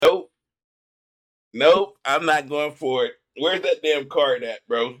Nope, I'm not going for it. Where's that damn card at,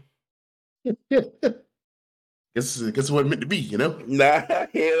 bro? Guess it wasn't meant to be, you know? Nah,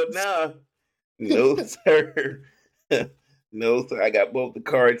 hell no. No, sir. No, sir. I got both the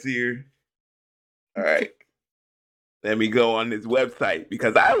cards here. All right. Let me go on this website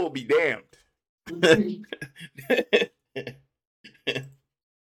because I will be damned.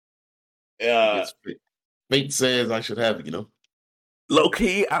 Fate says I should have it, you know? Low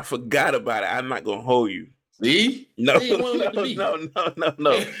key, I forgot about it. I'm not going to hold you. See? No.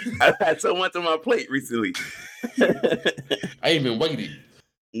 I've had so much on my plate recently. I ain't been waiting.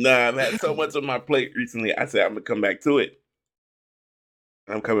 Nah, I've had so much on my plate recently. I said I'm going to come back to it.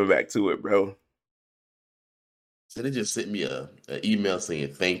 I'm coming back to it, bro. So they just sent me an email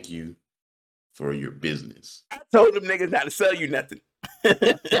saying thank you for your business. I told them niggas not to sell you nothing.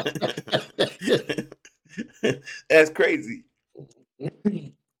 That's crazy.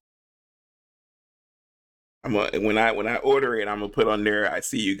 When I order it, I'm gonna put on there. I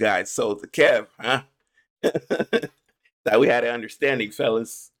see you guys sold to Kev, huh? Thought we had an understanding,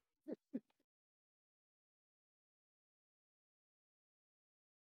 fellas.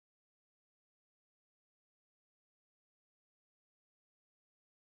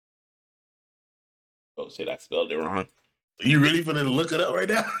 Oh shit, I spelled it wrong. Are you ready for them to look it up right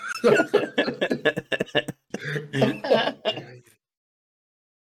now?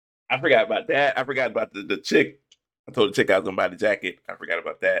 I forgot about that. I forgot about the chick. I told the chick I was gonna buy the jacket. I forgot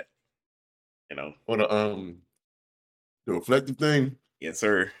about that. You know. Or the reflective thing? Yes,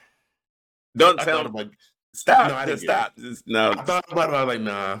 sir. Don't tell him. Stop. No, I didn't stop. No. I thought about it. I was like,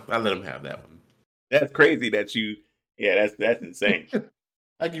 nah, I let him have that one. That's crazy that you. Yeah, that's insane.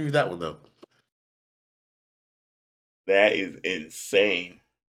 I give you that one though. That is insane.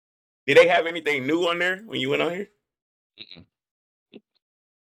 Did they have anything new on there when you went on here? Mm-mm.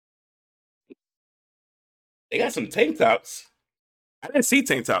 They got some tank tops. I didn't see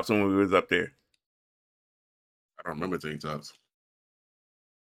tank tops when we was up there. I don't remember tank tops.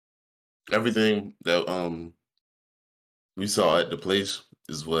 Everything that we saw at the place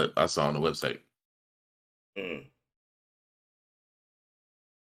is what I saw on the website. Mm.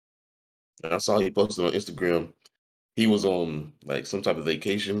 And I saw he posted on Instagram. He was on like some type of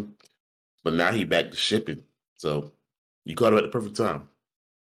vacation, but now he back to shipping. So you caught him at the perfect time.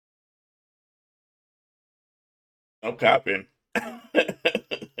 I'm copping.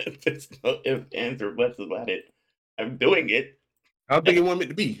 There's no ifs, ands, or buts about it. I'm doing it. I don't think it wanted it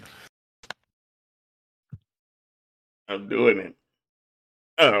to be. I'm doing it.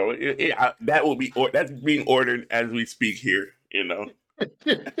 Oh, that will be that's being ordered as we speak here. You know.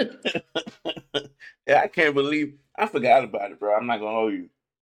 Yeah, I can't believe I forgot about it, bro. I'm not gonna hold you.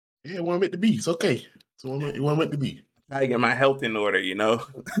 Yeah, it wasn't meant to be. It's okay. It wasn't meant to be. I get my health in order, you know.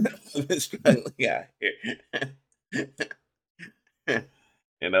 Struggling out here.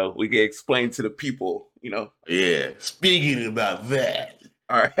 You know, we can explain to the people, you know. Yeah. Speaking about that,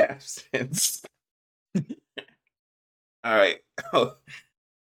 our absence. All right. All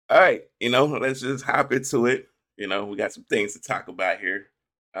right. You know, let's just hop into it. You know, we got some things to talk about here.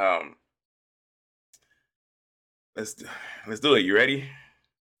 Let's do it. You ready?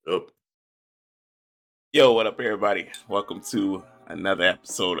 Yep. Yo, what up, everybody? Welcome to another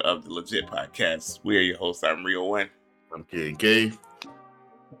episode of the LeJit podcast. We are your hosts. I'm Rio One. I'm K.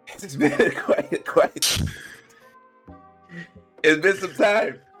 It's been quite. It's been some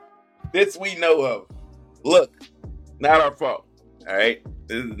time. This we know of. Look, not our fault. All right,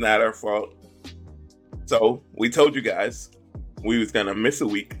 this is not our fault. So we told you guys we was gonna miss a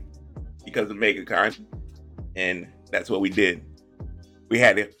week because of MegaCon, and that's what we did. We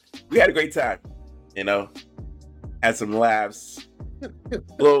had a great time. You know, had some laughs,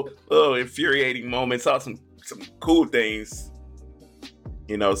 little infuriating moments, saw some cool things.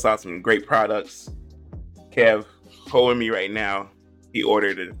 You know, saw some great products. Kev holding me right now. He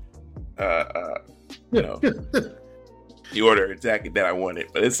ordered he ordered a jacket that I wanted,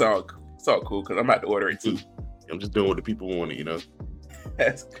 but it's all cool because I'm about to order it too. I'm just doing what the people want it, you know.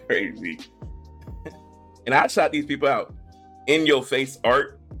 That's crazy. And I shot these people out. In Your Face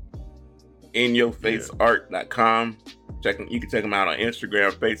Art. InYourFaceArt.com. You can check them out on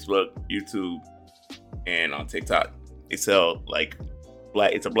Instagram, Facebook, YouTube, and on TikTok. They sell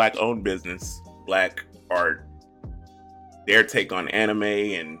it's a black owned business, black art. Their take on anime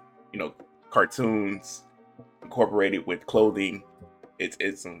and cartoons incorporated with clothing.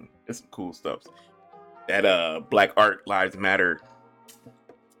 It's some cool stuff. That Black Art Lives Matter.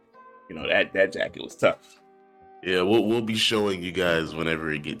 That jacket was tough. Yeah, we'll be showing you guys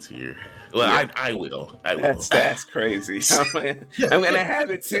whenever it gets here. Well, yeah. I will. That's crazy. I'm gonna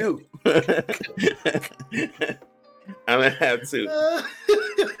have it too. I'm gonna have to.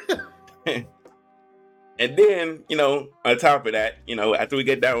 And then, on top of that, after we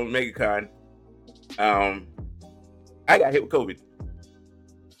get down with MegaCon, I got hit with COVID.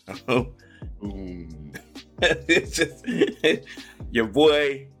 It's just your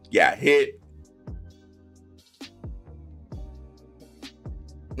boy got hit.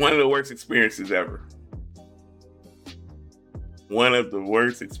 One of the worst experiences ever. One of the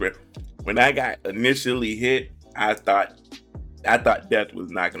worst experiences. When I got initially hit, I thought death was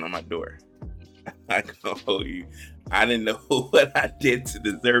knocking on my door. I can hold you. I didn't know what I did to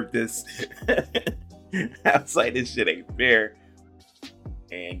deserve this. I was like, this shit ain't fair.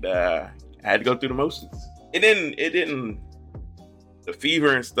 And I had to go through the motions. It didn't. The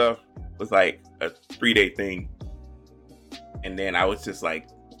fever and stuff was like a 3-day thing. And then I was just like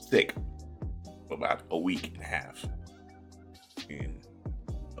sick for about a week and a half. And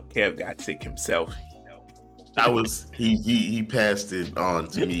Kev got sick himself. He passed it on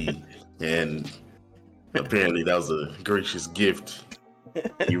to me, and apparently that was a gracious gift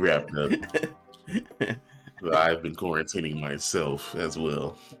he wrapped up. But I've been quarantining myself as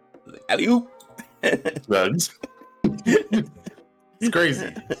well. Alley-oop. It's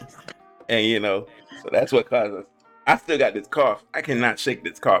crazy. And so that's what caused us. I still got this cough. I cannot shake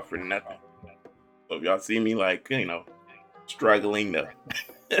this cough for nothing. So if y'all see me like, struggling to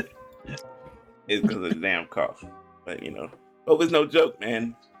it's because of the damn cough. But hope it's no joke,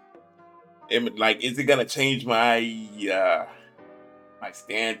 man. Is it gonna change my my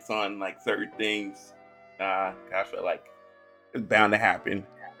stance on like certain things? I feel like it's bound to happen.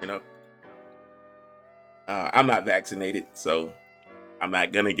 I'm not vaccinated, so I'm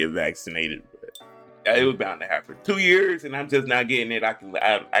not gonna get vaccinated. But it was bound to happen. 2 years, and I'm just not getting it. I can live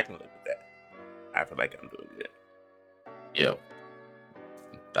with that. I feel like I'm doing good. Yeah,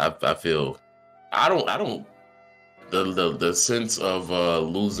 I feel. I don't. The sense of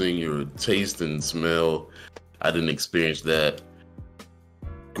losing your taste and smell, I didn't experience that.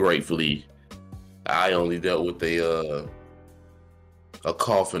 Gratefully, I only dealt with a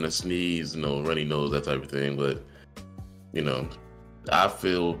cough and a sneeze, runny nose, that type of thing. But I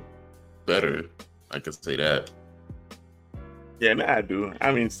feel better. I can say that. Yeah, no, I do.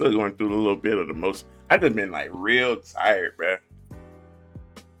 I mean, still going through a little bit of the most. I've just been like real tired, bruh.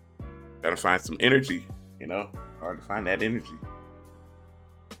 Gotta find some energy, Hard to find that energy.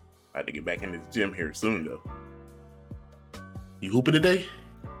 I had to get back in this gym here soon, though. You hooping today?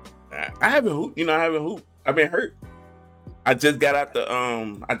 I haven't hooped. I haven't hooped. I've been hurt. I just got out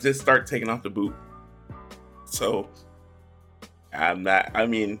I just started taking off the boot. So, I'm not,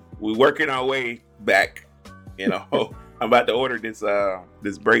 we're working our way back, I'm about to order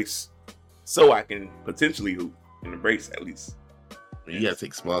this brace so I can potentially hoop in the brace at least. You gotta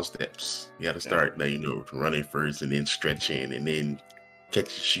take small steps. You gotta start, running first and then stretching and then catch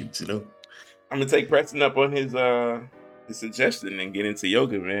your shoots, I'm gonna take Preston up on his suggestion and get into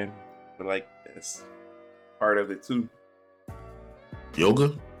yoga, man. But like that's part of it too.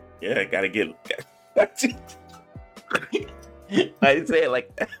 Yoga? Yeah, I gotta get. I didn't say it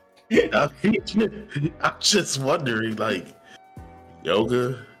like that. I'm just wondering, like,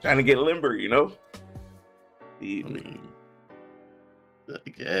 yoga? Trying to get limber, I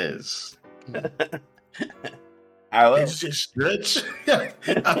guess. It's just stretch.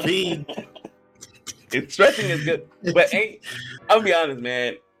 I mean, stretching is good, but I'll be honest,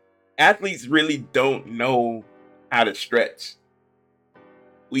 man. Athletes really don't know how to stretch.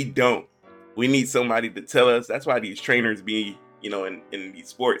 We don't. We need somebody to tell us. That's why these trainers be, in these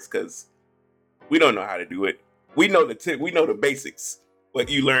sports, because we don't know how to do it. We know we know the basics. What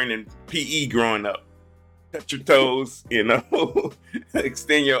you learn in PE growing up. Touch your toes,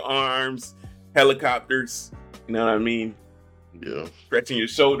 extend your arms, helicopters, you know what I mean? Yeah. Stretching your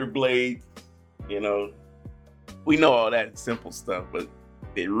shoulder blades, we know all that simple stuff, but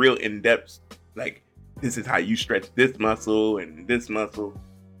the real in-depth, like, this is how you stretch this muscle and this muscle.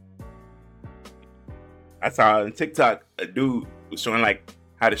 I saw on TikTok a dude was showing like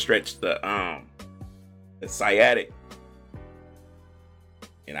how to stretch the sciatic.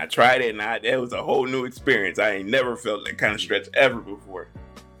 And I tried it, and it was a whole new experience. I ain't never felt that kind of stretch ever before.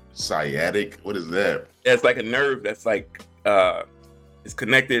 Sciatic? What is that? It's like a nerve that's like, it's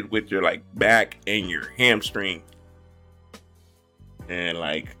connected with your like back and your hamstring. And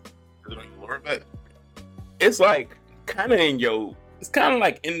like, it's like kind of it's kind of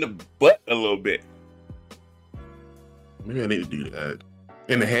like in the butt a little bit. Maybe I need to do that.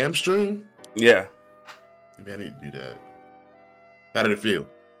 In the hamstring? Yeah. Maybe I need to do that. How did it feel?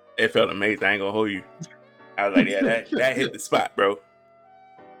 It felt amazing. I ain't gonna hold you. I was like, yeah, that hit the spot, bro.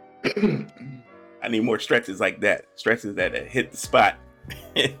 I need more stretches like that. Stretches that hit the spot.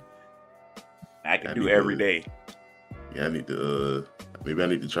 I can do every day. Yeah, I need to. Maybe I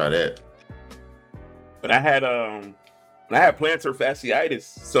need to try that. But I had when I had plantar fasciitis,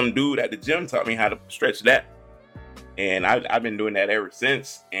 some dude at the gym taught me how to stretch that, and I've been doing that ever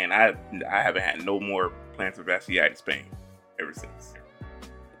since. And I haven't had no more plantar fasciitis pain ever since.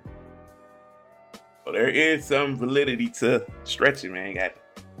 So there is some validity to stretching, man. You got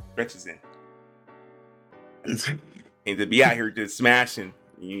stretches in. And to be out here just smashing,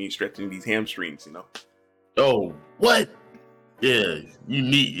 you need stretching these hamstrings, you know. Oh, what? Yeah, you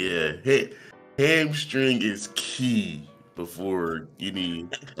need, hamstring is key before any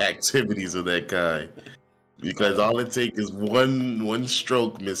activities of that kind, because all it takes is one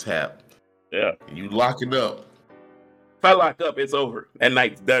stroke mishap. Yeah, You lock it up. If I lock up, it's over. That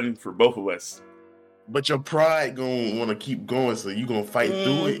night's done for both of us. But your pride gonna want to keep going, so you gonna fight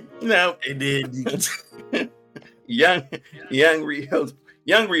through it. No, and then young Rio's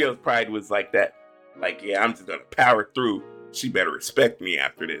pride was like that. Like, yeah, I'm just gonna power through. She better respect me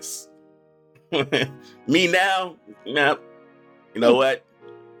after this. Me now, no. You know what?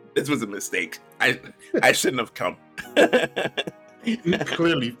 This was a mistake. I shouldn't have come.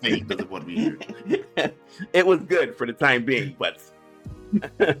 Clearly, fate doesn't want to be here. It was good for the time being, but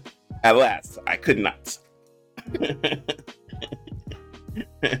at last, I could not.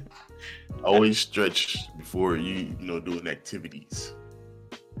 Always stretch before you doing activities.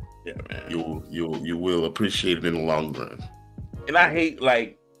 Yeah, man. You will appreciate it in the long run. And I hate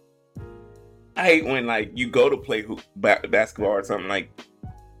when like you go to play basketball or something, like,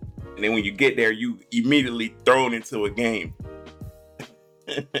 and then when you get there, you immediately thrown into a game.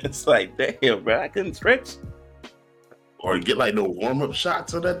 It's like, damn, bro, I couldn't stretch. Or get like no warm-up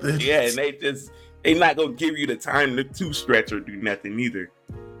shots or nothing. Yeah, and they not gonna give you the time to stretch or do nothing either.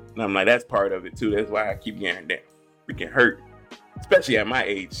 And I'm like, that's part of it too. That's why I keep getting that freaking hurt, especially at my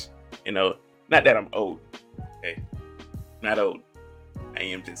age. You know, not that I'm old. Okay, not old. I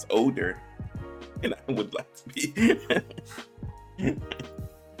am just older, and I would like to be.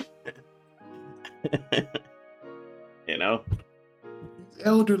 You know,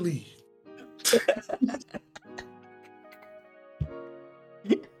 elderly.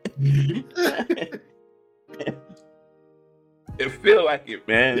 It feel like it,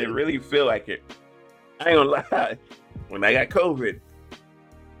 man. It really feel like it. I ain't gonna lie. When I got COVID,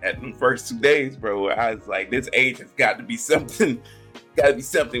 at the first 2 days, bro, I was like, this age has got to be something. Got to be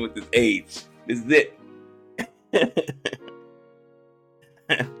something with this age. This is it.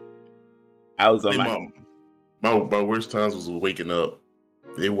 I was on my worst times was waking up.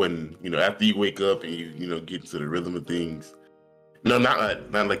 It wasn't, after you wake up and you get into the rhythm of things. No,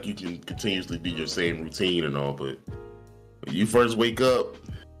 not like you can continuously do your same routine and all, but when you first wake up,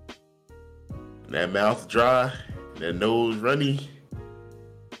 and that mouth dry, and that nose runny,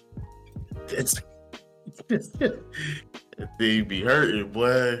 that thing be hurting,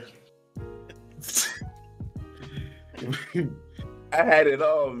 boy. I had it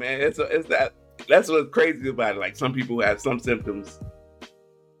all, man. It's that's what's crazy about it. Like, some people have some symptoms.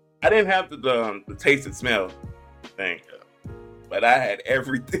 I didn't have the taste and smell thing, but I had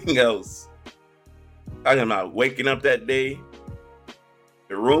everything else. Talking about waking up that day,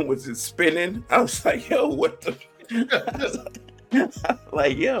 the room was just spinning. I was like, yo, what the? I was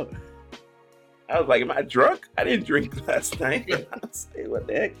like, yo. I was like, am I drunk? I didn't drink last night. I was like, what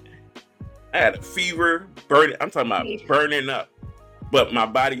the heck? I had a fever, burning. I'm talking about burning up, but my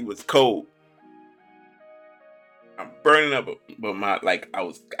body was cold. I'm burning up, but I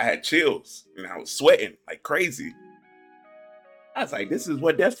had chills and I was sweating like crazy. I was like, this is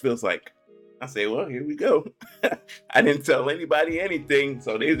what death feels like. I say, well, here we go. I didn't tell anybody anything,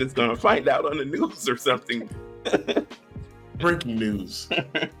 so they're just gonna find out on the news or something. Breaking news.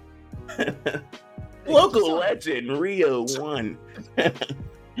 Local legend, Rio won.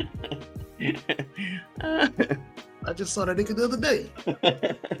 I just saw that nigga the other day.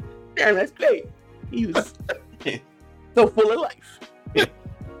 Damn, that's great. He was so full of life.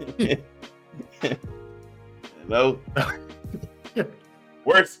 Hello.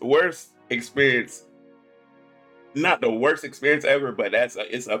 Worst experience. Not the worst experience ever, but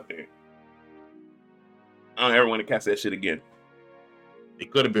it's up there. I don't ever want to catch that shit again.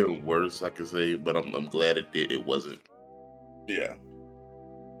 It could have been worse, I could say, but I'm glad it wasn't. Yeah.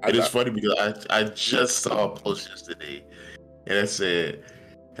 It is funny because I just saw a post yesterday, and it said,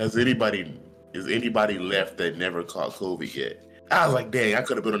 is anybody left that never caught COVID yet? I was like, dang, I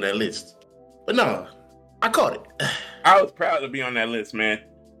could have been on that list. But no, I caught it. I was proud to be on that list, man.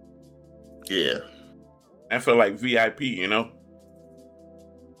 Yeah. I feel like VIP,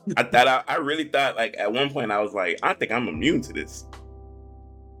 I really thought, like, at one point I was like, I think I'm immune to this.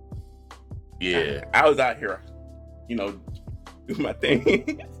 Yeah. I was out here, you know, doing my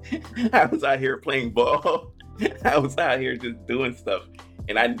thing. I was out here playing ball. I was out here just doing stuff,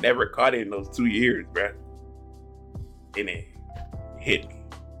 and I never caught it in those 2 years, bruh. And it hit me.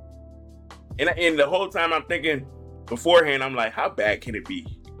 And the whole time I'm thinking beforehand, I'm like, how bad can it be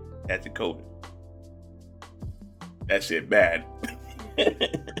at the COVID? That shit bad.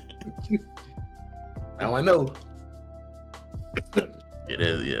 Now I know. It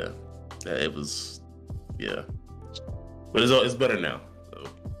is, yeah. It was, yeah. But it's better now. So.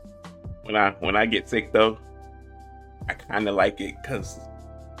 When I get sick though, I kind of like it because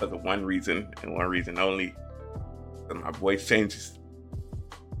of one reason and one reason only. My voice changes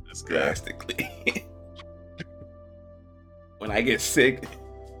drastically. When I get sick,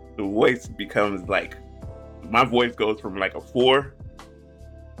 the voice becomes like, my voice goes from like a 4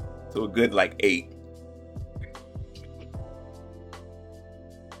 to a good like 8.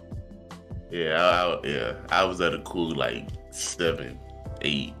 I was at a cool like 7,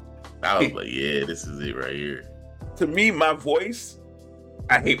 8. I was like, yeah, this is it right here. To me, my voice,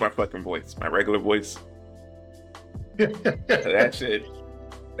 I hate my fucking voice, my regular voice. that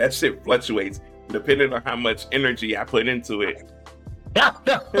shit fluctuates depending on how much energy I put into it. I'm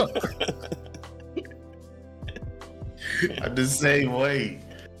the same way.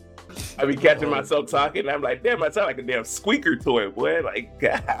 I be catching myself talking, and I'm like, damn, I sound like a damn squeaker toy, boy. Like,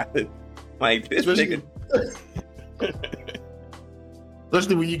 God, like this nigga.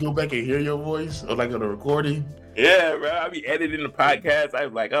 Especially when you go back and hear your voice, or like on a recording. Yeah, bro. I be editing the podcast.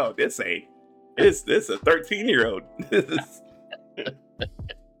 I'm like, oh, this a 13-year-old.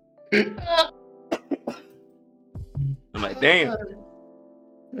 I'm like, damn.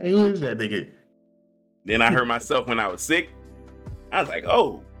 Hey, who is that nigga? Then I heard myself when I was sick. I was like,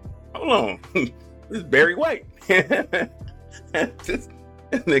 oh, hold on. This is Barry White. this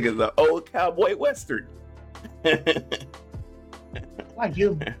nigga's an old cowboy western. Like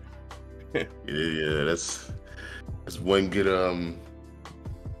you. Yeah, that's one good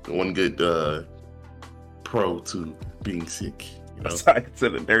pro to being sick. You know? I was talking to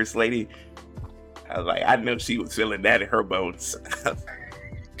the nurse lady. I was like, I know she was feeling that in her bones.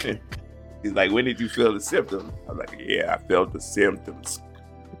 He's like, when did you feel the symptoms? I was like, yeah, I felt the symptoms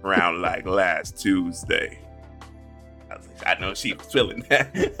around like last Tuesday. I was like, I know she was feeling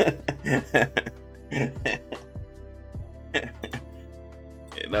that.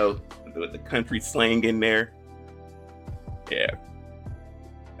 You know, with the country slang in there. Yeah.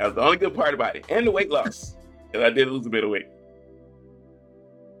 That was the only good part about it. And the weight loss. Because I did lose a bit of weight.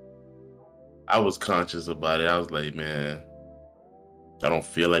 I was conscious about it. I was like, man, I don't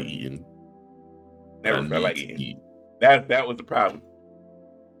feel like eating. Never felt like eating. That was the problem.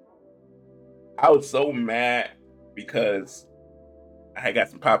 I was so mad because I had got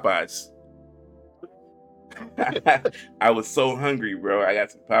some Popeyes. I was so hungry, bro. I got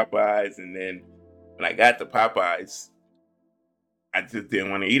some Popeyes, and then when I got the Popeyes, I just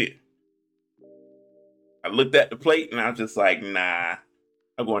didn't want to eat it. I looked at the plate, and I was just like, nah,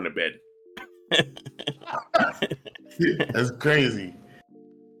 I'm going to bed. That's crazy.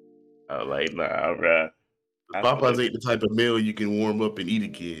 I was like, nah, bro. Popeyes ain't the type of meal you can warm up and eat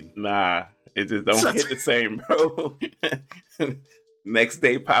again. Nah, it just don't hit the same, bro. Next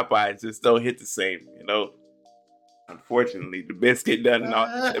day, Popeyes just don't hit the same, you know. Unfortunately, the biscuit done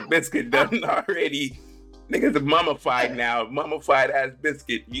already. Niggas are mummified now. Mummified ass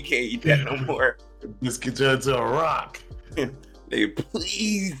biscuit. You can't eat that no more. The biscuit turned to a rock. They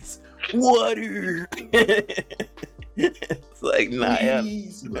please water. It's like, nah, yeah.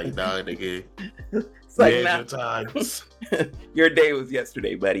 Like, nah, nigga. It's like, nah. Times. Your day was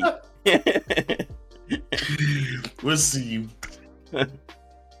yesterday, buddy. We'll see you.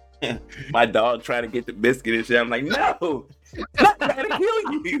 My dog trying to get the biscuit and shit. I'm like, no, I'm trying to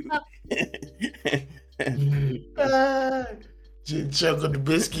kill you. Just chunk on the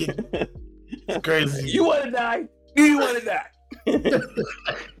biscuit. It's crazy. You want to die? Do you want to die?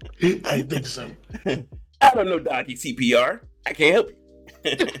 I think so. I don't know doggy CPR. I can't help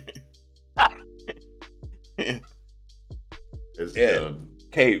you. Yeah.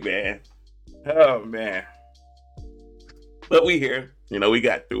 Okay, man. Oh, man. But we here. You know, we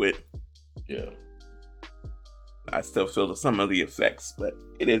got through it. Yeah. I still feel some of the effects, but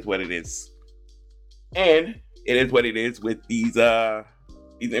it is what it is. And it is what it is with these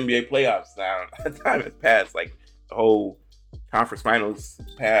NBA playoffs now. Time has passed. Like, the whole conference finals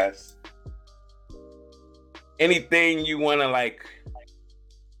passed. Anything you want to, like,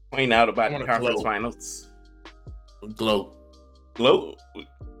 point out about the conference finals? Glow. Glow?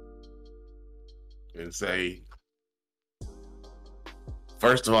 and say,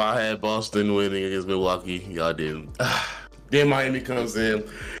 first of all, I had Boston winning against Milwaukee. Y'all didn't. Then Miami comes in,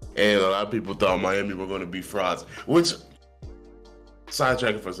 and a lot of people thought Miami were going to be frauds. Which,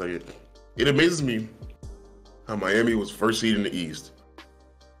 sidetracking for a second, it amazes me how Miami was first seed in the East,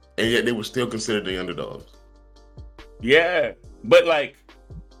 and yet they were still considered the underdogs. Yeah, but like,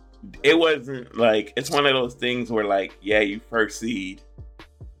 it wasn't like, it's one of those things where like, yeah, you first seed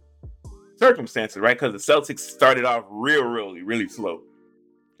circumstances, right? Because the Celtics started off really slow.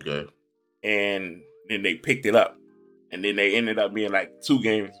 Okay. And then they picked it up. And then they ended up being like 2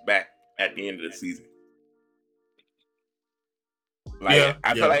 games back at the end of the season. Like, Yeah,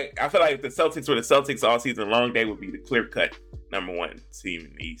 I feel like if the Celtics were the Celtics all season long, they would be the clear cut number 1 team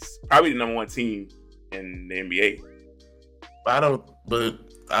in the East. Probably the number 1 team in the NBA. I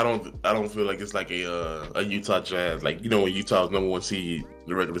don't feel like it's like a Utah Jazz. Like, you know, when Utah was number 1 seed in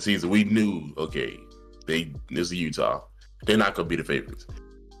the regular season, we knew, okay, this is Utah. They're not gonna be the favorites.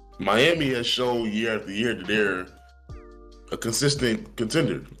 Miami has shown year after year that they're a consistent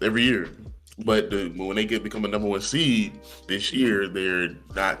contender every year. But when they become a number 1 seed this year, they're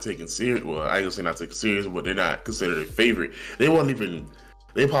not taken serious. Well, I ain't gonna say not taken serious, but they're not considered a favorite. They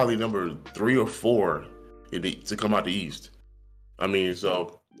probably number 3 or 4 to come out the East. I mean,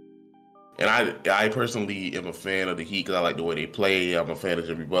 so, and I personally am a fan of the Heat because I like the way they play. I'm a fan of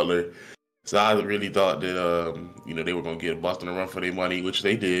Jimmy Butler. So I really thought that, they were going to give Boston a run for their money, which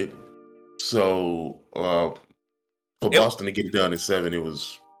they did. So for Boston to get it done in 7, it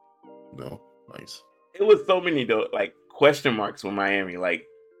was, nice. It was so many though, like, question marks with Miami. Like,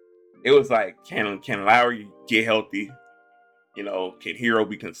 it was like, can Lowry get healthy? Can Hero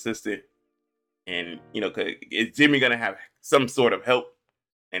be consistent? And is Jimmy gonna have some sort of help?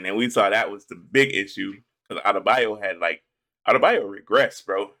 And then we saw that was the big issue because Adebayo regressed,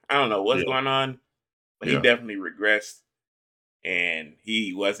 bro. I don't know what's going on, but he definitely regressed. And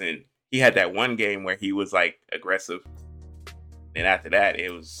he had that one game where he was like aggressive. And after that,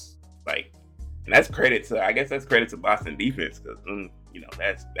 it was like, and that's credit to Boston defense because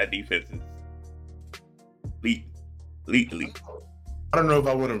that defense is elite. I don't know if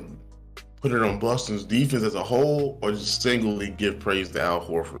I want to put it on Boston's defense as a whole or just singly give praise to Al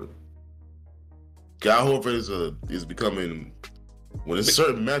Horford. Al Horford is becoming, when there's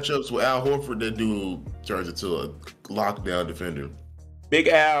certain matchups with Al Horford, that dude turns into a lockdown defender. Big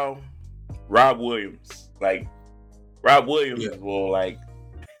Al, Rob Williams. Like, Rob Williams will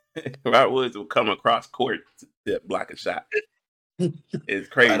Rob Williams will come across court to block a shot. It's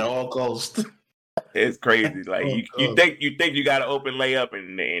crazy. At all costs. It's crazy. Like, you think you got an open layup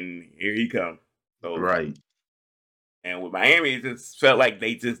and here he comes. So, right. And with Miami, it just felt like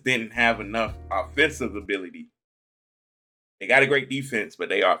they just didn't have enough offensive ability. They got a great defense, but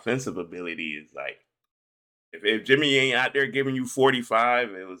their offensive ability is like, if Jimmy ain't out there giving you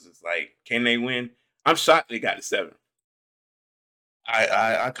 45, it was just like, can they win? I'm shocked they got to 7.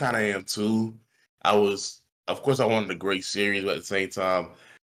 I kind of am too. Of course, I wanted a great series, but at the same time,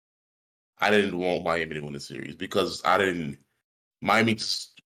 I didn't want Miami to win the series because Miami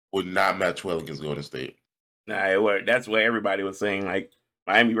just would not match well against Golden State. Nah, that's what everybody was saying. Like,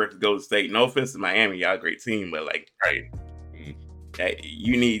 Miami versus Golden State. No offense to Miami, y'all a great team, but like, right.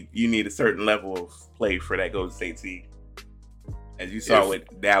 You need a certain level of play for that Golden State team, as you saw with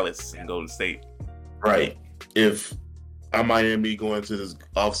Dallas and Golden State. Right. If I'm Miami going to this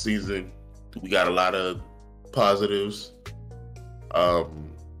off season, we got a lot of positives.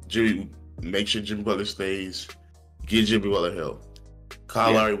 Make sure Jimmy Butler stays. Give Jimmy Butler help.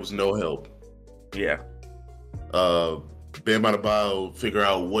 Kyle Lowry was no help. Yeah. Bam Adebayo, figure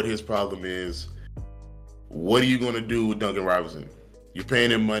out what his problem is. What are you going to do with Duncan Robinson? You're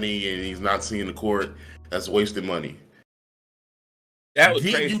paying him money and he's not seeing the court. That's wasted money. That was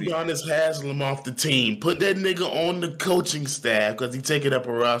crazy. Get Udonis Haslem off the team. Put that nigga on the coaching staff because he's taking up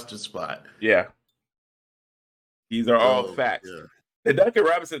a roster spot. Yeah. These are all facts. Yeah. The Duncan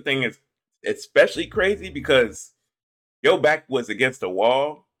Robinson thing is especially crazy because your back was against the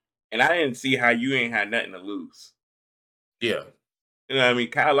wall and I didn't see how you ain't had nothing to lose. Yeah. You know what I mean?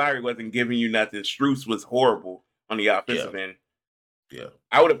 Kyle Lowry wasn't giving you nothing. Strus was horrible on the offensive end. Yeah.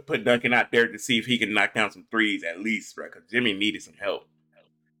 I would have put Duncan out there to see if he could knock down some threes at least, right? Because Jimmy needed some help.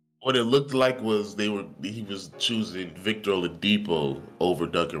 What it looked like was he was choosing Victor Oladipo over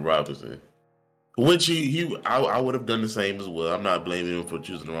Duncan Robinson. Which I would have done the same as well. I'm not blaming him for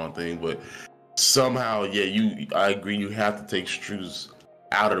choosing the wrong thing, but somehow, I agree. You have to take Strus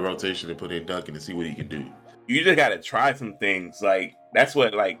out of the rotation and put in Duncan to see what he can do. You just got to try some things. Like, that's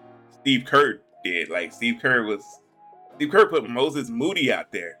what Steve Kerr did. Like, Steve Kerr put Moses Moody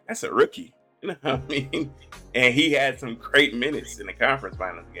out there. That's a rookie. You know what I mean? And he had some great minutes in the conference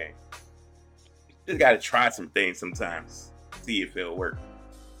finals game. Just got to try some things sometimes, see if it'll work.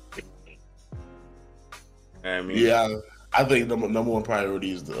 I mean, Yeah, I think number one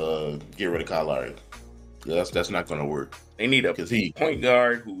priority is to get rid of Kyle Lowry. That's not going to work. They need a point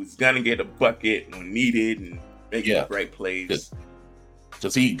guard who's going to get a bucket when needed and make the right plays.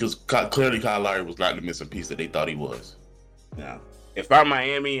 Because clearly Kyle Lowry was not the missing piece that they thought he was. Now, if I'm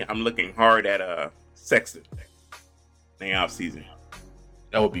Miami, I'm looking hard at Sexton in the offseason.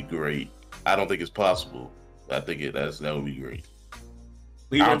 That would be great. I don't think it's possible. I think that would be great.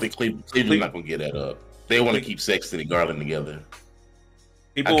 I don't think Cleveland's not going to get that up. They want to keep Sexton and Garland together.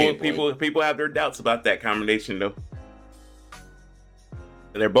 People have their doubts about that combination though.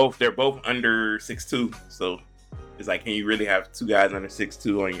 They're both under 6'2", so it's like, can you really have two guys under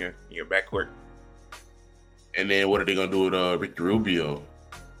 6'2" on your backcourt? And then what are they gonna do with Ricky Rubio?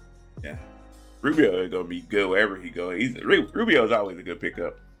 Yeah, Rubio is gonna be good wherever he goes. Rubio is always a good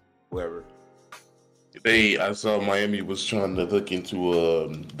pickup, whoever. I saw Miami was trying to look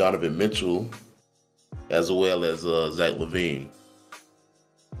into Donovan Mitchell as well as Zach LaVine.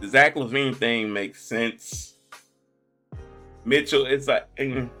 The Zach LaVine thing makes sense. Mitchell, it's like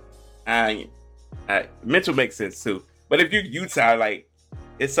Mitchell makes sense too. But if you're Utah, like,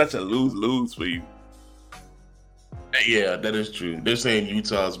 it's such a lose-lose for you. Yeah, that is true. They're saying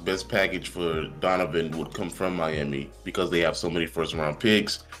Utah's best package for Donovan would come from Miami because they have so many first-round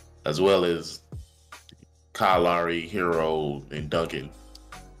picks, as well as Kyle Lowry, Hero, and Duncan.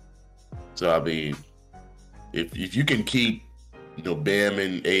 So I mean, if you can keep Bam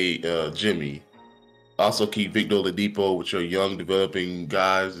and Jimmy, also keep Victor Oladipo with your young developing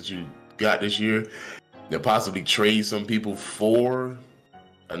guys that you got this year, and possibly trade some people for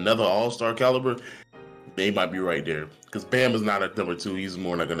another All-Star caliber, they might be right there. Because Bam is not a number 2; he's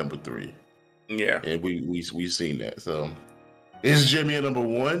more like a number 3. Yeah, and we've seen that. So, is Jimmy a number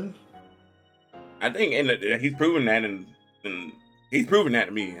 1? I think, and he's proven that, and he's proven that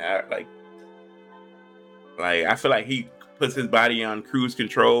to me. I feel like he puts his body on cruise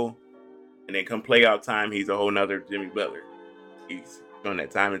control, and then come playoff time, he's a whole nother Jimmy Butler. He's done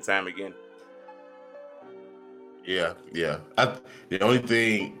that time and time again. Yeah. The only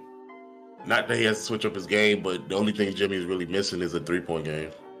thing, not that he has to switch up his game, but the only thing Jimmy is really missing is a 3-point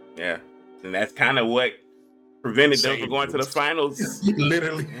game. Yeah, and that's kind of what prevented them from going to the finals.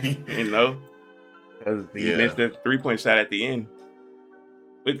 Literally, because he missed the 3-point shot at the end.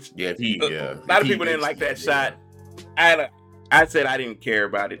 Which a lot of people didn't like that shot. I said I didn't care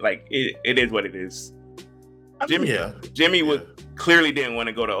about it. Like, it is what it is. Jimmy clearly didn't want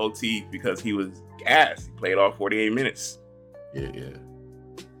to go to OT because he was gassed. He played all 48 minutes. Yeah.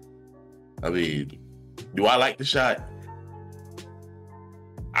 I mean, do I like the shot?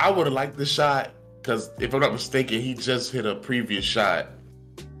 I would have liked the shot because, if I'm not mistaken, he just hit a previous shot.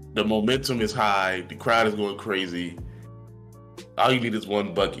 The momentum is high. The crowd is going crazy. All you need is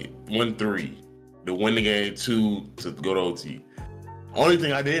one bucket, 1-3 to win the game, 2 to go to OT. Only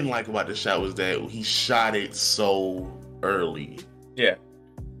thing I didn't like about the shot was that he shot it so early. Yeah,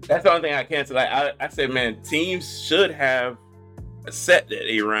 that's the only thing I can't say. Like, I said, man, teams should have a set that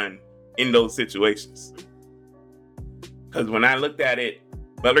they run in those situations. Because when I looked at it,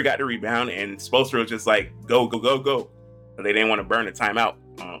 Butler got the rebound, and Spoelstra was just like, go. But they didn't want to burn the timeout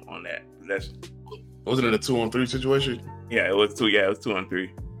on that possession. Wasn't it a 2-on-3 situation? Yeah, it was 2. Yeah, it was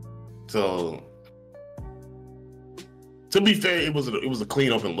 2-on-3. So, to be fair, it was a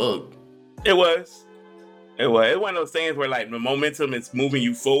clean open look. It was. It was one of those things where, like, the momentum is moving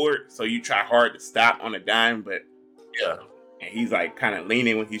you forward, so you try hard to stop on a dime, but yeah, and he's like kind of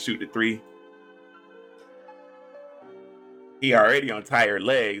leaning when he shoot the 3. He already on tired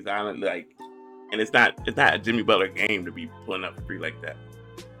legs. And it's not a Jimmy Butler game to be pulling up a 3 like that.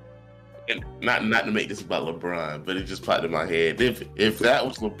 And not to make this about LeBron, but it just popped in my head. If that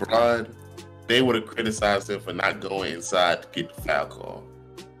was LeBron, they would have criticized him for not going inside to get the foul call.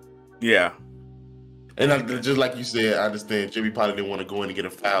 Yeah. And just like you said, I understand Jimmy probably didn't want to go in and get a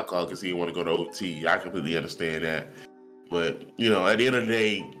foul call because he didn't want to go to OT. I completely understand that. But, at the end of the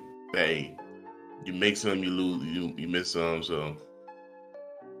day, hey, you make some, you lose, you miss some, so.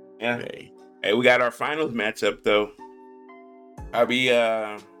 Yeah. Hey, we got our finals matchup, though. I'll be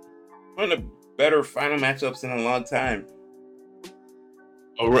one of the better final matchups in a long time.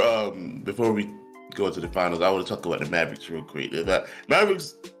 Before we go into the finals, I want to talk about the Mavericks real quick.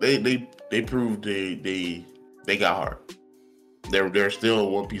 Mavericks, they proved they got heart. They're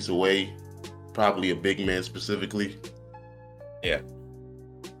still one piece away, probably a big man specifically. Yeah.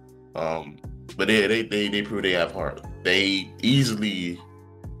 But they proved they have heart. They easily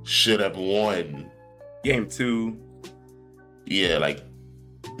should have won. Game 2. Yeah, like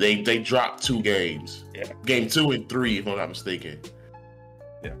they dropped 2 games. Yeah. Game 2 and 3, if I'm not mistaken.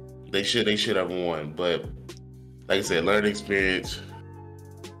 Yeah. They should have won, but like I said, learning experience.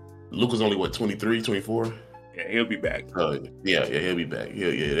 Luke was only 23, 24? Yeah, he'll be back. Yeah, he'll be back.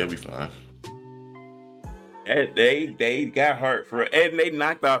 They'll be fine. And they got hurt and they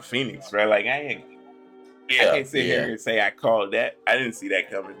knocked off Phoenix, right? Like I can't sit here and say I called that. I didn't see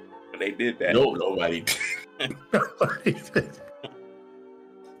that coming, but they did that. No, nobody.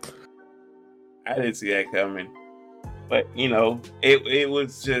 I didn't see that coming, but it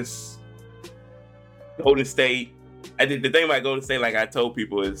was just Golden State. The thing about Golden State, like I told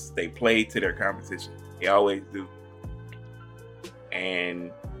people, is they play to their competition. They always do.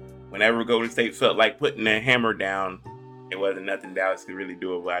 And whenever Golden State felt like putting their hammer down, there wasn't nothing Dallas could really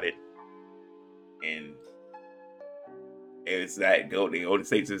do about it. And it's that Golden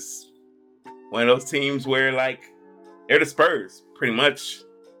State's just one of those teams where, like, they're the Spurs, pretty much.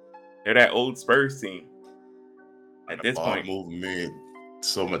 They're that old Spurs team. At this point, movement,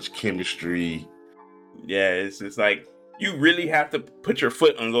 so much chemistry. Yeah, it's just like you really have to put your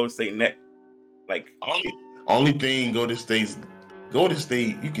foot on Golden State neck. Like only thing Golden State,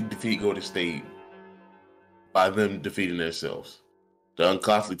 you can defeat Golden State by them defeating themselves. The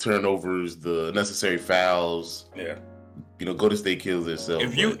uncostly turnovers, the necessary fouls. Yeah. Golden State kills itself.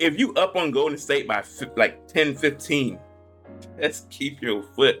 If you up on Golden State by like 10-15, let's keep your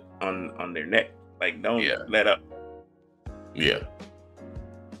foot on their neck. Like, don't let up. Yeah.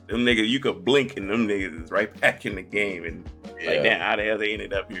 Them niggas, you could blink and them niggas is right back in the game. And like, damn, how the hell they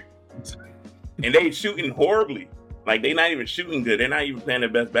ended up here? And they shooting horribly. Like, they not even shooting good. They're not even playing their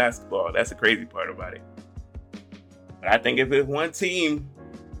best basketball. That's the crazy part about it. But I think if there's one team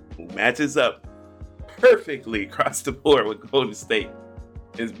who matches up perfectly across the board with Golden State,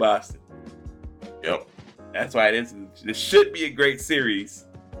 it's Boston. Yep. That's why this should be a great series.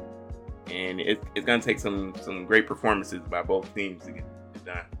 And it's going to take some great performances by both teams to get it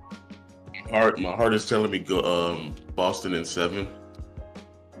done. My heart is telling me go Boston in 7.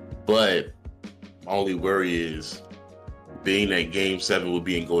 But my only worry is being that Game 7 will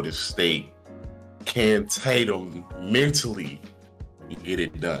be in Golden State. Can Tatum mentally get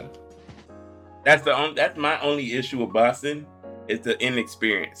it done? That's my only issue with Boston is the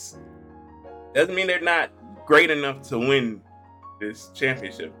inexperience. Doesn't mean they're not great enough to win this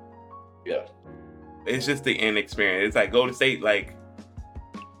championship. Yeah. It's just the inexperience. It's like Golden State, like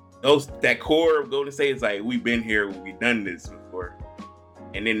that core of Golden State is like, we've been here, we've done this before.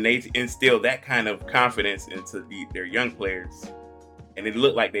 And then they instill that kind of confidence into their young players. And it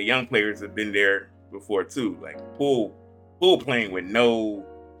looked like the young players have been there before too. Like Poole playing with no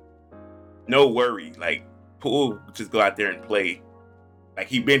worry. Like Poole just go out there and play like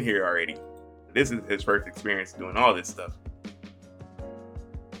he been here already. This is his first experience doing all this stuff.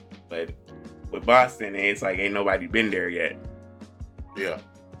 But with Boston, it's like ain't nobody been there yet. Yeah.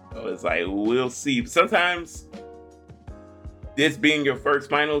 So it's like, we'll see. Sometimes this being your first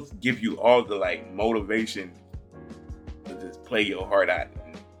finals give you all the like motivation to just play your heart out.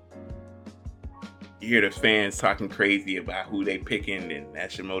 And you hear the fans talking crazy about who they picking, and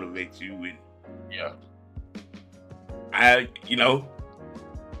that should motivate you. And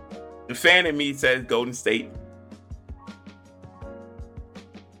the fan in me says Golden State.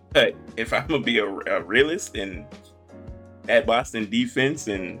 But if I'm gonna be a realist and that Boston defense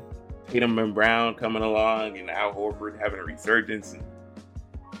and Tatum and Brown coming along and Al Horford having a resurgence, and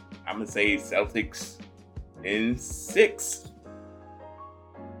I'm gonna say Celtics in 6.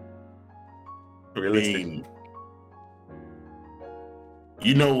 Realistic.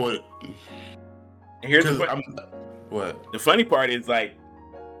 You know what? Here's what? The funny part is, like,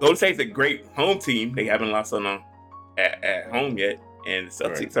 Golden State's a great home team. They haven't lost at home yet. And the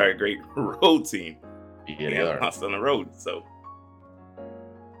Celtics are a great road team. Yeah, they haven't lost on the road. So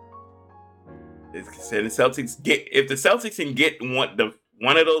if the Celtics can get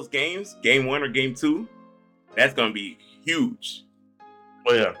one of those games, game 1 or game 2, that's gonna be huge.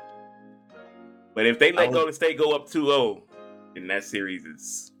 Oh yeah. But if they let Golden State go up 2-0, then that series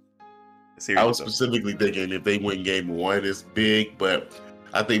is. I was specifically thinking if they win game 1, it's big, but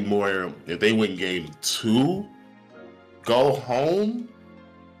I think more if they win game 2, go home.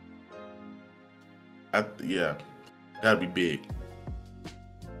 That'd be big.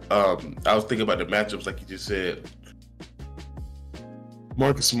 I was thinking about the matchups, like you just said.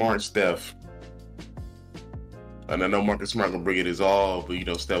 Marcus Smart, Steph. And I know Marcus Smart gonna bring it his all,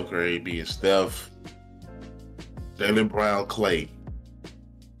 but Steph Curry being Steph. Jaylen Brown, Clay.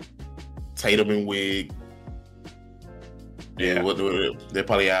 Tatum and Wig. And they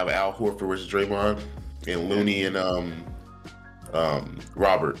probably have Al Horford versus Draymond, and Looney and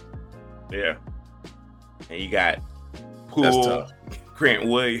Robert. Yeah. And you got That's Poole, tough. Grant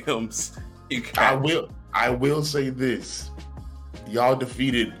Williams. I will say this: y'all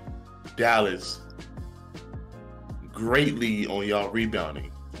defeated Dallas greatly on y'all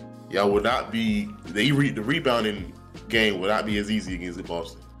rebounding. Y'all would not be the rebounding game would not be as easy against the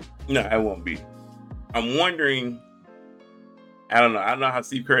Boston. No, it won't be. I'm wondering. I don't know how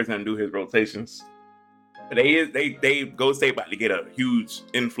Steve Kerr's gonna do his rotations. But they Golden State about to get a huge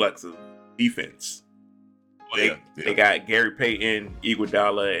influx of defense. They got Gary Payton,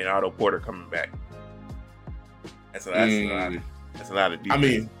 Iguodala, and Otto Porter coming back. That's a lot of defense. I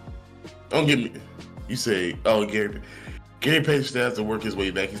mean, don't get me. You say, oh, Gary Payton still has to work his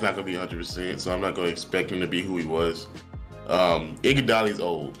way back. He's not going to be 100%, so I'm not going to expect him to be who he was. Iguodala's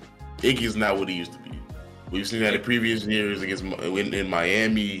old. Iggy is not what he used to be. We've seen that in previous years in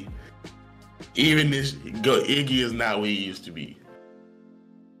Miami. Even Iggy is not what he used to be.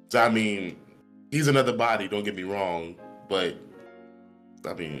 So, I mean, he's another body, don't get me wrong, but,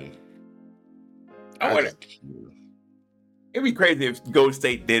 I mean... It'd be crazy if Golden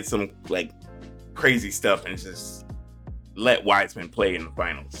State did some, like, crazy stuff and just let Wiseman play in the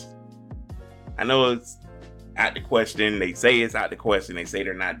finals. I know it's out the question. They say it's out the question. They say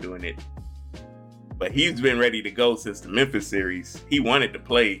they're not doing it. But he's been ready to go since the Memphis series. He wanted to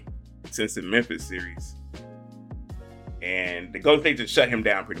play since the Memphis series. And the Golden State just shut him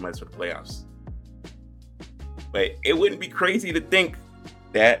down pretty much for the playoffs. But it wouldn't be crazy to think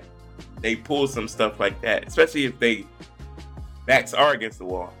that they pull some stuff like that, especially if they backs are against the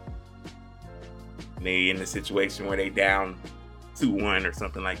wall. And they in a situation where they down 2-1 or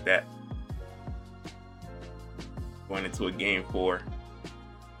something like that. Going into a game 4.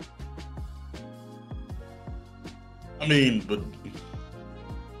 I mean, but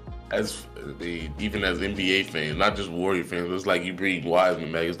even as NBA fans, not just Warrior fans, it's like you bring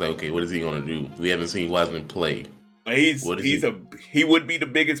Wiseman back. It's like, okay, what is he gonna do? We haven't seen Wiseman play. He would be the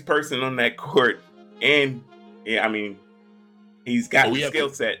biggest person on that court, and yeah, I mean, he's got the skill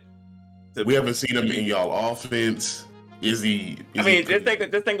set. We haven't seen him in y'all offense. Just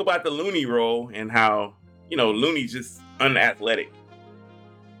think about the Looney role and how Looney's just unathletic.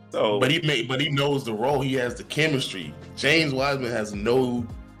 So, but he knows the role. He has the chemistry. James Wiseman has no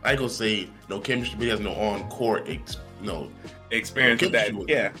chemistry, but he has no on-court experience with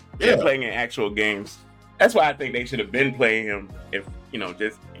that. Yeah, playing in actual games. That's why I think they should have been playing him. If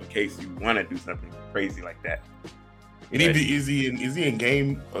just in case you want to do something crazy like that. Is he in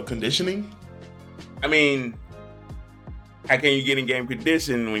game conditioning? I mean, how can you get in game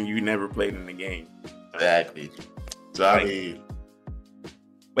condition when you never played in the game? Exactly. So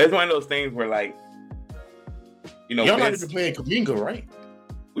but it's one of those things where y'all not even playing Kuminga, right?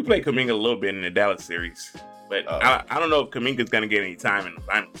 We played Kuminga a little bit in the Dallas series, but I don't know if Kuminga's gonna get any time in the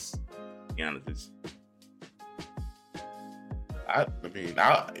finals. To be honest with you. I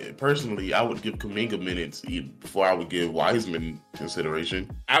would give Kuminga minutes before I would give Wiseman consideration.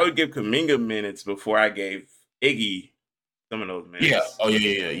 I would give Kuminga minutes before I gave Iggy some of those minutes. Yeah. Oh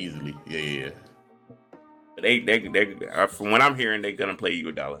yeah, easily. Yeah. But they from what I'm hearing, they're gonna play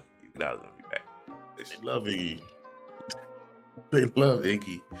Iguodala. Iguodala's gonna be back. They love Iggy. They love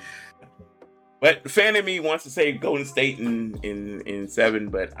Iggy. But the fan of me wants to say Golden State in 7,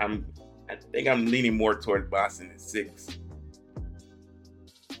 but I think I'm leaning more towards Boston in 6.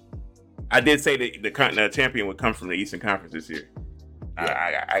 I did say that the champion would come from the Eastern Conference this year.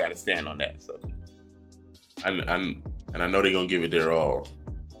 Yeah. I got to stand on that. So, and I know they're gonna give it their all.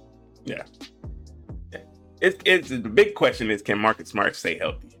 Yeah. It's the big question is, can Marcus Smart stay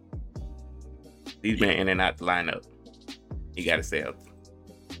healthy? He's been in and out the lineup. He got to stay healthy.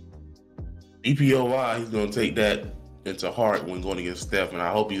 EPOY, he's gonna take that into heart when going against Steph, and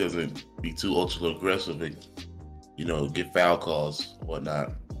I hope he doesn't be too ultra aggressive and get foul calls or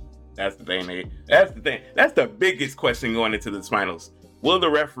whatnot. That's the thing. That's the biggest question going into this finals. Will the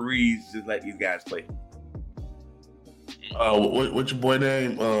referees just let these guys play? What's your boy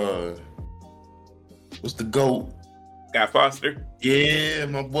name? What's the GOAT? Scott Foster? Yeah,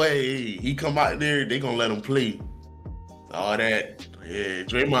 my boy. He come out there, they gonna let him play. All that. Yeah,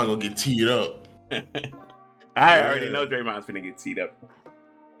 Draymond gonna get teed up. I already know Draymond's gonna get teed up.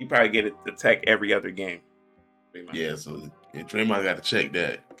 He probably get it to attack every other game. Draymond. Yeah, so Draymond got to check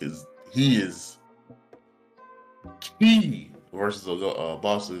that because he is key versus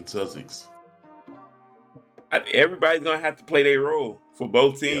Boston Celtics. Everybody's gonna have to play their role for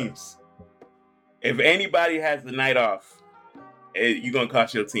both teams. Yeah. If anybody has the night off, you're gonna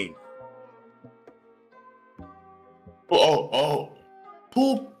cost your team. Poole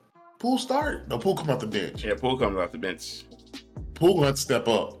start? No, Poole come off the bench. Yeah, Poole comes off the bench. Poole gonna have to step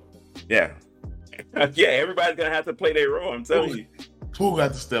up. Yeah. Yeah, everybody's gonna have to play their role. I'm telling you. Poole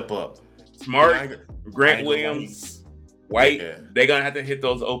got to step up. Smart, Grant Williams, White, they're gonna have to hit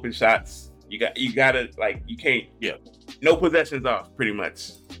those open shots. You gotta you can't. Yeah. No possessions off, pretty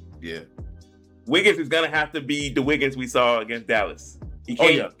much. Yeah. Wiggins is gonna have to be the Wiggins we saw against Dallas. He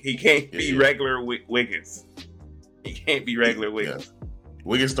can't be regular Wiggins. He can't be regular Wiggins. Yeah.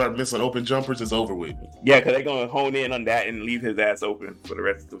 Wiggins start missing open jumpers, it's over with. Yeah, because they're gonna hone in on that and leave his ass open for the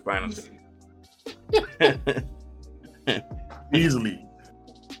rest of the finals. Easily.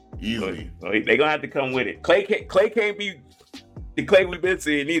 So they're gonna have to come with it. Clay can't be the Clay we've been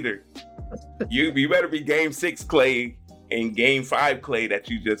seeing either. You better be Game 6 Clay and Game 5 Clay that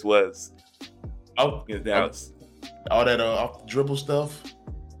you just was. Against Dallas. All that off the dribble stuff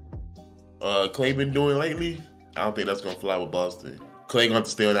Clay been doing lately, I don't think that's gonna fly with Boston. Clay gonna have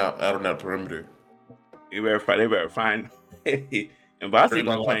to stay out on that perimeter. They better find and Boston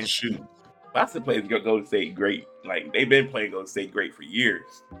gonna playing shoot. Boston plays Golden State great. Like they've been playing Golden State great for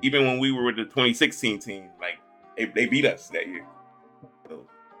years. Even when we were with the 2016 team, like they beat us that year. So,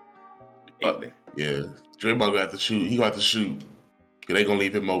 yeah, Draymond gonna have to shoot. He gonna have to shoot. Cause they gonna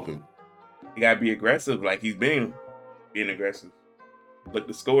leave him open. He gotta be aggressive, like he's being aggressive. Look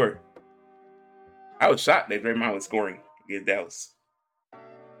the score. I was shocked that Draymond was scoring against Dallas.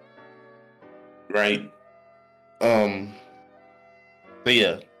 Right. But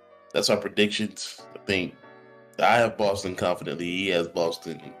yeah, that's our predictions. I think I have Boston confidently. He has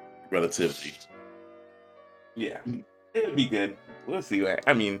Boston relatively. Yeah, it'll be good. We'll see.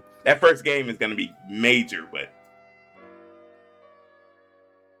 I mean, that first game is going to be major, but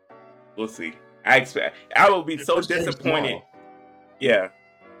we'll see. I will be so disappointed. Yeah,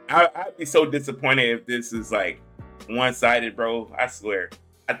 I'd be so disappointed if this is like one-sided, bro. I swear.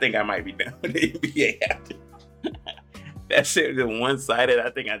 I think I might be done with the NBA after that shit is one-sided. I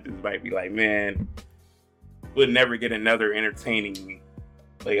think I just might be like, man, we'll never get another entertaining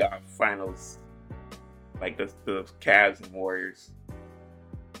playoff finals like the Cavs and Warriors.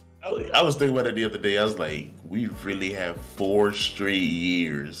 I was thinking about it the other day. I was like, we really have 4 straight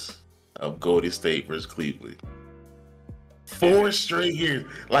years of Golden State versus Cleveland. 4 straight years.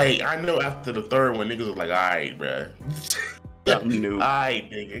 Like, I know after the third one, niggas was like, all right, bro. Something new. All right,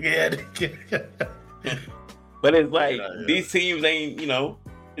 nigga. But it's like, these teams ain't,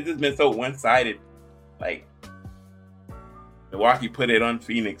 it's just been so one-sided. Like, Milwaukee put it on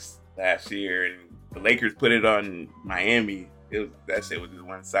Phoenix last year, and the Lakers put it on Miami. That shit was just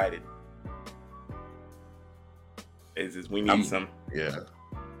one-sided. It's just, we need some. Yeah.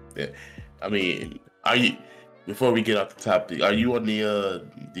 I mean, before we get off the topic, are you on the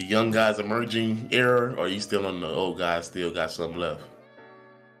young guys emerging era, or are you still on the old guys still got something left?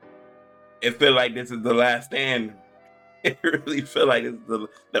 It feel like this is the last stand. It really feel like it's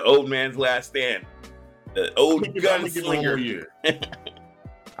the old man's last stand. The old gunslinger.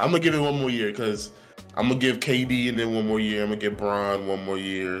 I'm gonna give it one more year because I'm gonna give KD and then one more year. I'm gonna give Bron one more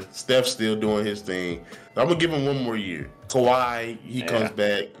year. Steph's still doing his thing. I'm gonna give him one more year. Kawhi, he comes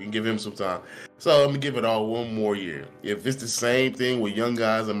back and give him some time. So I'm gonna give it all one more year. If it's the same thing with young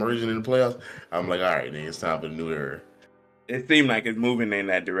guys emerging in the playoffs, I'm like, all right, then it's time for the new era. It seemed like it's moving in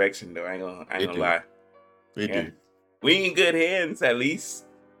that direction, though. I ain't gonna lie. They do. We in good hands, at least.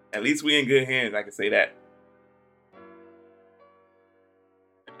 At least we in good hands. I can say that.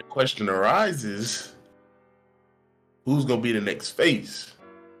 The question arises: who's gonna be the next face?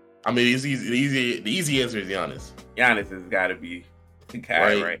 I mean, it's easy. The easy answer is Giannis. Giannis has got to be the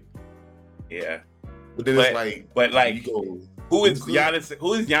guy, right? Yeah. But then it's like, who is Giannis?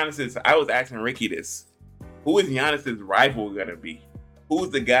 Who is Giannis's? I was asking Ricky this. Who is Giannis's rival gonna be? Who's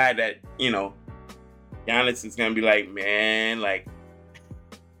the guy that Giannis is gonna be like, man, like,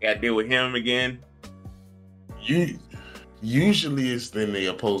 gotta deal with him again? Usually it's in the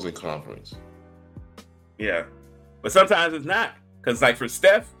opposing conference. Yeah, but sometimes it's not, because like for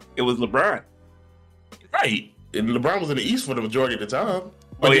Steph, it was LeBron. Right, and LeBron was in the East for the majority of the time.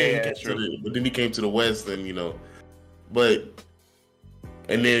 But that's true. But then he came to the West, and and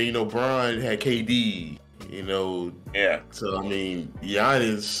then Bron had KD. Yeah. So I mean,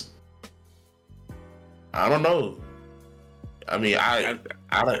 Giannis, I don't know. I mean, I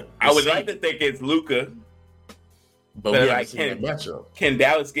would like to think it's Luka, but we haven't seen that matchup. Can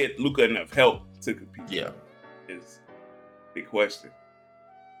Dallas get Luka enough help to compete? Yeah, is the question.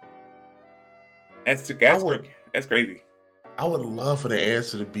 That's crazy. I would love for the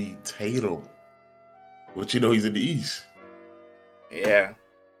answer to be Tatum, but he's in the East. Yeah,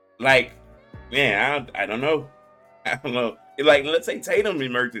 like. Man, I don't know. I don't know. Like, let's say Tatum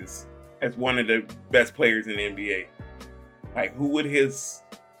emerges as one of the best players in the NBA. Like, who would his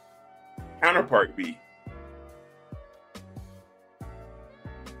counterpart be?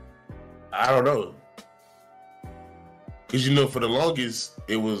 I don't know. Because, for the longest,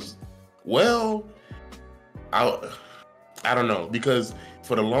 it was, well, I don't know. Because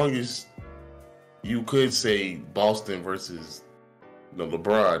for the longest, you could say Boston versus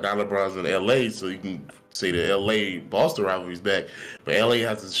LeBron. Now LeBron's in LA, so you can say the LA-Boston rivalry's back. But LA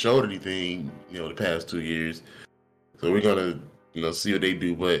hasn't showed anything, the past 2 years. So we're going to, see what they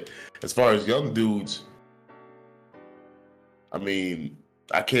do. But as far as young dudes, I mean,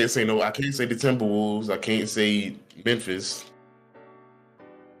 I can't say no. I can't say the Timberwolves. I can't say Memphis.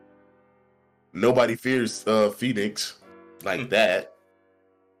 Nobody fears Phoenix like that.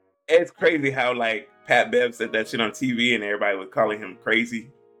 It's crazy how like Pat Bev said that shit on TV and everybody was calling him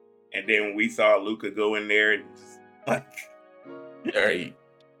crazy, and then when we saw Luka go in there and just like, Right.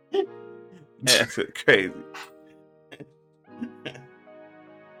 That's crazy.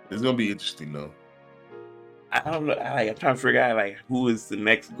 It's gonna be interesting though. I don't know. I'm trying to figure out like who is the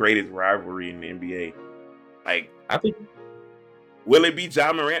next greatest rivalry in the NBA. Like, I think, will it be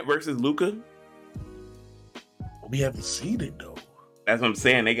John Morant versus Luka? we haven't seen it though. That's what I'm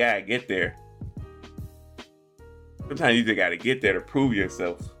saying. They gotta get there. Sometimes you just gotta get there to prove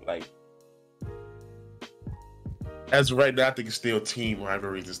yourself. Like, as of right now, I think it's still team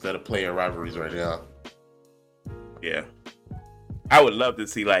rivalries instead of player rivalries right now. yeah, I would love to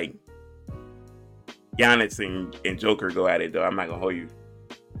see like Giannis and Joker go at it though. I'm not gonna hold you.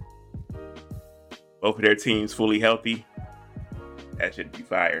 Both of their teams fully healthy. That should be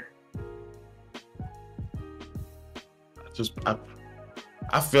fire.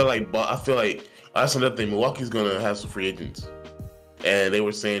 I feel like that's another thing. Milwaukee's gonna have some free agents, and they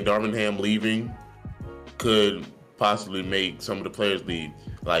were saying Darvingham leaving could possibly make some of the players leave.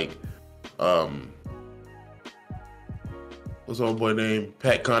 Like, what's my boy name?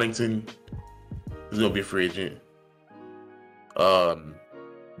 Pat Connaughton is gonna be a free agent.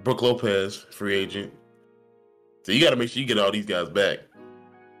 Brook Lopez, free agent. So you got to make sure you get all these guys back.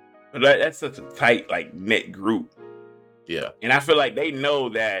 But that's such a tight, like, knit group. Yeah. And I feel like they know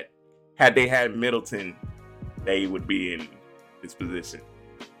that had they had Middleton, they would be in this position.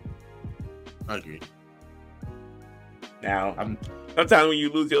 I agree. Now, sometimes when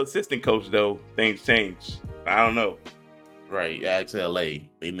you lose your assistant coach, though, things change. I don't know. Right. Ask LA.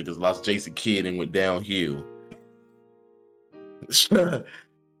 They niggas lost Jason Kidd and went downhill.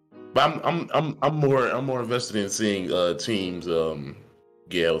 But I'm more invested in seeing teams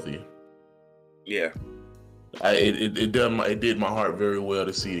get healthy. Yeah. It did my heart very well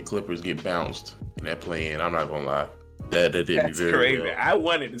to see the Clippers get bounced in that play-in. I'm not gonna lie. That did That's me very crazy. well. I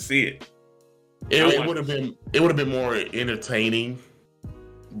wanted to see it. It would have been more entertaining,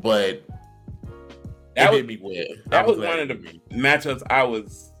 but it did me well. That was one of the matchups I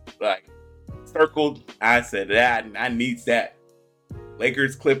was like circled. I said that I need that.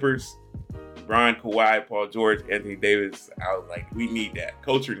 Lakers, Clippers, LeBron, Kawhi, Paul George, Anthony Davis. I was like, we need that.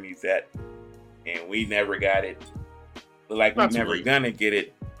 Culture needs that, and we never got it. Look like we're never gonna get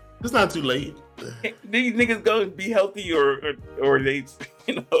it. It's not too late. These niggas gonna be healthy, or they,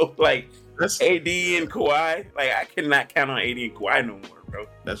 like That's AD and Kawhi. Like, I cannot count on AD and Kawhi no more, bro.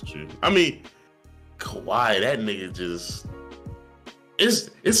 That's true. I mean, Kawhi, that nigga just.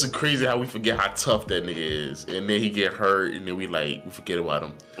 It's crazy how we forget how tough that nigga is, and then he get hurt, and then we forget about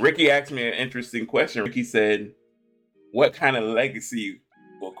him. Ricky asked me an interesting question. Ricky said, "What kind of legacy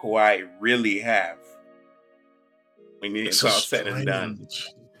will Kawhi really have when it's all said and done?"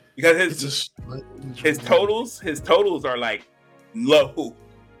 Because his totals are like low.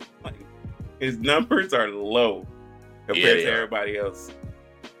 Like, his numbers are low compared to everybody else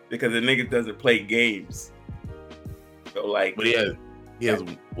because the nigga doesn't play games. So like, but he has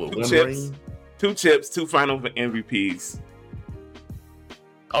what, two chips, 2 final MVPs.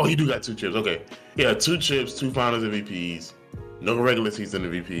 Oh, he do got 2 chips. Okay, yeah, 2 chips, 2 finals MVPs, no regular season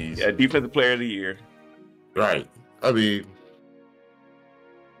MVPs. Yeah, defensive player of the year. Right. I mean,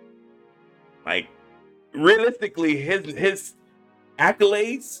 like, realistically, his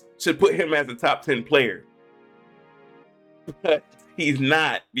accolades should put him as a top 10 player, but he's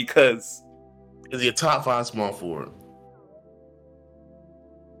not because is he a top 5 small forward?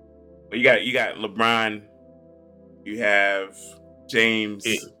 You got LeBron, you have James,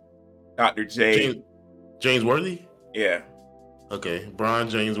 Dr. J. James Worthy? Yeah. Okay. Bron,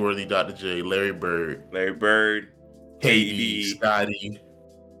 James Worthy, Dr. J, Larry Bird, KD, Scotty.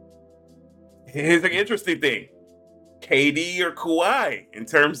 Here's an interesting thing. KD or Kawhi in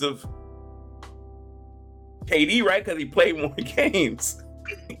terms of KD, right? Because he played more games.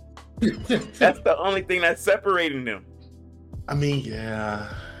 That's the only thing that's separating them. I mean,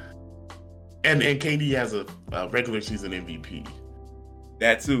 yeah. And KD has a regular season MVP.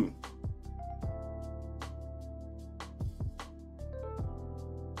 That too.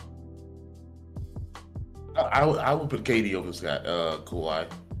 I would put KD over Kawhi.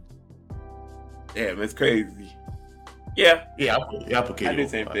 Damn, it's crazy. Yeah. I'll put KD. I do the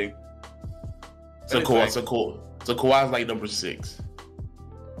same thing. So Kawhi's like number 6.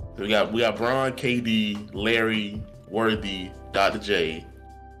 So we got Bron, KD, Larry, Worthy, Dr. J.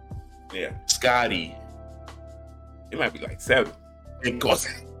 Yeah. Scotty. It might be like 7. Of course.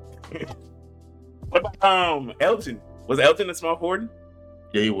 What about Elton? Was Elton a small forward?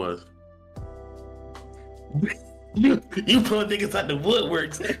 Yeah, he was. You pull niggas out the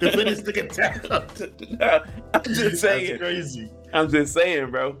woodworks to finish the No, I'm just saying. That's crazy. I'm just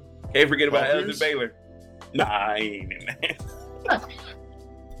saying, bro. Can't forget about Paul Elton Pierce? Baylor. Nah, I ain't in that.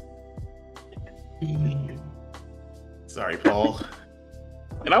 Sorry, Paul.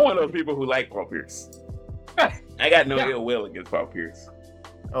 And I'm one of those people who like Paul Pierce. I got no ill will against Paul Pierce.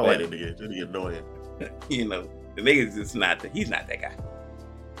 Oh, that nigga annoying. You know, the nigga's just he's not that guy.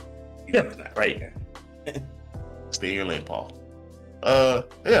 He's just not Right. that guy. Stay in your lane, Paul.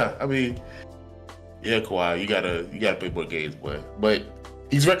 Yeah, I mean, yeah, Kawhi, you gotta play more games, boy. But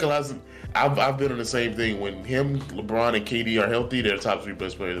he's recognizing. I've been on the same thing. When him, LeBron, and KD are healthy, they're the top 3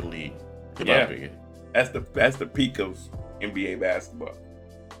 best players in the league. In my opinion, that's the peak of NBA basketball.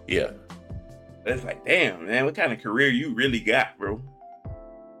 Yeah, It's like, damn, man, what kind of career you really got, bro?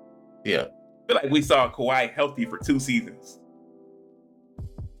 yeah, I feel like we saw Kawhi healthy for 2 seasons.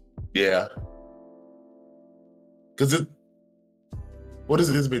 yeah. Because what is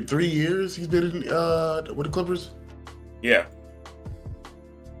it? It's been 3 years he's been in with the Clippers. Yeah.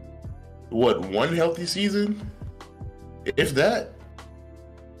 What, 1 healthy season? If that.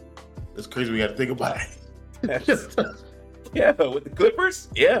 That's crazy. We got to think about it. Yeah, with the Clippers?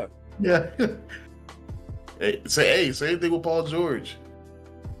 Yeah. Yeah. Same thing with Paul George.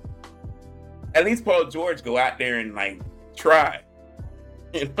 At least Paul George go out there and like try.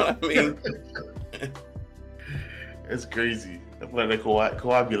 You know what I mean? That's crazy. I feel like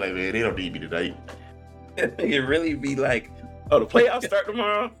Kawhi be like, man, they don't need me tonight. It really be like, oh, the playoffs start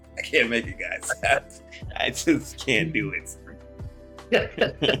tomorrow? I can't make it, guys. I just can't do it.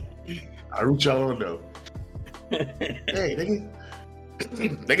 I root y'all on though. Hey,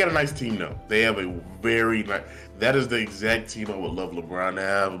 they got a nice team though. They have a very nice. That is the exact team I would love LeBron to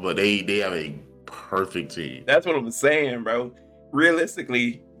have, but they have a perfect team. That's what I'm saying, bro.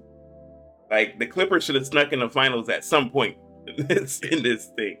 Realistically, like the Clippers should have snuck in the finals at some point in this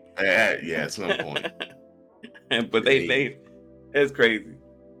thing. Yeah, at some point. But they it's crazy.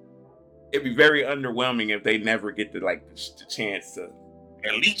 It'd be very underwhelming if they never get the chance to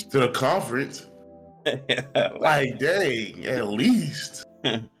At least to the conference. Like, dang, at least.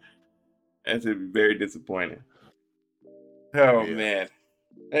 That should be very disappointing. Oh man.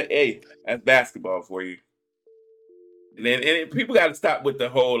 Hey, that's basketball for you. And people got to stop with the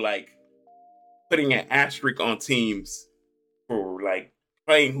whole like putting an asterisk on teams for like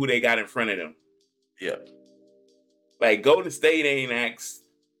playing who they got in front of them. Yeah. Like Golden State ain't asked.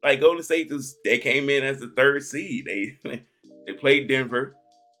 Like Golden State, they came in as the 3rd seed. They played Denver.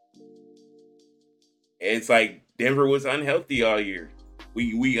 It's like Denver was unhealthy all year.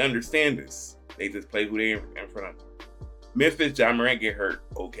 We understand this. They just played who they in front of. Memphis, Ja Morant get hurt.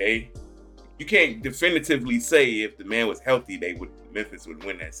 Okay, you can't definitively say if the man was healthy, Memphis would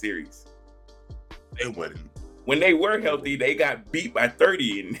win that series. They wouldn't. When they were healthy, they got beat by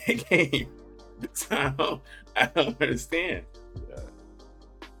 30 in that game. So I don't understand.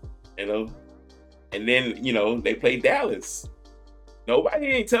 You know, and then they played Dallas. Nobody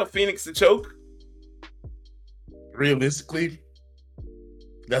ain't tell Phoenix to choke. Realistically,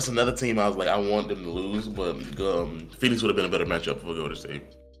 that's another team I was like, I want them to lose, but Phoenix would have been a better matchup for Golden State.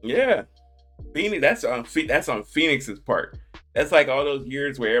 Yeah, Phoenix. That's on Phoenix's part. That's like all those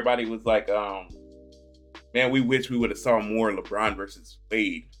years where everybody was like, man, we wish we would have saw more LeBron versus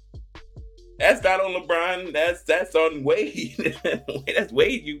Wade. That's not on LeBron. That's on Wade. That's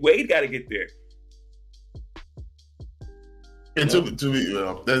Wade. Wade got to get there. And to me,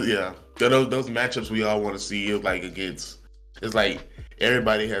 those matchups we all want to see like against. It's like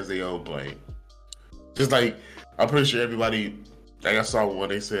everybody has their own blame. Just like I'm pretty sure everybody. Like I saw one.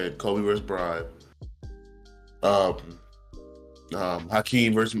 They said Kobe versus Bron.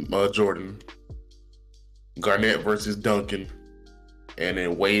 Hakeem versus Jordan. Garnett versus Duncan. And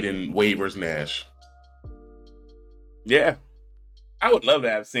then Wade versus Nash. Yeah. I would love to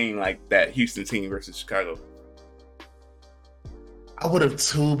have seen like that Houston team versus Chicago. I would have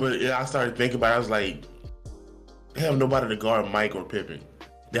too, but I started thinking about it. I was like, they have nobody to guard Mike or Pippen.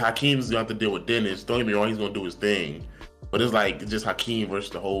 The Hakeem's going to have to deal with Dennis. Don't get me wrong, he's going to do his thing. But it's like just Hakeem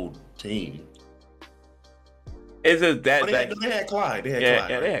versus the whole team. It's just that. They had Clyde. They had yeah, Clyde.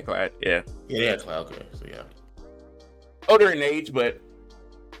 yeah, right? they had Clyde. Yeah. Yeah, they had Clyde. Okay, so yeah. Older in age, but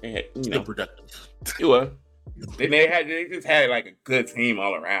they had, Still productive. It was. They just had like a good team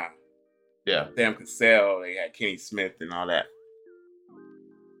all around. Yeah. Sam Cassell, they had Kenny Smith and all that.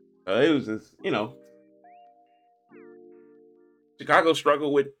 So it was just, Chicago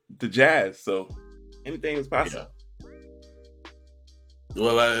struggled with the Jazz, so anything is possible. Yeah.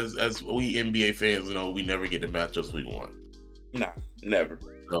 Well, as we NBA fans, we never get the matchups we want. Nah, never.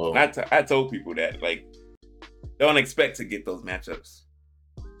 So, I told people that, like, don't expect to get those matchups.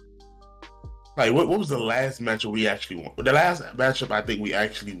 Like, what was the last matchup we actually wanted? The last matchup I think we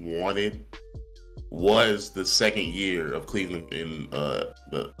actually wanted was the second year of Cleveland in the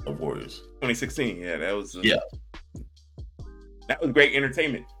Warriors. 2016, yeah, that was that was great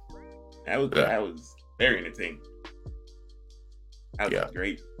entertainment. That was very entertaining. That was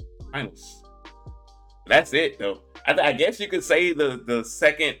great finals. That's it though. I guess you could say the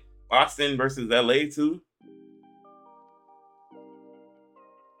second Boston versus LA too.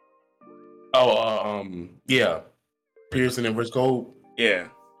 Oh, yeah. Pearson and versus Cole. Yeah.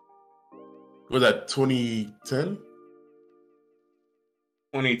 Was that 2010?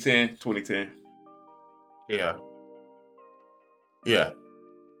 2010. Yeah. Yeah.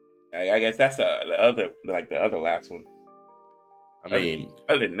 I guess that's the other last one. I mean,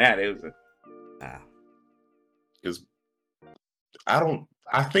 other than that, it was because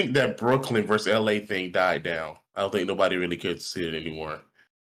I think that Brooklyn versus LA thing died down. I don't think nobody really cares to see it anymore.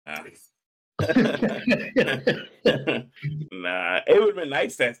 Nah, it would have been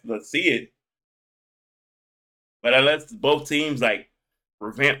nice to see it, but unless both teams like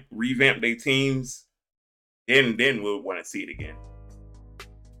revamp their teams, then we'll want to see it again.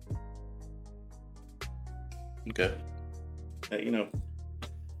 Okay. All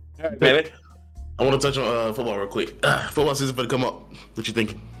right, baby. I want to touch on football real quick. Football season for to come up. What you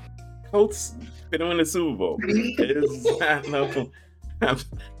thinking? Colts gonna win the Super Bowl. I've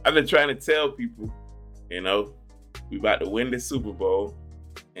been trying to tell people, we about to win the Super Bowl,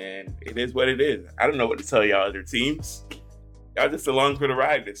 and it is what it is. I don't know what to tell y'all other teams. Y'all just along for the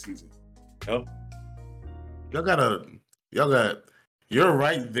ride this season. You're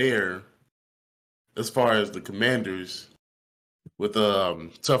right there as far as the Commanders with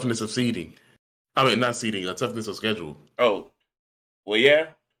toughness of seeding. I mean, not seeding, toughness of schedule. Oh, well, yeah,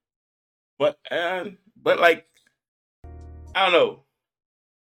 but like, I don't know.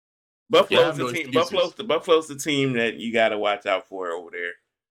 Buffalo's the team. Buffalo's the team that you got to watch out for over there.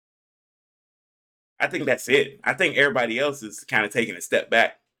 I think that's it. I think everybody else is kind of taking a step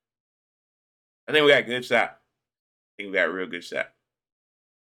back. I think we got a good shot. I think we got a real good shot.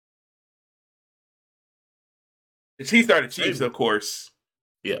 The Chiefs are the Chiefs, of course.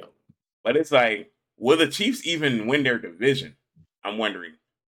 Yeah. But it's like, will the Chiefs even win their division? I'm wondering.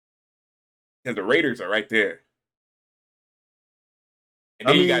 Because the Raiders are right there. And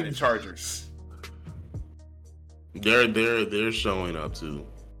then you got the Chargers. They're showing up too.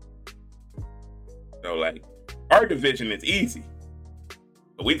 So like, our division is easy.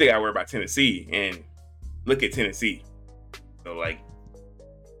 But we think I worry about Tennessee, and look at Tennessee. So like,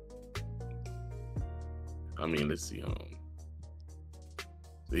 I mean, let's see.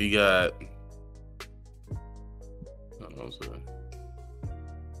 So you got.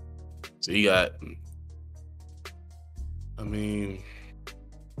 So you got. I mean,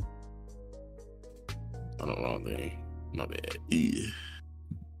 I don't know wrong thing. My bad. Yeah.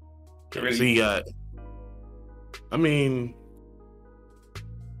 Really? So you got. I mean,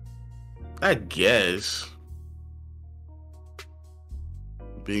 I guess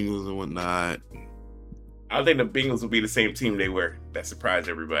Bengals and whatnot. I don't think the Bengals will be the same team they were. That surprised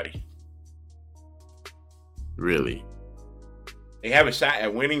everybody. Really? They have a shot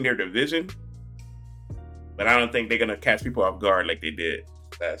at winning their division, but I don't think they're going to catch people off guard like they did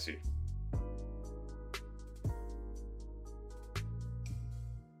last year.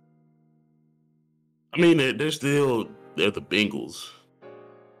 I mean, they're the Bengals.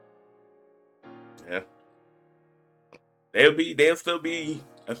 Yeah. They'll still be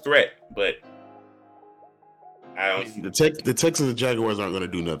a threat, but I don't. The Texans and Jaguars aren't going to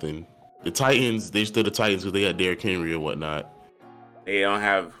do nothing. The Titans, they're still the Titans because they got Derrick Henry and whatnot. They don't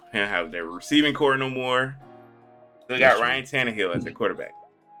have their receiving core no more. They got Ryan Tannehill as their quarterback.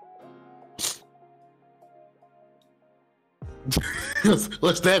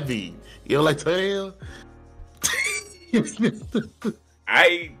 What's that mean? You don't like Tannehill?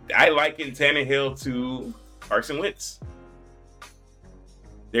 I liken Tannehill to Carson Wentz.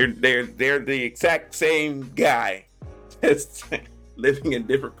 They're the exact same guy, just living in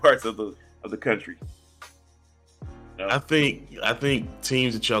different parts of the country. No. I think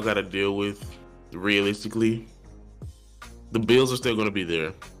teams that y'all got to deal with realistically, the Bills are still going to be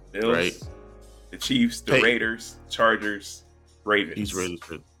there, Bills, right? The Chiefs, the Raiders, Chargers, Ravens.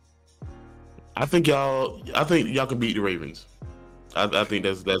 I think y'all can beat the Ravens. I think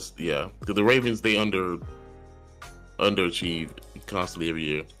that's yeah. Because the Ravens, they underachieve constantly every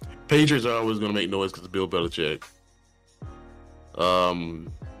year. Patriots are always going to make noise because of Bill Belichick.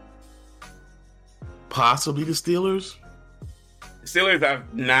 Possibly the Steelers. The Steelers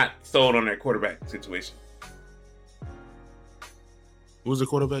have not sold on their quarterback situation. Who's the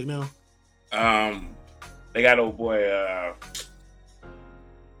quarterback now? They got old boy.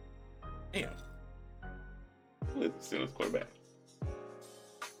 Damn, who is the Steelers quarterback?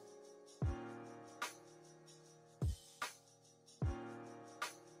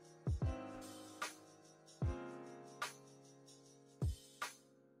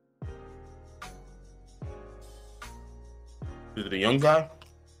 Is it a young guy?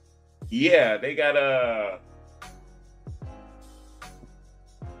 Yeah, they got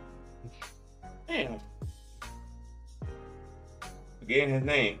damn. Again, his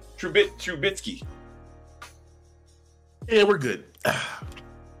name Trubisky. Yeah, we're good.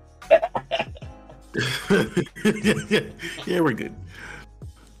 Yeah, we're good.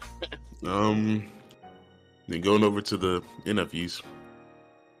 Then going over to the NFLs.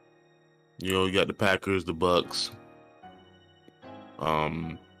 You got the Packers, the Bucks,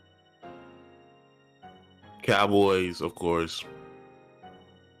 Cowboys, of course.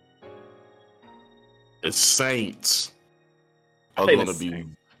 The Saints are going to be.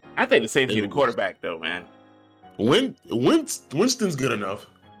 I think the Saints need a quarterback, though, man. Winston's good enough.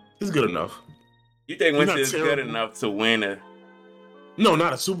 He's good enough. You think Winston's good enough to win a? No,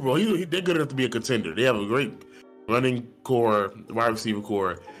 not a Super Bowl. They're good enough to be a contender. They have a great running core, wide receiver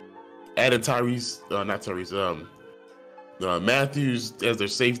core. Added Matthews as their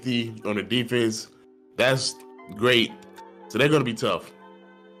safety on the defense. That's great. So they're going to be tough.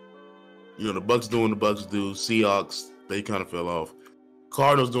 The Bucks doing the Bucks do. Seahawks, they kind of fell off.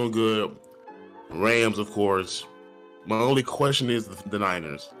 Cardinals doing good. Rams, of course. My only question is the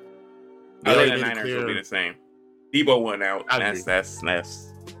Niners. I think the Niners will be the same. Debo went out. That's.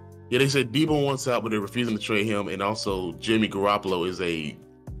 Yeah, they said Debo wants out, but they're refusing to trade him. And also, Jimmy Garoppolo is a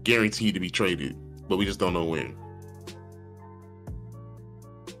guaranteed to be traded, but we just don't know when.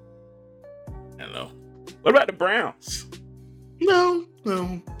 I don't know. What about the Browns? No.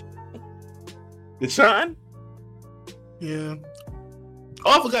 Deshaun? Yeah.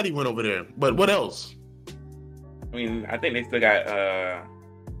 Oh, I forgot he went over there. But what else? I mean, I think they still got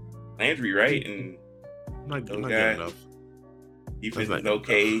Landry, right? And not good enough. Defense is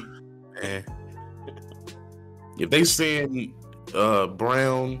okay. If they send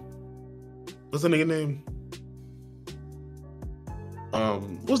Brown, what's the nigga name?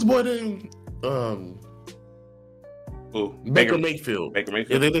 What's the boy name? Baker Mayfield.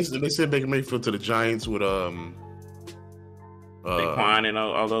 Yeah, they sent Baker Mayfield to the Giants with Saquon and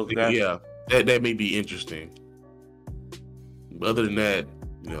all those guys. Yeah, that may be interesting. But other than that,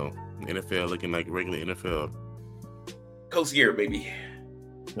 NFL looking like regular NFL. Coast year, baby.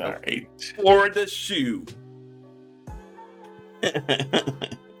 All right. For the shoe.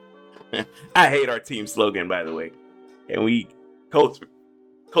 I hate our team slogan, by the way. Can we, Coast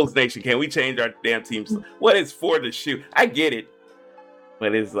Nation, can we change our damn team? What is for the shoe? I get it.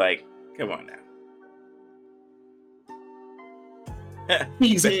 But it's like, come on now.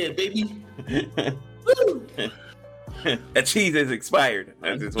 He's in, baby. That cheese is expired.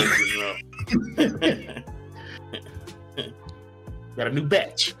 I just want you to know. Got a new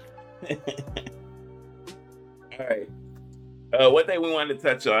batch. All right. One thing we wanted to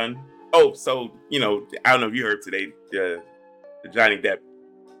touch on. Oh, so, I don't know if you heard today, the Johnny Depp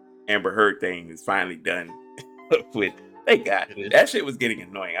Amber Heard thing is finally done. Thank God. That shit was getting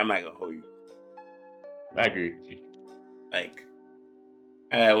annoying. I'm not going to hold you. I agree. Like,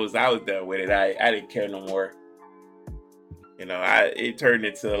 I was done with it. I didn't care no more. It turned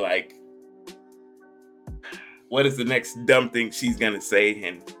into like, what is the next dumb thing she's going to say?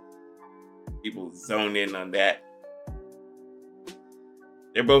 And people zone in on that.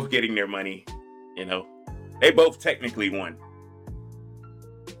 They're both getting their money, They both technically won.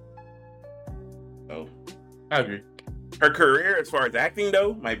 So, I agree. Her career, as far as acting,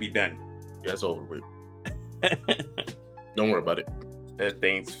 though, might be done. Yeah, it's over with. Don't worry about it. That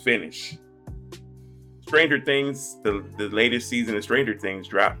thing's finished. Stranger Things, the latest season of Stranger Things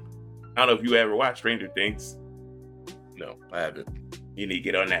dropped. I don't know if you ever watched Stranger Things. No, I haven't. You need to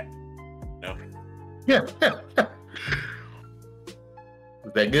get on that. No. Yeah.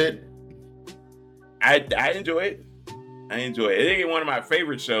 Is that good? I enjoy it. I enjoy it. It ain't one of my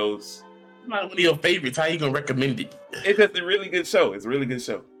favorite shows. It's not one of your favorites. How you gonna recommend it? It's just a really good show. It's a really good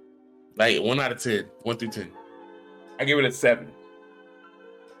show. Like 1 out of 10, 1 through 10. I give it a 7.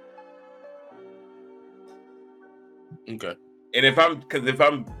 Okay. And if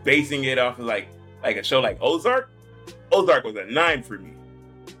I'm basing it off of like a show like Ozark was a 9 for me.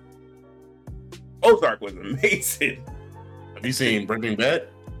 Ozark was amazing. Have you seen Breaking Bad?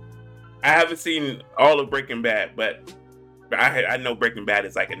 I haven't seen all of Breaking Bad, but I know Breaking Bad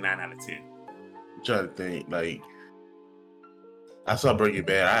is like a 9 out of 10. I'm trying to think. Like, I saw Breaking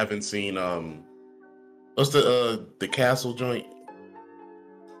Bad. I haven't seen what's the castle joint?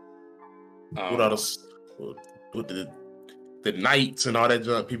 With all the knights and all that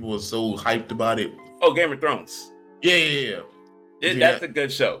junk. People were so hyped about it. Oh, Game of Thrones. Yeah. That's a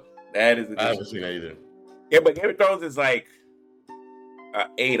good show. That is a good show. I haven't seen that either. Yeah, but Game of Thrones is like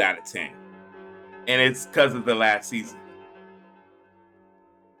 8 out of 10. And it's because of the last season.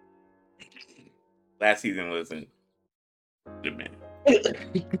 Last season wasn't good, man.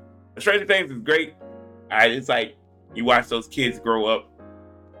 Stranger Things is great. It's like you watch those kids grow up,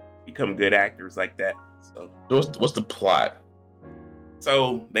 become good actors like that. So what's the plot?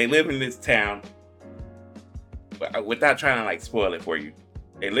 So they live in this town, but without trying to like spoil it for you,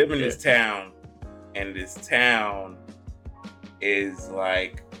 they live in this town, and this town is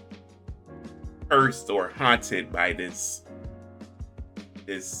like cursed or haunted by this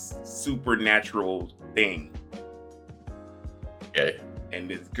supernatural thing. Okay. And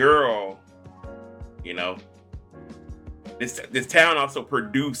this girl, you know, this town also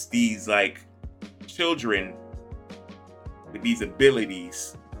produced these like children with these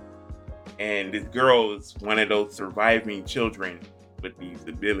abilities, and this girl is one of those surviving children with these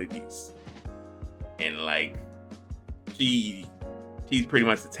abilities, and like she's pretty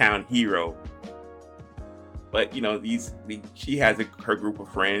much the town hero. But you know, she has her group of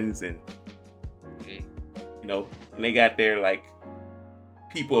friends, and you know, and they got their like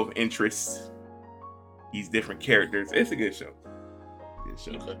people of interest, these different characters. It's a good show.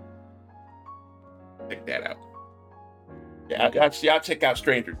 Okay. Check that out. Yeah, y'all check out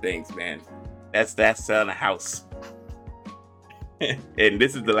Stranger Things, man. That's on the house. And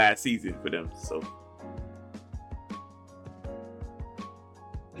this is the last season for them, so.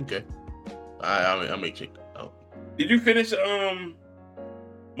 Okay. I may check that out. Did you finish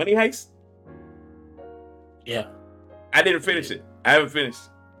Money Heist? Yeah. I didn't finish it. I haven't finished.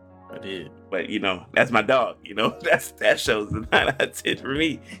 I did. But you know, that's my dog, you know. That show's a 9 out of 10 for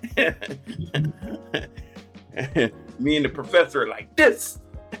me. Me and the professor are like this.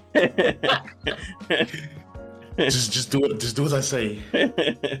 just do it. Just do as I say.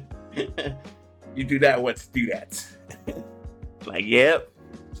 You do that once, do that. Like, yep.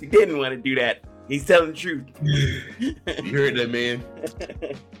 She didn't want to do that. He's telling the truth. You heard that, man?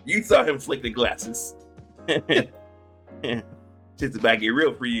 You saw him flick the glasses. Shit's about to get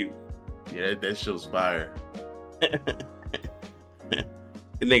real for you. Yeah, that show's fire. The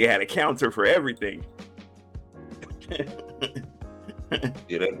nigga had a counter for everything.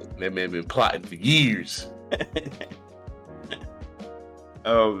 Yeah, that man been plotting for years.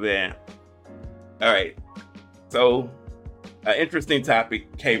 Oh man. All right. So, an interesting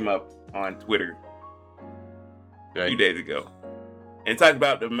topic came up on Twitter a few days ago, and talked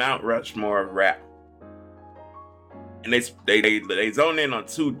about the Mount Rushmore of rap. And they zoned in on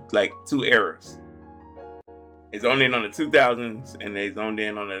two eras. They zoned in on the 2000s, and they zoned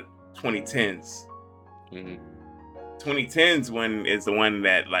in on the 2010s. Mm-hmm. 2010s one is the one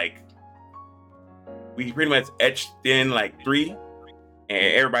that like we pretty much etched in like 3, and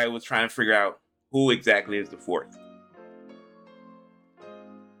everybody was trying to figure out who exactly is the 4th.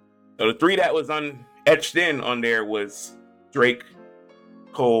 So the 3 that was etched in on there was Drake,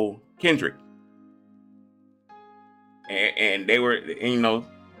 Cole, Kendrick. And they were, you know,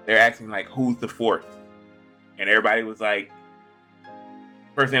 they're asking like, who's the 4th? And everybody was like,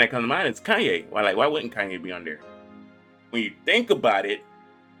 first thing that comes to mind is Kanye. Why wouldn't Kanye be on there? When you think about it,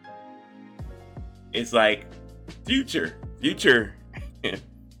 it's like Future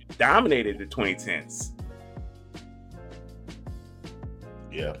dominated the 2010s.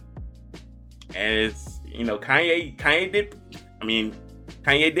 Yeah. And it's, you know, Kanye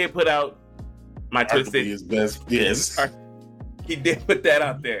did put out My Twisted. His best, yes. He did put that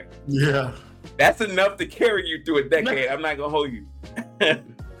out there. Yeah. That's enough to carry you through a decade. I'm not gonna hold you.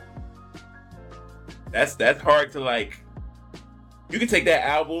 That's hard to like. You can take that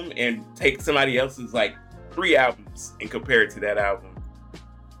album and take somebody else's like 3 albums and compare it to that album,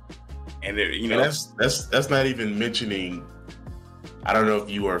 and you know, and that's not even mentioning. I don't know if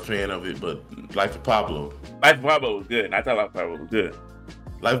you are a fan of it, but Life of Pablo. Life of Pablo was good. I thought Life of Pablo was good.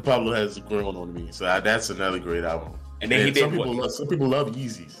 Life of Pablo has grown on me, so that's another great album. And then he did some people love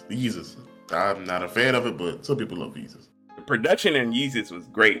Yeezys. The Yeezus. I'm not a fan of it, but some people love Yeezus. The production in Yeezus was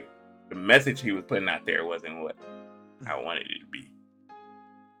great. The message he was putting out there wasn't what I wanted it to be.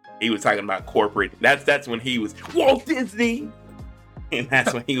 He was talking about corporate. That's when he was Walt Disney, and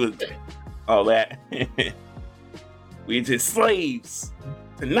that's when he was all that. We're just slaves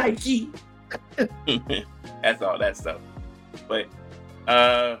to Nike. That's all that stuff. But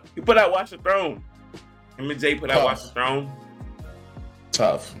he put out Watch the Throne. Him and Jay put out Watch the Throne.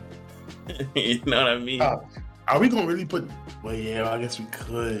 Tough. You know what I mean? Are we gonna really put? Well, yeah, I guess we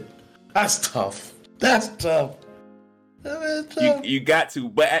could. That's tough. That's tough. You got to,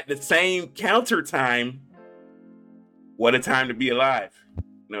 but at the same counter time, what a time to be alive. You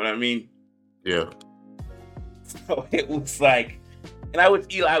know what I mean? Yeah. So it was like, and I wish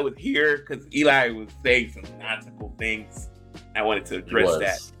Eli was here because Eli was saying some nonsensical things. I wanted to address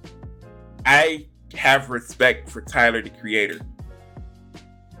that. I have respect for Tyler, the creator.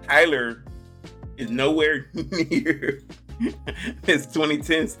 Tyler is nowhere near his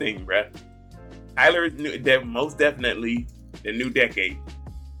 2010s thing, bruh. Tyler is most definitely the new decade.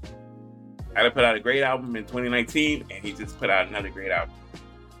 Tyler put out a great album in 2019, and he just put out another great album.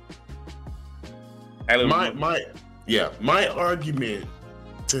 Tyler my argument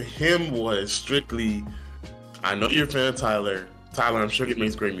to him was strictly, I know you're a fan of Tyler. Tyler, I'm sure he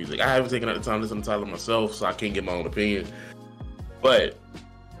makes great music. I haven't taken out the time to listen to Tyler myself, so I can't get my own opinion. But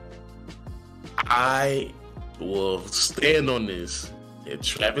I will stand on this. That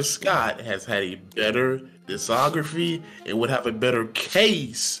Travis Scott has had a better discography and would have a better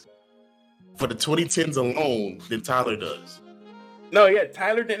case for the 2010s alone than Tyler does. No, yeah,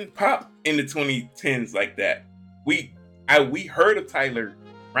 Tyler didn't pop in the 2010s like that. We heard of Tyler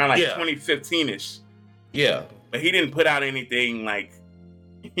around like 2015-ish. Yeah. But he didn't put out anything like,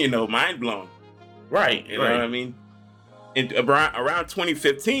 mind blown. Right. You know what I mean? And around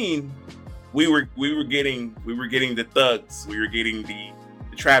 2015, we were getting the Thugs, we were getting the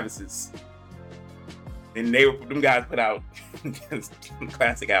Travises. And them guys put out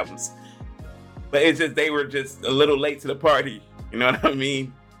classic albums. But it's just they were just a little late to the party. You know what I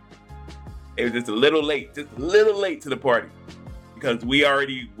mean? It was just a little late to the party. Because we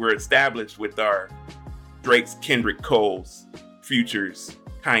already were established with our Drake's, Kendrick, Cole's, Future's,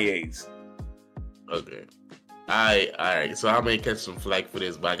 Kanye's. Okay. All right. So I may catch some flack for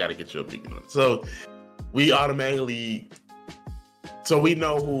this, but I got to get your opinion on it. So we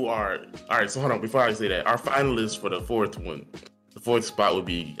know who our... All right, so hold on. Before I say that, our finalists for the fourth spot would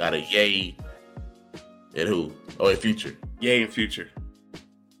be out of Ye and who? Oh, and Future. Ye and Future.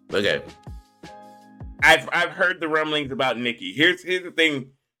 Okay. I've heard the rumblings about Nicki. Here's the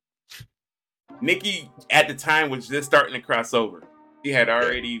thing. Nicki at the time was just starting to cross over. She had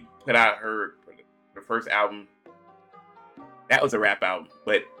already put out her first album. That was a rap album.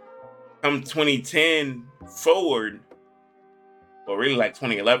 But from 2010 forward, well, really like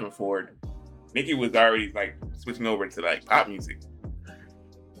 2011 forward, Nicki was already like switching over to like pop music.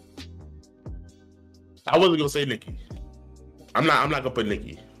 I wasn't gonna say Nicki. I'm not gonna put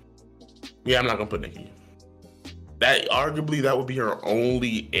Nicki. Yeah, I'm not gonna put Nicki. That arguably that would be her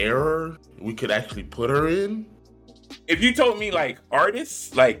only error we could actually put her in. If you told me like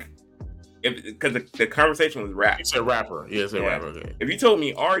artists, like because the conversation was rap. It's a rapper. Yeah, it's a rapper. Okay. If you told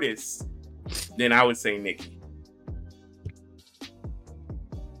me artists, then I would say Nicki.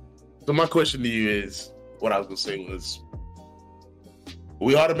 So my question to you is, what I was gonna say was,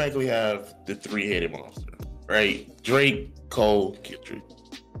 we automatically have the three-headed monster, right? Drake, Cole, Kendrick.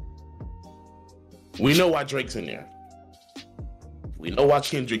 We know why Drake's in there. We know why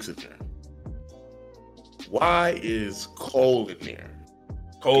Kendrick's in there. Why is Cole in there?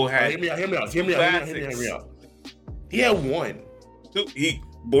 Cole had... Hear me out. He had one.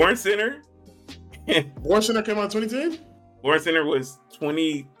 Born Center? Born Center came out in 2010? Born Center was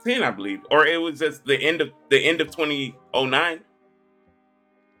 2010, I believe. Or it was just the end of 2009.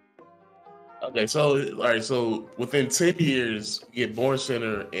 Okay, so within 10 years, you get Born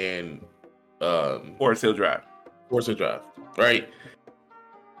Center and Forest Hill Drive, right?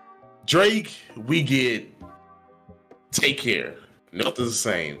 Drake, we get Take Care, Nothing's the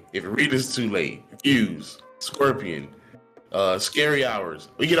Same, If You Read This Too Late, Fuse, Scorpion, Scary Hours.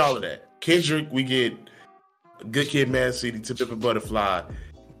 We get all of that. Kendrick, we get Good Kid, Mad City, To Pimp a Butterfly,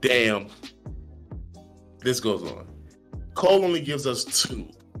 Damn. this goes on. Cole only gives us 2.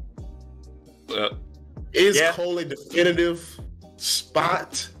 Is Cole a definitive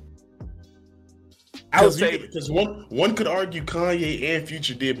spot? I would say because one could argue Kanye and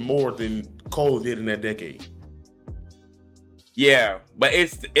Future did more than Cole did in that decade. Yeah, but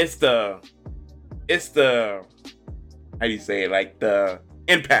it's the how do you say it? Like the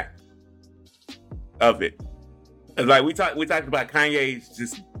impact of it. Like we talked about Kanye's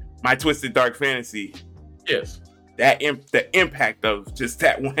just My Twisted Dark Fantasy. Yes. The impact of just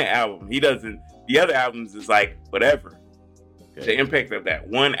that one album. He doesn't. The other albums is like whatever. Okay. The impact of that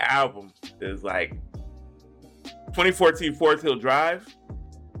one album is like 2014 Forest Hill Drive.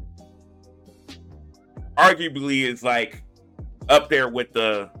 Arguably is like up there with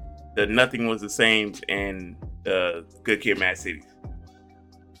the Nothing Was the Same and the Good Kid, Mad City.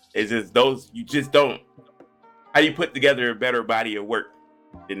 It's just those you just don't. How do you put together a better body of work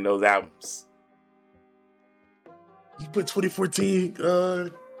than those albums? You put 2014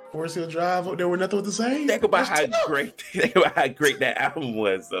 Forest Hill Drive up there with Nothing Was the Same? Think about how great that album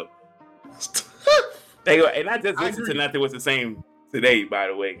was, though. And I just listened to Nothing Was the Same today, by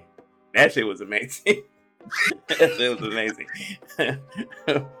the way. That shit was amazing. That shit was amazing.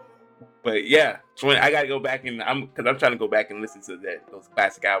 But yeah, I gotta go back and I'm trying to go back and listen to those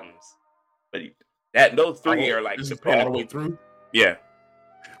classic albums. But those 3 are like the all the way through. Yeah,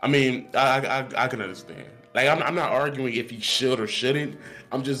 I mean, I can understand. Like, I'm not arguing if he should or shouldn't.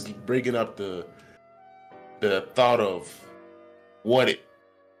 I'm just bringing up the thought of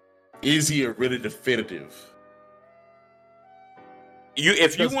is he a really definitive?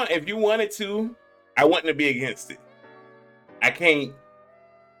 If you wanted to, I wouldn't be against it. I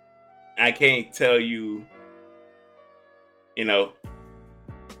can't tell you,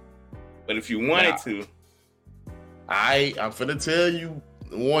 but if you wanted to, I'm finna tell you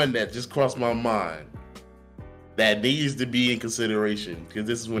one that just crossed my mind that needs to be in consideration because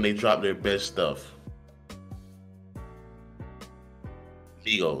this is when they drop their best stuff.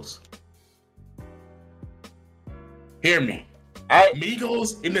 Migos. Hear me.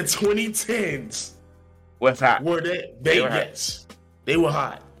 Migos in the 2010s. What's hot? Were they were hot. They were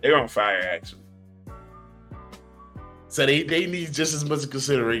hot. They were on fire, actually. So they need just as much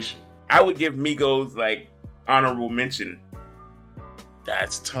consideration. I would give Migos like honorable mention.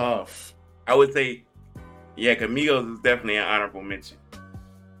 That's tough. I would say, yeah, because Migos is definitely an honorable mention.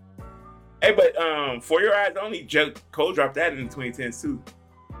 Hey, but For Your Eyes Only, Cole dropped that in the 2010s too.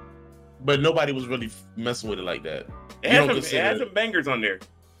 But nobody was really messing with it like that. It had some bangers on there.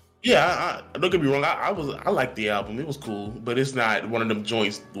 Yeah, don't get me wrong. I liked the album. It was cool, but it's not one of them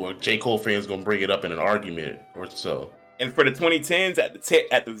joints where J. Cole fans gonna bring it up in an argument or so. And for the 2010s,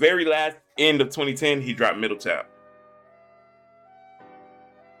 at the very last end of 2010, he dropped Middle Child.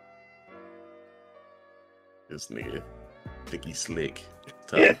 This nigga think he's slick.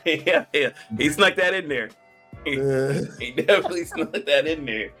 Yeah. He snuck that in there. He definitely snuck that in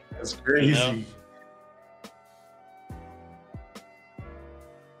there. That's crazy.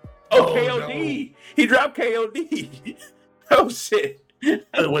 Oh, KOD. No. He dropped KOD. Oh, shit.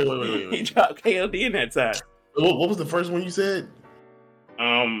 Wait. He dropped KOD in that time. What was the first one you said?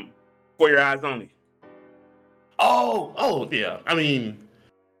 For Your Eyes Only. Oh, yeah. I mean,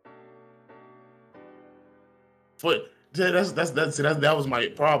 that was my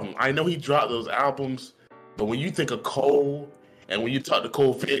problem. I know he dropped those albums, but when you think of Cole and when you talk to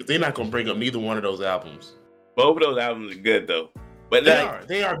Cole fans, they're not gonna bring up neither one of those albums. Both of those albums are good though. But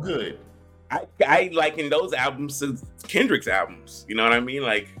they are good. I liken those albums to Kendrick's albums. You know what I mean?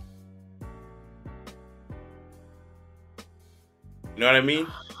 Like, you know what I mean?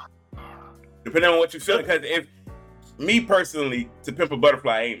 Depending on what you feel, because if me personally, To Pimp a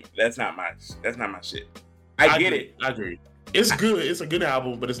Butterfly that's not my shit. I get it. I agree. It's good. It's a good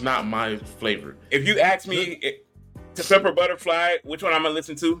album, but it's not my flavor. If you ask me To Pimp a Butterfly, which one I'm gonna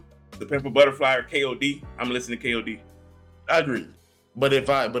listen to? To Pimp a Butterfly or KOD? I'm gonna listen to KOD. I agree. But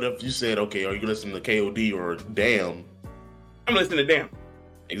if you said, okay, are you listening to KOD or Damn? I'm listening to Damn.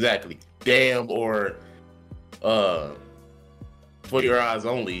 Exactly. Damn or For Your Eyes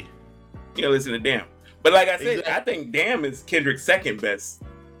Only. You're gonna listen to Damn. But like I said, exactly. I think Damn is Kendrick's second best.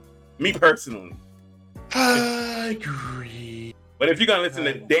 Me personally. I agree. But if you're gonna listen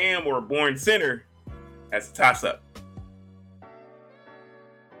to Damn or Born Sinner, that's a toss up.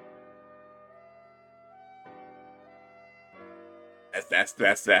 That's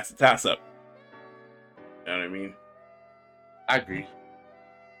a toss up. You know what I mean? I agree.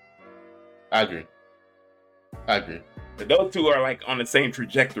 But those two are like on the same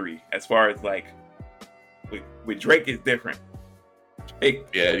trajectory as far as like with Drake is different. Drake,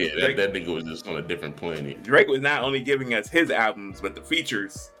 Yeah, Drake, that nigga was just on a different planet. Drake was not only giving us his albums, but the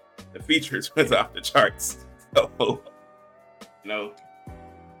features was off the charts. So, you know,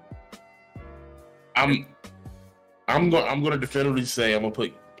 I'm gonna definitively say I'm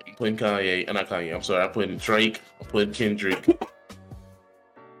putting Kanye, and not Kanye. I'm sorry, I'm putting Drake. I'm putting Kendrick.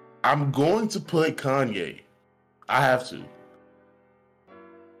 I'm going to put Kanye. I have to.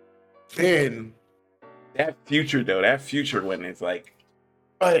 Then that Future one is like.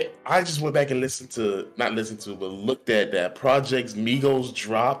 But I just went back and looked at that projects Migos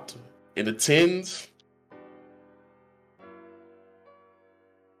dropped in the 10s.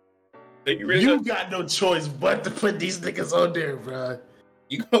 You got no choice but to put these niggas on there, bro.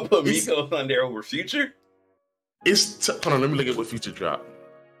 You gonna put Migos on there over Future? Hold on, let me look at what Future dropped.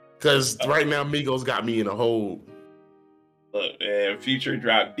 Because right now Migos got me in a hole. Look, Future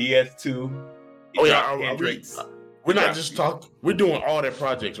dropped DS2. We're not just talking. We're doing all their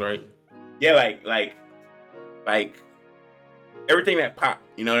projects, right? Yeah, like everything that popped.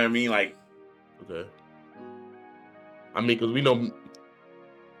 You know what I mean? Like, okay. I mean, because we know.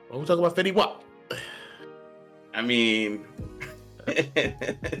 Oh, we talking about Fetty Wap. I mean,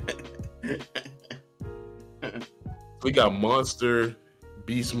 we got Monster,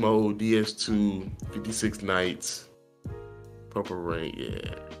 Beast Mode, DS2, 56 Nights, Purple Rain,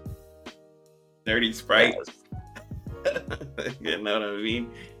 yeah. Dirty Sprite. You know what I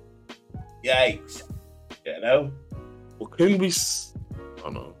mean? Yikes. You know? Well, can we... Oh,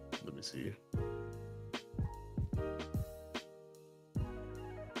 no. Let me see.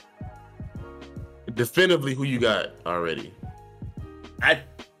 Definitively, who you got already? I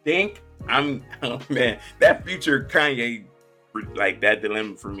think man, that Future Kanye, like that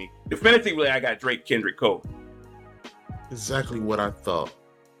dilemma for me. Definitively, I got Drake, Kendrick, Cole. Exactly what I thought.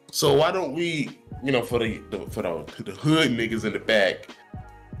 So why don't we, for the hood niggas in the back,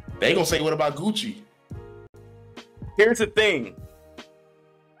 they gonna say, what about Gucci? Here's the thing.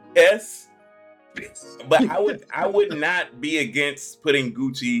 Yes, but I would not be against putting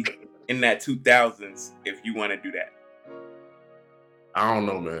Gucci in that 2000s if you want to do that. I don't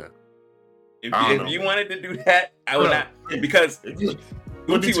know, man. If you wanted to do that, I would not, because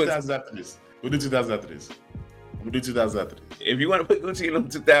we'll do 2000s after this. We'll do 2000s after this. We'll do 2000s after this. If you want to put Gucci in the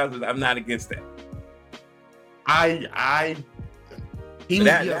 2000s, I'm not against that. He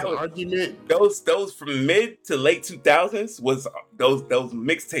has an argument. Those from mid to late 2000s was those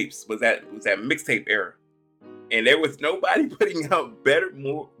mixtapes was that mixtape era, and there was nobody putting out better and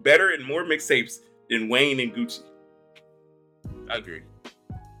more mixtapes than Wayne and Gucci. I agree.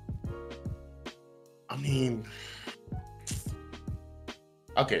 I mean,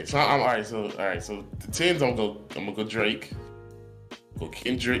 okay, so I'm all right. So the 10s, I'm gonna go Drake, go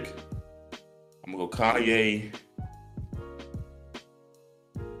Kendrick, I'm gonna go Kanye.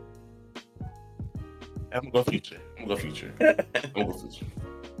 I'm gonna go Future.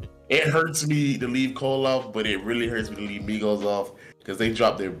 It hurts me to leave Cole off, but it really hurts me to leave Migos off because they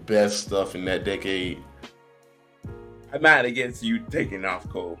dropped their best stuff in that decade. I'm not against you taking off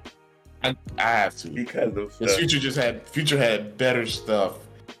Cole. I have to because of Future had better stuff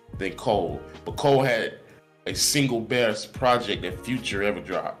than Cole, but Cole had a single best project that Future ever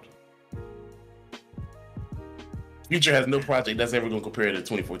dropped. Future has no project that's ever gonna compare to the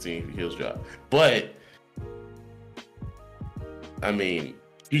 2014 Hills drop, but I mean,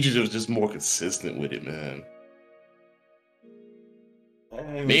 Future was just more consistent with it, man.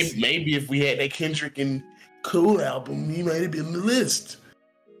 Maybe if we had that Kendrick and Cole album, he might have been on the list.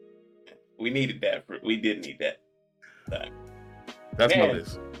 We needed that. We did need that. That's my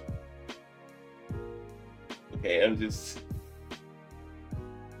list. Okay,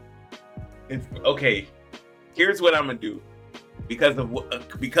 okay. Here's what I'm gonna do, because of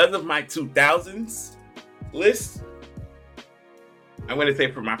my 2000s list. I'm gonna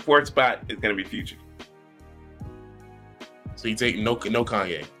say for my fourth spot is gonna be Future. So you take no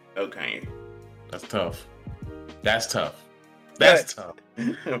Kanye. No Kanye. That's tough. That's tough. That's tough.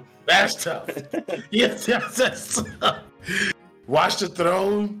 Yes, that's tough. Watch the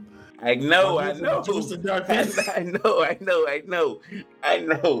Throne. I know.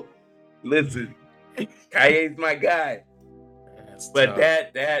 Listen, Kanye's my guy. But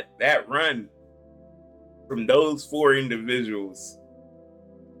tough. that run from those four individuals,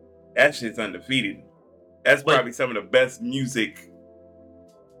 that shit's undefeated. That's probably some of the best music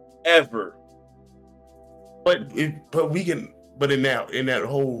ever. But in that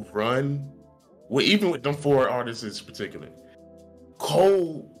whole run, well, even with them four artists in particular,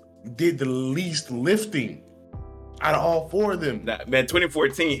 Cole did the least lifting out of all four of them. Man,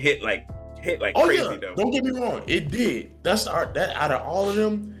 2014 hit like hit like Oh crazy yeah, though. don't get me wrong, it did. That out of all of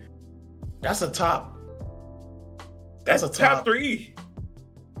them, that's a top. That's a top 3.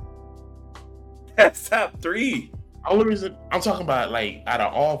 That's top 3. Only reason I'm talking about, like, out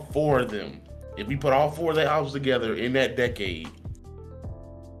of all 4 of them, if we put all 4 of their albums together in that decade,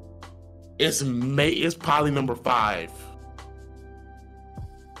 it's probably number 5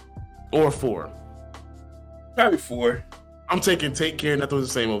 or 4. Probably 4. I'm taking Take Care, Nothing Was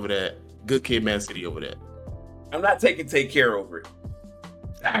the Same over that. Good Kid, Mad City over that. I'm not taking Take Care over it.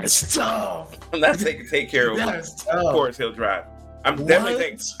 That's tough. I'm not taking Take Care over That's tough. Forest Hill Drive. I'm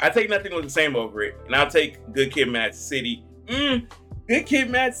definitely I take Nothing Was the Same over it, and I'll take Good Kid, Mad City. Good Kid,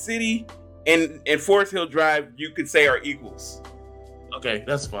 Mad City, and Forest Hill Drive, you could say, are equals. Okay,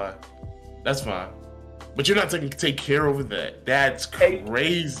 that's fine. That's fine. But you're not taking Take Care over that. That's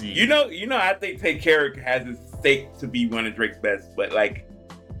crazy. You know, I think Take Care has a stake to be one of Drake's best, but like,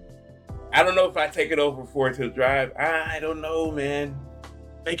 I don't know if I take it over Forest Hill Drive. I don't know, man.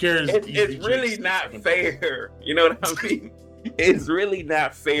 Take Care is it's really not fair. You know what I mean? It's really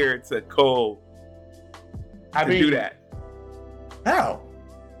not fair to Cole to do that. How?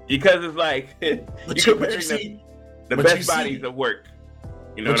 Because it's like you comparing the best bodies of work.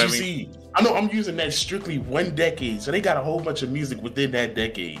 You know what I mean? See, I know I'm using that strictly one decade, so they got a whole bunch of music within that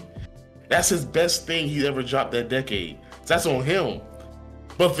decade. That's his best thing he ever dropped that decade. So that's on him.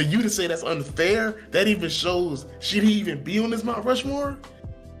 But for you to say that's unfair, that even shows, should he even be on this Mount Rushmore?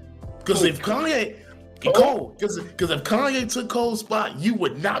 Because if Kanye, Cole, because if Kanye took Cole's spot, you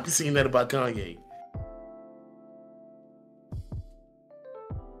would not be saying that about Kanye.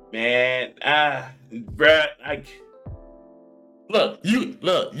 Man, bruh,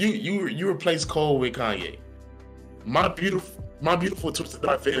 you replace Cole with Kanye. My beautiful Twisted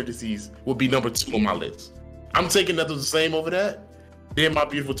Dark Fantasies will be number 2 on my list. I'm taking Nothing Was the Same over that. Then My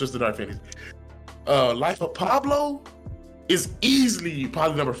Beautiful Twisted Dark Fantasies. Life of Pablo is easily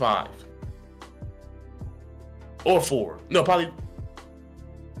probably number 5 or 4. No, probably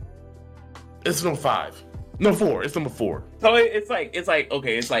it's number 5. No, 4. It's number 4. So it's like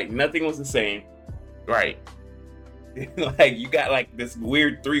okay, it's like Nothing Was the Same, right? Like you got like this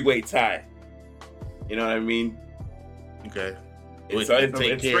weird 3-way tie. You know what I mean? Okay. So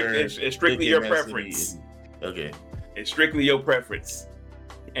it's strictly your preference. Okay. It's strictly your preference.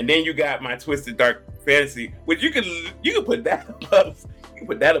 And then you got My Twisted Dark Fantasy, which you can put that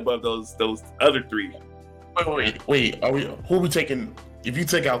above those other 3. Wait. Who are we taking? If you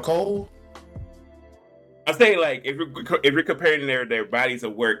take out Cole, I'm saying, like, if you're comparing their bodies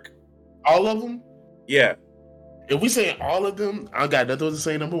of work, all of them. Yeah. If we say all of them, I got Nothing Was the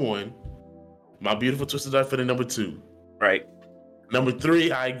Same number 1. My Beautiful Twisted Dark Fantasy number 2. Right. Number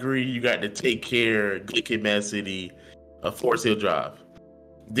 3, I agree. You got to Take Care, Good Kid, Mad City, Forest Hill Drive.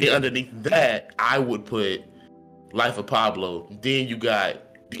 Then underneath that, I would put Life of Pablo. Then you got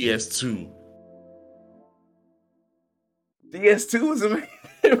DS2. DS2 is amazing,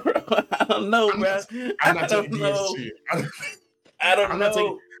 bro. I don't know, bro. I'm not taking DS2. I don't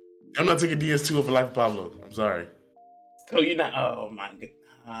know. I'm not taking DS2 over Life of Pablo. I'm sorry. So you're not. Oh my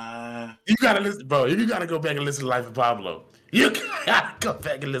god. You gotta listen, bro. You gotta go back and listen to Life of Pablo. You gotta go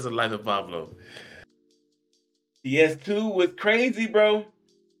back and listen to Life of Pablo. DS2 was crazy, bro.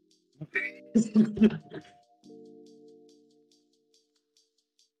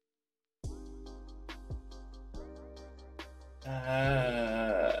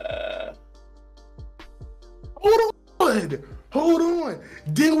 Hold on.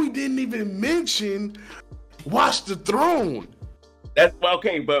 Then we didn't even mention Watch the Throne. That's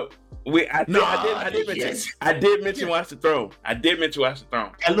okay, but I did mention Watch the Throne. I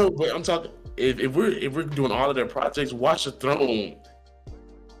know, but I'm talking if we're doing all of their projects, Watch the Throne,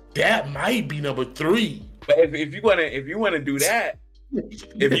 that might be number 3. But if you wanna do that,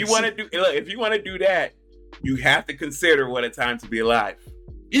 if you wanna do that, you have to consider What a Time to Be Alive.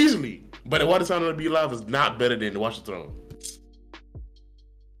 Easily. But What a Time to Be Alive is not better than Watch the Throne.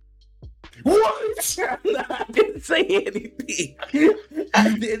 What? I didn't say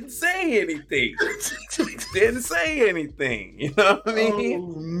anything. Didn't say anything. You know what I mean?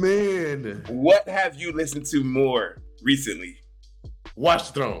 Oh, man. What have you listened to more recently? Watch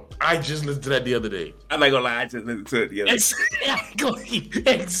the Throne. I just listened to that the other day. I'm not gonna lie, I just listened to it the other day.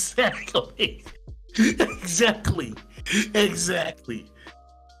 Exactly.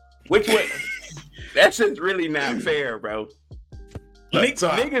 Which one? That shit's really not fair, bro.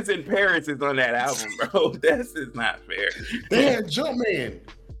 Niggas in Paris is on that album, bro. This is not fair. They had Jumpman.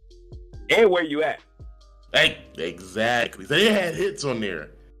 And Where You At? Exactly. They had hits on there.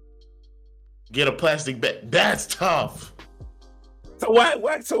 Get a Plastic Bag. That's tough. So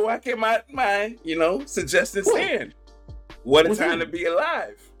why can't my suggestion What? stand? What a What's time it? to be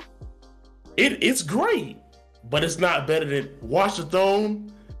alive. It's great, but it's not better than Watch the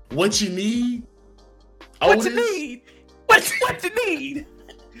Throne. What you need? What you need? What you need?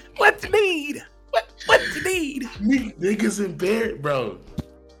 What you need? What you need? Niggas in bed, bro.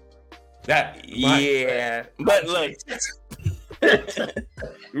 But look,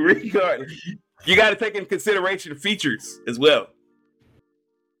 regardless, you got to take into consideration features as well.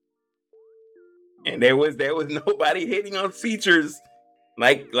 And there was nobody hitting on features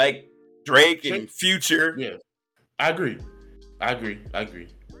like Drake and Future. Yeah, I agree.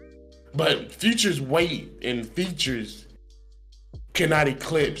 But Future's weight and features cannot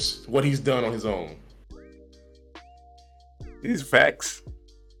eclipse what he's done on his own. These are facts.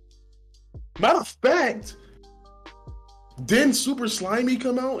 Matter of fact, didn't Super Slimy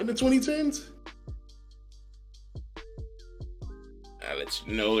come out in the 2010s? I'll let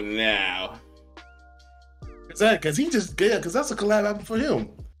you know now. Because that's a collab album for him.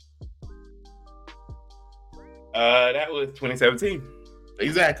 That was 2017.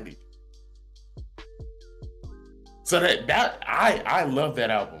 Exactly. So that I love that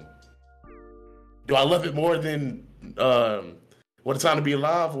album. Do I love it more than What a Time to Be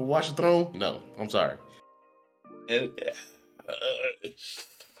Alive or Watch the Throne? No, I'm sorry.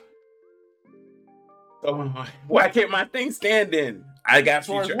 Why can't my thing stand in? I got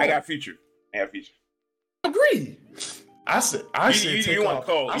Future. I have Future. Agree. I said you want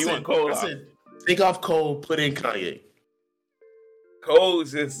Cole. You want Cole. I said take off Cole, put in Kanye.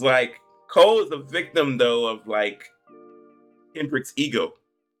 Cole's a victim though of like Kendrick's ego.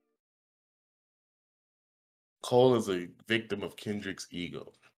 Cole is a victim of Kendrick's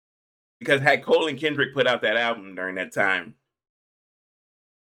ego. Because had Cole and Kendrick put out that album during that time.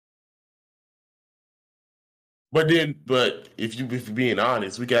 But if you're being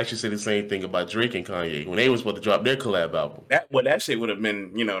honest, we can actually say the same thing about Drake and Kanye when they were supposed to drop their collab album. That shit would have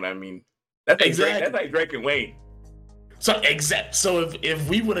been, you know what I mean? That's like exactly. That's like Drake and Wayne. So if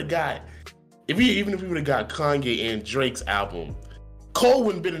we would have got Kanye and Drake's album, Cole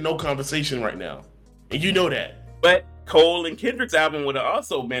wouldn't been in no conversation right now, and you know that. But Cole and Kendrick's album would have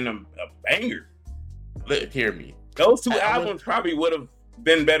also been a banger. Hear me. Those two albums probably would have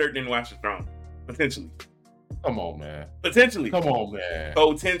been better than Watch the Throne, potentially. Come on, man. Potentially. Come on, man.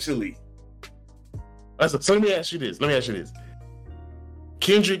 Potentially. So let me ask you this.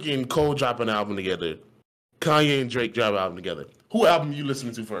 Kendrick and Cole drop an album together. Kanye and Drake drop an album together. Who album you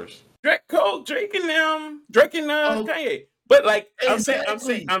listening to first? Drake and Kanye. But like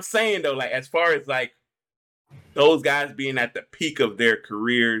exactly. I'm saying though, like as far as like those guys being at the peak of their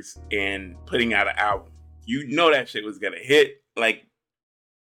careers and putting out an album, you know that shit was gonna hit. Like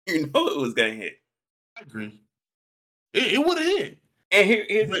you know it was gonna hit. I agree. It would have hit. And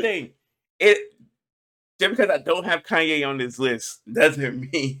here's the thing. Just because I don't have Kanye on this list doesn't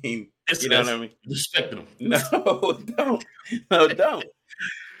mean you know what I mean? Respect him. No, don't.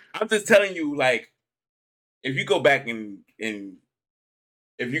 I'm just telling you, like, if you go back and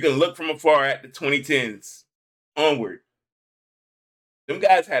if you can look from afar at the 2010s onward, them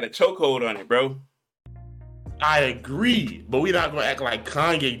guys had a chokehold on it, bro. I agree, but we're not gonna act like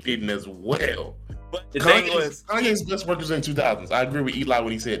Kanye didn't as well. But the thing was, Kanye's best work was in 2000s. I agree with Eli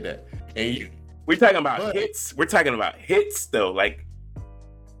when he said that. And we're talking about hits. We're talking about hits, though. Like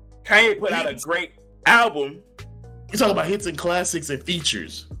Kanye put out a great album. You talking about hits and classics and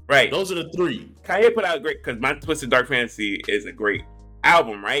features, right? Those are the three. Kanye put out a great because My Twisted Dark Fantasy is a great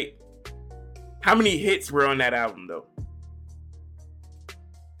album, right? How many hits were on that album, though?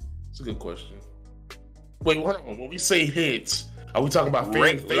 It's a good question. Wait, hold on. When we say hits, are we talking about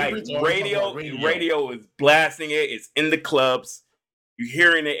favorites? Like radio is blasting it. It's in the clubs. You're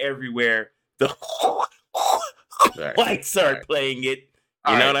hearing it everywhere. The whites are playing it.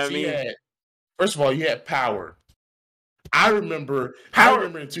 You know what I mean? First of all, you had Power. I remember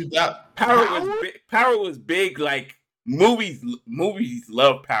in 2000. Power was big. Like movies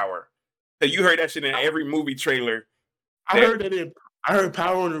love Power. So you heard that shit in every movie trailer. I heard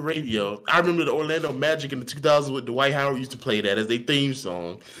Power on the radio. I remember the Orlando Magic in the 2000s with Dwight Howard used to play that as their theme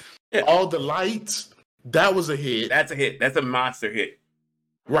song. Yeah. All the Lights, that was a hit. That's a hit. That's a monster hit.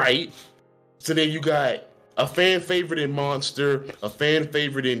 Right. So then you got a fan favorite in Monster, a fan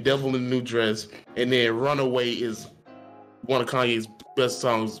favorite in Devil in a New Dress, and then Runaway is one of Kanye's best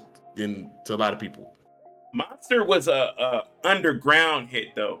songs to a lot of people. Monster was a underground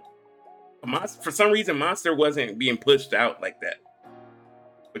hit though. For some reason, Monster wasn't being pushed out like that.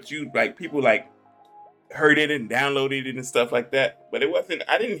 But people heard it and downloaded it and stuff like that. But it wasn't.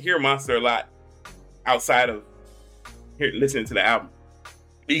 I didn't hear Monster a lot outside of listening to the album.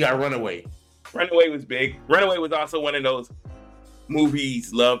 You got Runaway. Runaway was big. Runaway was also one of those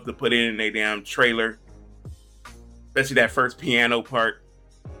movies love to put in a damn trailer, especially that first piano part.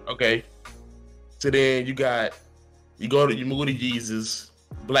 Okay. So then you move to Jesus,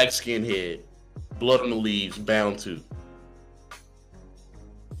 Black Skinhead, Blood on the Leaves, Bound to.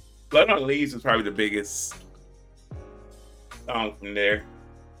 Blood on the Leaves was probably the biggest song from there.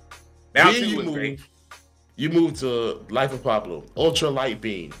 Bound to was great. You move to Life of Pablo, Ultra Light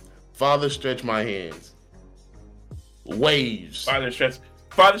Beam, Father Stretch My Hands, Waves. Father Stretch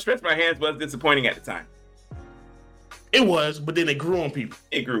My Hands was disappointing at the time. It was, but then it grew on people.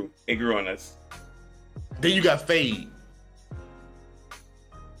 It grew on us. Then you got Fade.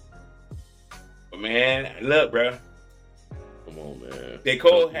 But man, look, bro. Come on, man. J.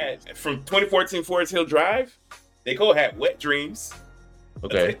 Cole had, from 2014 Forest Hill Drive, J. Cole had Wet Dreams.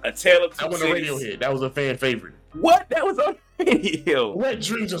 Okay. A Tale of Two That was Cities. a radio hit. That was a fan favorite. What? That was on the radio. Wet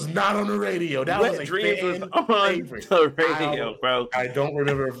Dreams was not on the radio. That Wet was a Dreams fan was on favorite. the radio, bro. I don't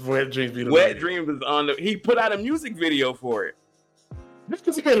remember if Wet Dreams being on Wet the radio. Dreams was on the. He put out a music video for it. Just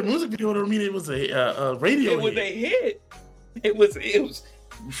because he made a music video don't mean it was a radio It was a hit. It was.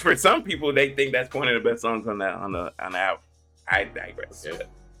 For some people, they think that's one of the best songs on the album. I digress. Yeah.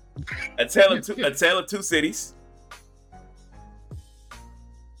 A Tale of Two Cities.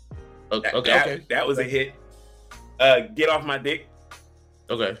 Okay. That was a hit. Get Off My Dick.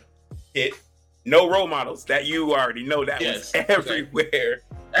 Okay. Hit. No Role Models. That you already know. That was everywhere.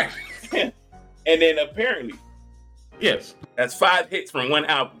 And then Apparently. Yes. That's 5 hits from one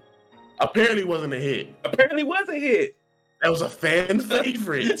album. Apparently wasn't a hit. Apparently was a hit. That was a fan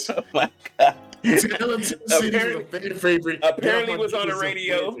favorite. Oh my God. Tale of Two Cities was a fan favorite. Apparently was on the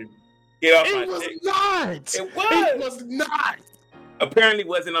radio. Get Off My Dick. It was not. It was not. Apparently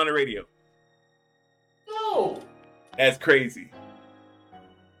wasn't on the radio. No. That's crazy.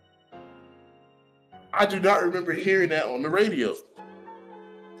 I do not remember hearing that on the radio.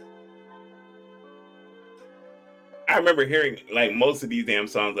 I remember hearing like most of these damn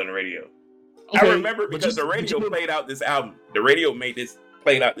songs on the radio. Okay, I remember because the radio played out this album. The radio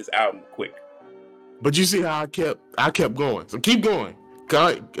played out this album quick. But you see how I kept going. So keep going.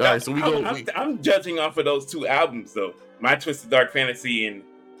 All right, so I'm judging off of those 2 albums though. My Twisted Dark Fantasy and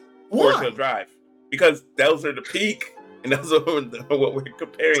Forest Hill Drive. Because those are the peak and those are what we're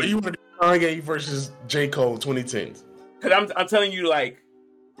comparing. So you want to do Kanye versus J. Cole 2010s? Because I'm telling you, like,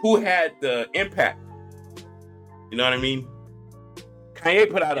 who had the impact? You know what I mean? Kanye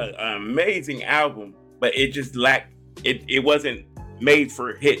put out an amazing album, but it just lacked. It wasn't made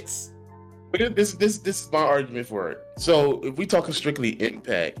for hits. But this is my argument for it. So if we talking strictly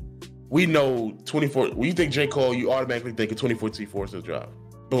impact, we know 24. When you think J. Cole, you automatically think of 2014 Forest Hill Drive.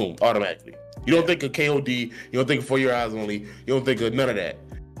 Boom, automatically. You don't think of KOD. You don't think of For Your Eyes Only. You don't think of none of that.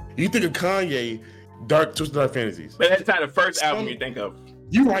 You think of Kanye, Twisted Dark Fantasies. But that's not the first album you think of.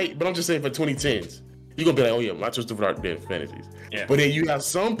 You're right, but I'm just saying for 2010s, you're gonna be like, oh yeah, my Twisted Dark Fantasies. Yeah. But then you have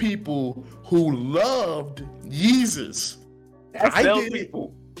some people who loved Yeezus. That's those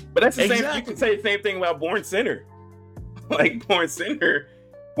people. But that's the same. You can say the same thing about Born Sinner. Like Born Sinner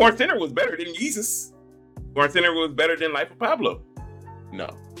was better than Yeezus. Born Sinner was better than Life of Pablo. No,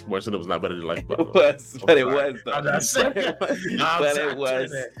 Born Sinner was not better than Life of Pablo. It was though. But it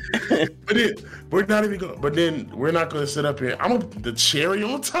was. But then we're not even going. But then we're not going to sit up here. The cherry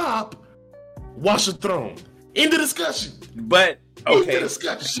on top. Watch the Throne. End the discussion. But okay. End the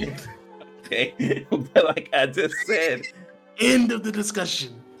discussion. Okay. But like I just said, end of the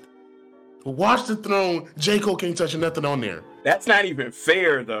discussion. Watch the Throne. J. Cole can't touch nothing on there. That's not even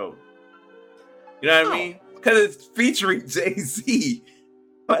fair, though. You know what I mean? Because it's featuring Jay-Z.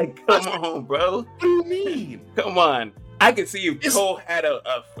 Like, come on, bro. What do you mean? Come on. I can see if Cole had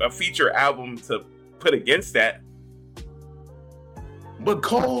a feature album to put against that. But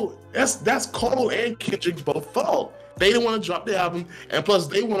Cole, that's Cole and Kendrick's both fault. They didn't want to drop the album, and plus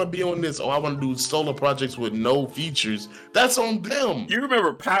they want to be on this. Oh, I want to do solo projects with no features. That's on them. You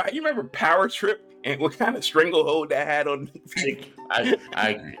remember Power Trip and what kind of stranglehold that had on? I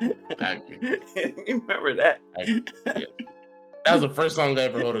agree. You remember that? Yeah. That was the first song I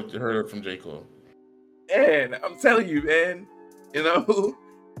ever heard from J. Cole. And I'm telling you, man. You know,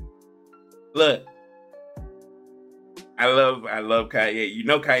 look, I love Kanye. You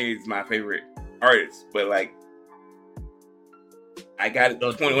know, Kanye is my favorite artist, but like. I got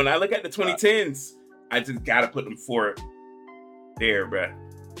it. When I look at the 2010s, I just gotta put them 4 there, bro.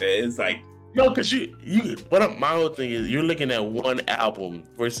 It's like because my whole thing is you're looking at one album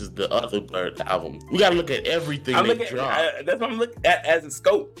versus the other album. We gotta look at everything they dropped. That's what I'm looking at as a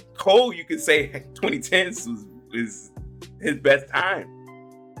scope. Cole, you could say 2010s is his best time.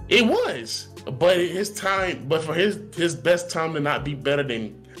 It was, but for his best time to not be better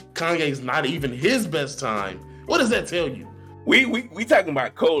than Kanye's not even his best time. What does that tell you? We talking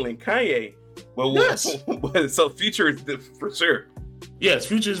about Cole and Kanye, but Yes. So Future is for sure. Yes,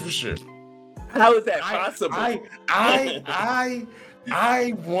 Future is for sure. How is that possible? I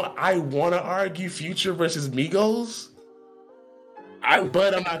want to argue Future versus Migos,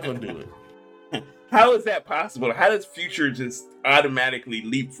 but I'm not gonna do it. How is that possible? How does Future just automatically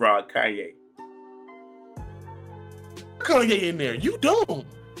leapfrog Kanye? Kanye in there, you don't.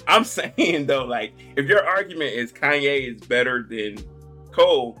 I'm saying though, like, if your argument is Kanye is better than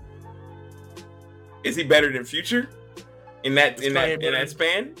Cole, is he better than Future in that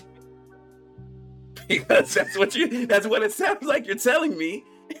span? Because that's what it sounds like you're telling me.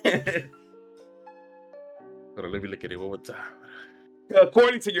 Hold on, let me look at it one more time.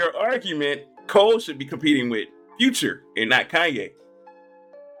 According to your argument, Cole should be competing with Future and not Kanye.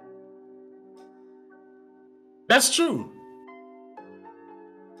 That's true.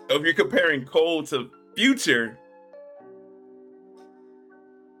 So if you're comparing Cole to Future,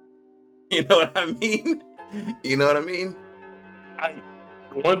 you know what I mean? You know what I mean?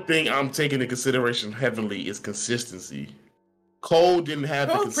 One thing I'm taking into consideration heavily is consistency. Cole didn't have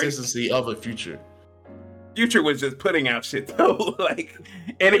the consistency of a Future. Future was just putting out shit though, like,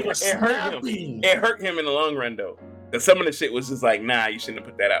 and it hurt him. It hurt him in the long run though. Because some of the shit was just like, nah, you shouldn't have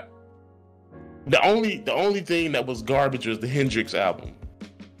put that out. The only thing that was garbage was the Hendrix album.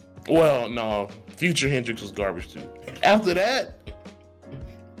 Well, no, Future Hendrix was garbage too. After that,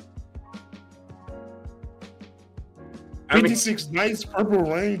 56 Nights, Purple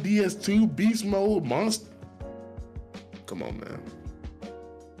Rain, DS2, Beast Mode, Monster. Come on, man.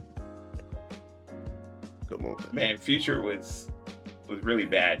 Come on, man. Future was really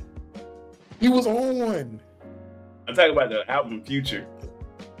bad. He was on one. I'm talking about the album Future.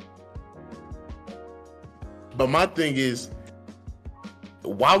 But my thing is,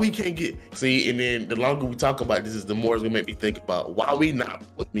 why we can't and then the longer we talk about this, the more it's gonna make me think about why we not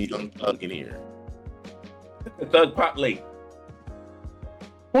put me on Thug in here. Thug pop late.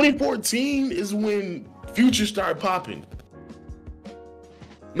 2014 is when Future started popping.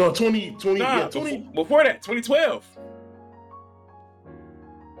 No, 2020. Nah, yeah, 20. Before that, 2012.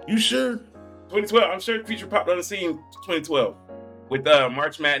 You sure? 2012. I'm sure Future popped on the scene 2012 with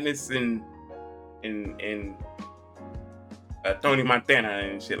March Madness and Tony Montana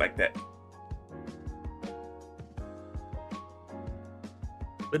and shit like that.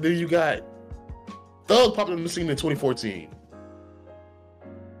 But then you got Thug popped on the scene in 2014.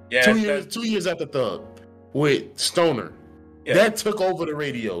 Yeah, 2 years after Thug with Stoner. Yeah. That took over the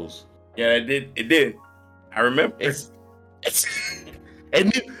radios. Yeah, it did. I remember.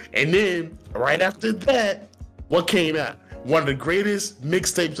 And then right after that, what came out? One of the greatest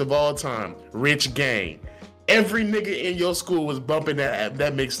mixtapes of all time, Rich Gang. Every nigga in your school was bumping that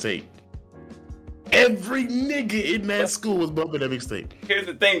mixtape. Every nigga in that school was bumping that mixtape. Here's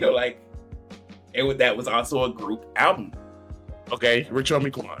the thing though, like, that was also a group album. Okay, Rich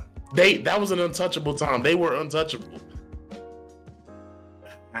Homie Quan. That was an untouchable time. They were untouchable.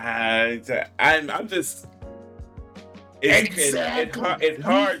 I'm just. It's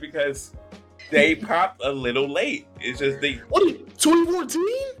hard because they popped a little late. It's just What? 2014?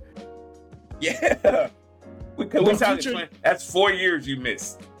 Yeah. That's 4 years you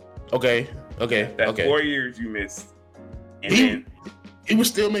missed. Okay. That's 4 years you missed. And he was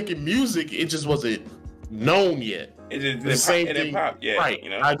still making music. It just wasn't known yet. It's just the same thing. Pop, yeah, right. You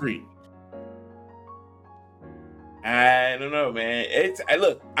know? I agree. I don't know, man.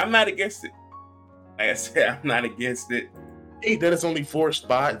 Look, I'm not against it. Like I said, I'm not against it. Hey, that is only 4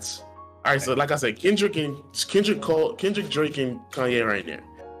 spots. All right, so like I said, Kendrick, Drake, and Kanye right there.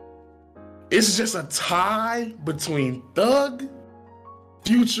 It's just a tie between Thug,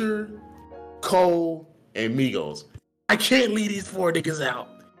 Future, Cole, and Migos. I can't leave these 4 niggas out.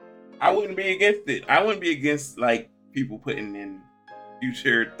 I wouldn't be against it. I wouldn't be against like people putting in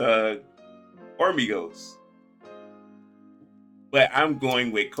Future, Thug, or Migos. But I'm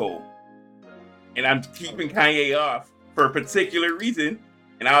going with Cole. And I'm keeping Kanye off for a particular reason.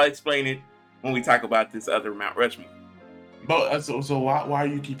 And I'll explain it when we talk about this other Mount Rushmore. But so why are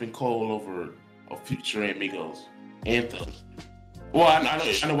you keeping Cole over a Future and Migos and Thug? Well,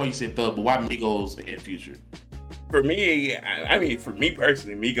 I know why you said Thug, but why Migos and Future? For me, for me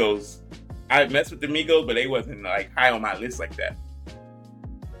personally, Migos, I messed with the Migos, but they wasn't like high on my list like that.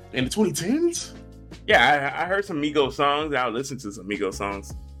 In the 2010s? Yeah, I heard some Migos songs. I listened to some Migos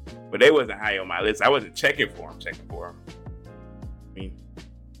songs, but they wasn't high on my list. I wasn't checking for them. I mean,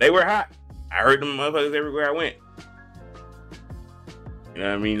 they were hot. I heard them motherfuckers everywhere I went. You know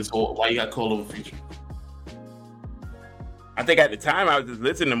what I mean? Why you got Cole over Future? I think at the time I was just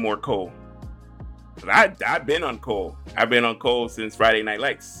listening to more Cole. I've been on Cole. I've been on Cole since Friday Night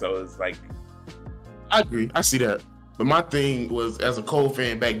Lights. So it's like, I agree. I see that. But my thing was, as a Cole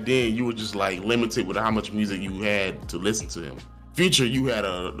fan back then, you were just like limited with how much music you had to listen to him. Future, you had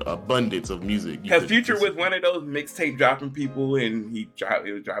an abundance of music. Because Future was one of those mixtape dropping people, and he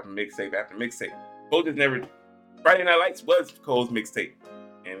was dropping mixtape after mixtape. Cole just never. Friday Night Lights was Cole's mixtape,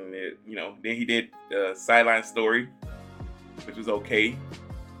 and then he did the Sideline Story, which was okay.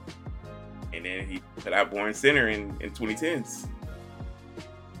 And then he put out Born Center in 2010s.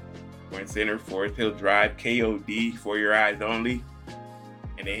 Born Center, Forest Hill Drive, KOD, For Your Eyes Only.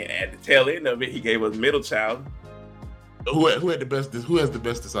 And then at the tail end of it, he gave us Middle Child. Who has the best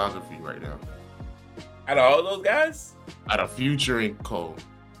discography right now? Out of all those guys? Out of Future and Cole.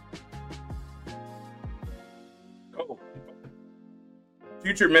 Cole.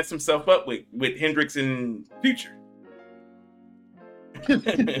 Future messed himself up with Hendrix and Future.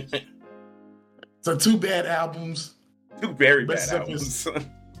 So 2 bad albums. 2 very bad albums.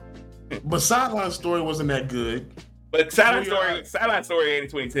 But Sideline Story wasn't that good. But Sideline Story ain't in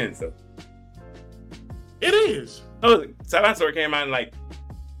 2010, so. It is. Oh, Sideline Story came out in like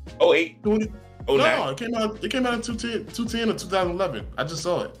 08, 09. No, it came out in 2010 or 2011. I just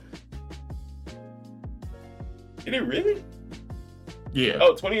saw it. Did it really? Yeah.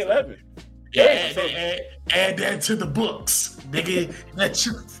 Oh, 2011. Yeah, add that to the books, nigga.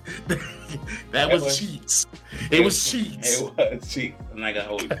 That was cheats. It was cheats. It was cheats. I'm not gonna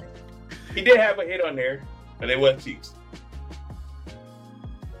hold you. He did have a hit on there, but it was cheats.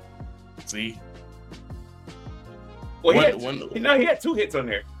 See? Well, he had 2 hits on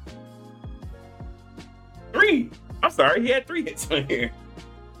there. 3. I'm sorry, he had 3 hits on here.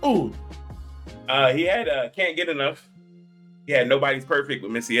 Ooh. He had Can't Get Enough. He had Nobody's Perfect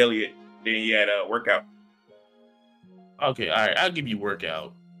with Missy Elliott. Then he had Workout. Okay, all right. I'll give you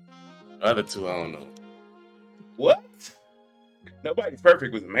Workout. The other 2, I don't know. What? Nobody's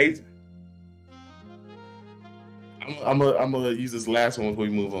Perfect was amazing. I'm gonna use this last one before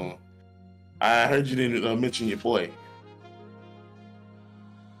we move on. I heard you didn't mention your boy,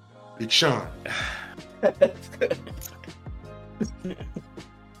 Big Sean. When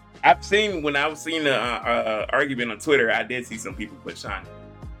I was seeing the argument on Twitter, I did see some people put Sean.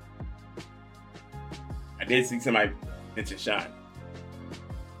 I did see somebody mention Sean.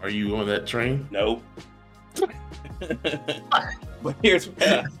 Are you on that train? No. But here's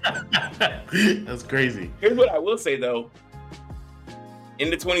that's crazy. Here's what I will say though. In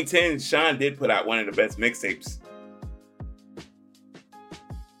the 2010s, Sean did put out one of the best mixtapes.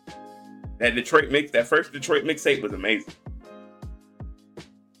 That first Detroit mixtape was amazing.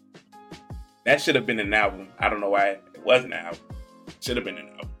 That should have been an album. I don't know why it wasn't an album. It should have been an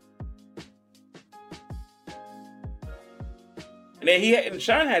album. And then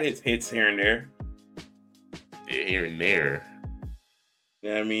Sean had his hits here and there. Yeah, here and there. You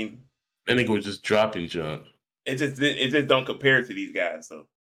know what I mean? That nigga was just dropping junk. It just don't compare to these guys. So.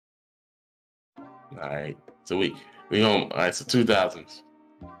 All right. So we home. All right. So 2000s.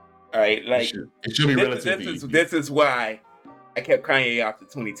 All right. Like it should be relatively. This is why I kept Kanye off the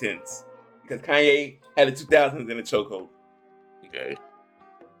 2010s, because Kanye had the 2000s in a chokehold. Okay.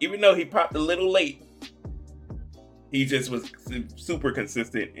 Even though he popped a little late, he just was super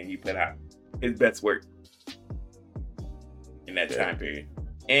consistent and he put out his best work in that time period.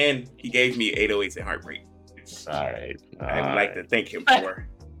 And he gave me 808s and Heartbreak. All right. I would like to thank him for.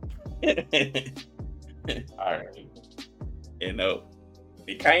 All right.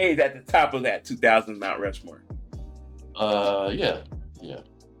 Kanye's at the top of that 2000 Mount Rushmore. Yeah.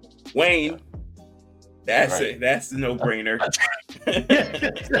 Wayne, that's a no-brainer.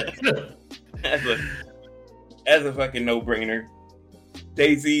 That's a fucking no-brainer.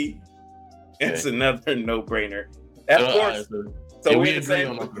 Jay-Z, that's another no-brainer. We're in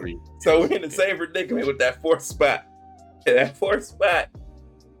the same predicament with that 4th spot. That 4th spot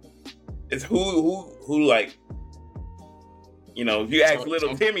is who like, if you ask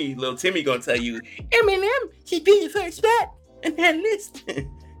Little Timmy gonna tell you Eminem should be the first spot in that list.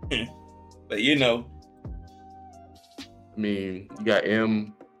 But I mean, you got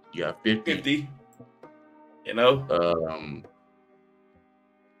M, you got 50.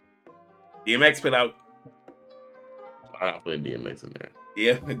 DMX put out. I don't put DMX in there.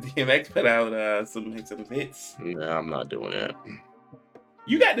 Yeah, DMX put out some hits. No, I'm not doing that.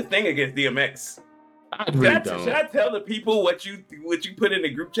 You got the thing against DMX. I really don't. Should I tell the people what you put in the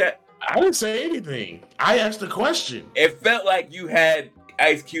group chat? I didn't say anything. I asked a question. It felt like you had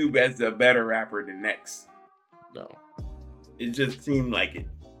Ice Cube as a better rapper than X. No. It just seemed like it.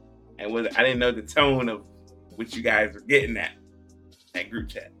 And I didn't know the tone of what you guys were getting at that group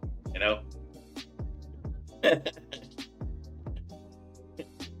chat, you know?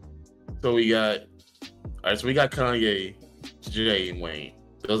 So we got Kanye, Jay, and Wayne.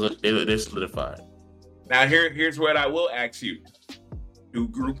 They're solidified. Now here's what I will ask you. Do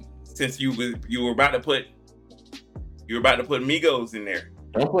group, since you were about to put Migos in there.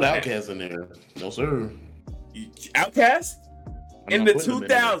 Don't put Outkast in there. No sir. Outkast in the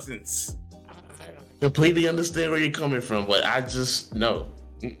 2000s. I completely understand where you're coming from, but I just no.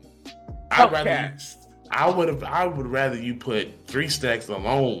 I would rather you put 3 Stacks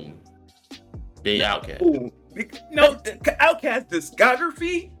alone than Outkast. Ooh. No, Outkast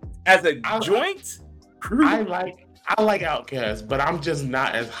discography as a joint. I like Outkast, but I'm just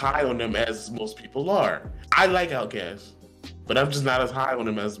not as high on them as most people are. I like Outkast, but I'm just not as high on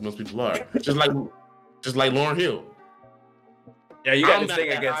them as most people are. Just like Lauryn Hill. Yeah, you got to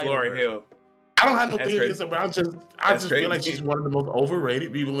thing against Lauryn Hill. I don't have no thing against her, but I just feel like she's one of the most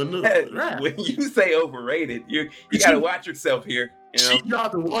overrated people in the rap. When you say overrated, you got to watch yourself here. You know? She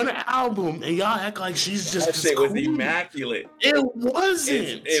dropped one album, and y'all act like she's just. That shit was immaculate. It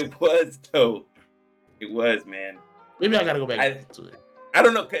wasn't. It was though. It was, man. Maybe I gotta go back to it. I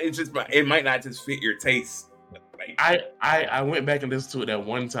don't know. It's just it might not just fit your taste. Like, I went back and listened to it that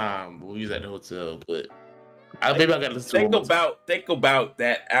one time when we was at the hotel, but maybe I gotta listen to it. Think about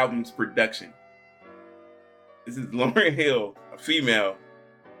that album's production. This is Lauryn Hill, a female,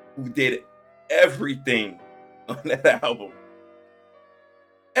 who did everything on that album.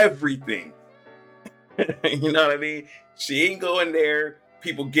 Everything. You know what I mean? She ain't going there.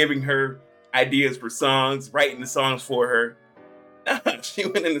 People giving her ideas for songs, writing the songs for her. Nah, she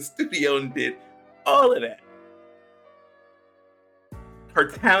went in the studio and did all of that. Her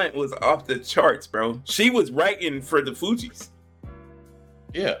talent was off the charts, bro. She was writing for the Fugees.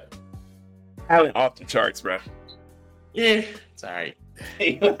 Yeah. Talent off the charts, bro. Yeah, it's all right.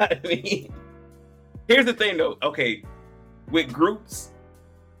 You know what I mean? Here's the thing, though. Okay, with groups,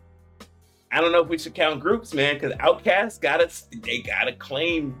 I don't know if we should count groups, man, because Outkast got a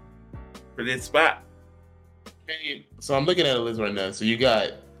claim for this spot. So I'm looking at a list right now. So you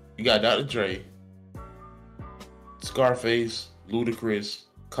got Dr. Dre, Scarface, Ludacris,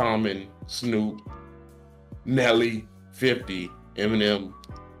 Common, Snoop, Nelly, 50, Eminem,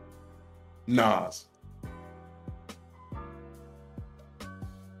 Nas.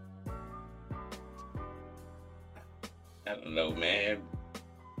 I don't know, man.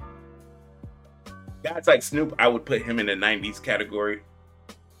 Guys like Snoop, I would put him in the 90s category.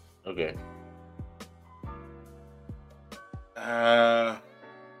 Okay. I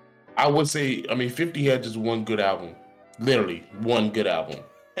would say, 50 had just one good album. Literally, one good album.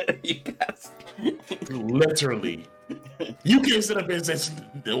 Literally. You can't sit up and say,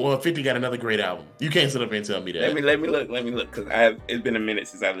 well, 50 got another great album. You can't sit up and tell me that. Let me look, because it's been a minute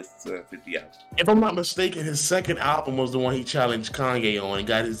since I listened to 50 albums. If I'm not mistaken, his second album was the one he challenged Kanye on and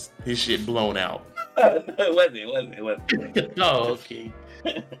got his shit blown out. No, it wasn't. Oh, okay.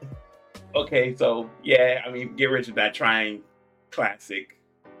 Okay, so, yeah, Get Rich or Die Trying, classic.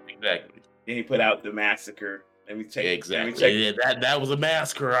 Exactly. Then he put out The Massacre. Let me check. Exactly. Yeah, that was a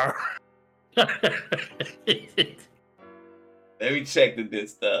massacre. Let me check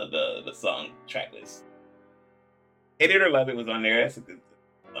the song track list. Hate It or Love It was on there. That's a good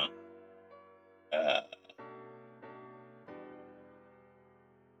song.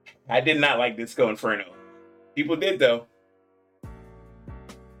 I did not like Disco Inferno. People did though.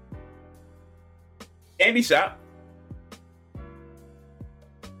 Candy Shop.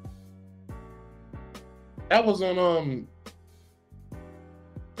 That was on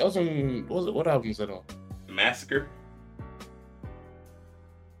what album was that on? The Massacre.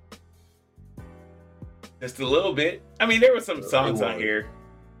 Just a little bit. There were some songs on here.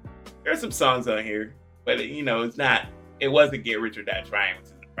 There are some songs on here, but it's not. It wasn't Get Rich or Die Trying, which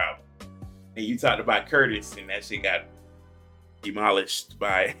is the problem. And you talked about Curtis, and that shit got demolished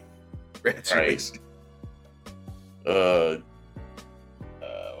by Graduation. Right. Oh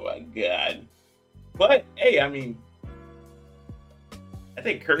my god. But hey, I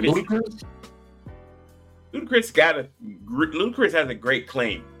think Curtis. Ludacris has a great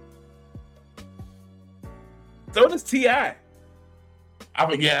claim. So does T.I.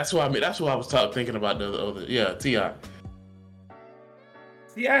 That's what I was thinking about the other. Yeah, T.I.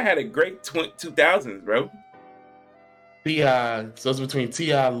 T.I. had a great 2000s, bro. T.I. So it's between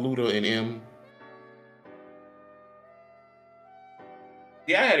T.I., Luda, and M.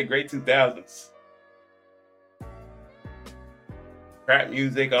 T.I. had a great 2000s. Rap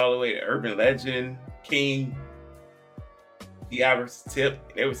music all the way to Urban Legend, King. T.I. versus Tip.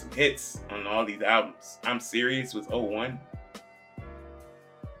 There was some hits on all these albums. I'm Serious was 01.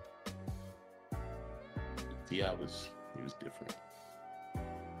 T.I. he was different.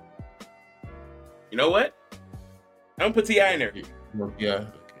 You know what? I'm gonna put T.I. in there. Yeah. Okay.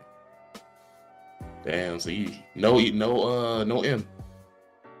 Damn. So no M.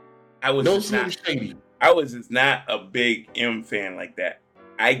 I was just not a big M fan like that.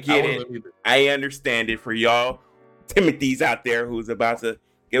 I get it. I understand it for y'all Timothy's out there who's about to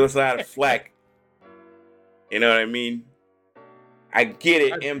give us a lot of flack. You know what I mean? I get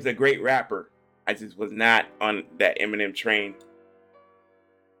it. M's a great rapper. I just was not on that Eminem train.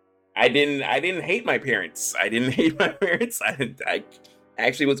 I didn't hate my parents. I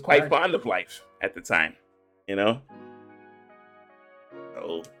actually was quite fond of Life at the time. You know?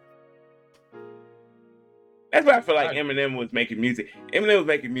 So that's why I feel like Eminem was making music. Eminem was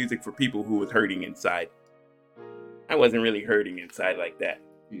making music for people who was hurting inside. I wasn't really hurting inside like that.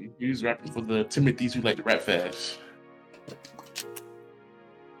 He was rapping for the Timothys who like to rap fast.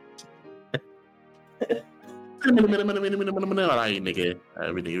 Alright, nigga.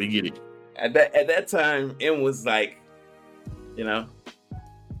 Everything we get it. At that time, M was like, you know,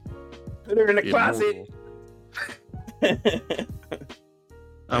 put her in the closet.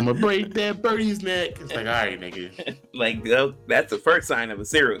 I'ma break that birdie's neck. It's like, all right, nigga. Like, that's the first sign of a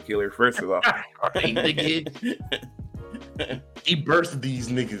serial killer, first of all. All right, nigga. He birthed these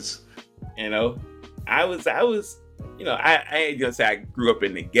niggas. You know, I was, you know, I ain't gonna say I grew up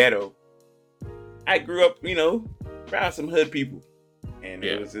in the ghetto. I grew up, you know, around some hood people. And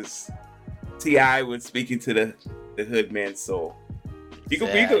it was just, T.I. was speaking to the hood man's soul. You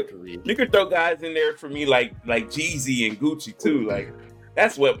could throw guys in there for me like Jeezy and Gucci too. Like,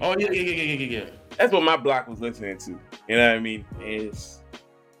 that's what. Oh yeah. That's what my block was listening to. You know what I mean? It's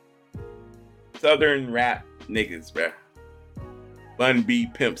Southern rap niggas, bruh. Bun B,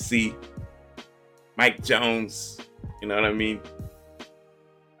 Pimp C, Mike Jones. You know what I mean?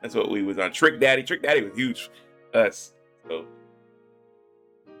 That's what we was on. Trick Daddy was huge. Us. So.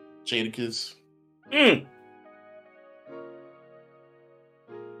 Jadakiss.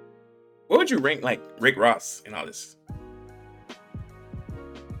 What would you rank like Rick Ross and all this?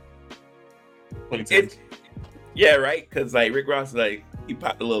 Yeah, right? Because like Rick Ross, like, he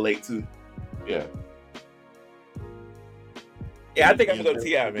popped a little late too. Yeah. Yeah, I think I'm gonna go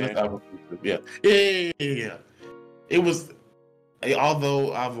T.I., man. Yeah. It was,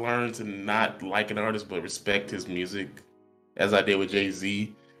 although I've learned to not like an artist but respect his music, as I did with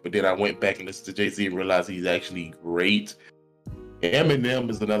Jay-Z, but then I went back and listened to Jay-Z and realized he's actually great. Eminem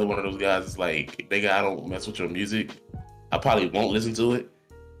is another one of those guys. It's like, nigga, I don't mess with your music. I probably won't listen to it,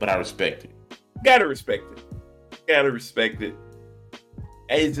 but I respect it. Gotta respect it.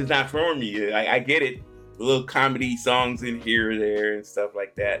 And it's just not for me. I get it. Little comedy songs in here or there and stuff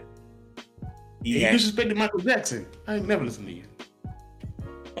like that. He disrespected Michael Jackson. I ain't never listened to you.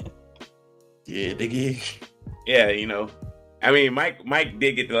 Yeah, nigga. Yeah, you know. I mean, Mike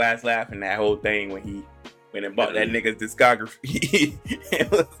did get the last laugh in that whole thing when he went and bought that nigga's discography. It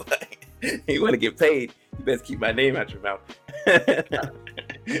was like, you want to get paid, you best keep my name out your mouth.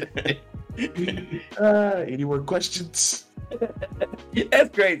 Any more questions? That's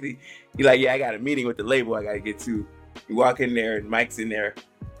crazy. You're like, yeah, I got a meeting with the label I got to get to. You walk in there and Mike's in there.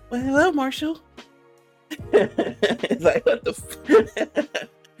 Well, hello, Marshall. It's like, what the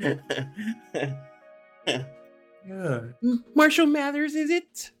Yeah. Marshall Mathers, is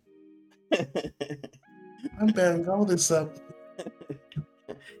it? I'm backing all this up.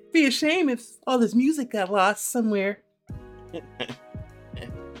 Be a shame if all this music got lost somewhere.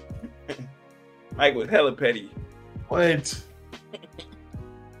 Mike was hella petty. What?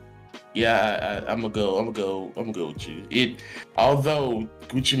 Yeah, I'm gonna go with you. Although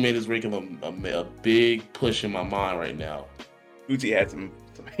Gucci Mane is making a big push in my mind right now. Gucci had some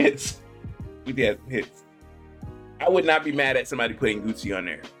hits. Gucci had some hits. I would not be mad at somebody putting Gucci on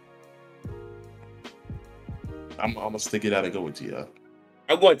there. I'm gonna stick it out and go with T.I.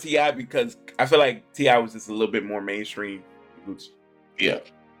 I'm going T.I. because I feel like T.I. was just a little bit more mainstream than Gucci. Yeah.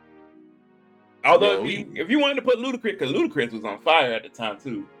 Although if you wanted to put Ludacris, because Ludacris was on fire at the time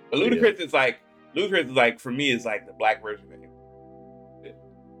too. But Ludacris is like for me is like the black version of him. Yeah.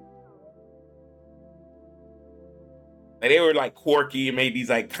 Like they were like quirky and made these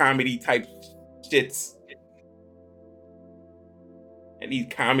like comedy type shits. And these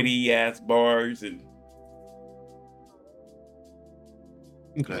comedy ass bars and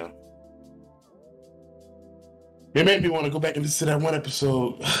okay. You know. It made me want to go back and listen to that one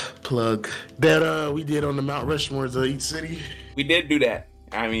episode plug that we did on the Mount Rushmores of each city. We did do that.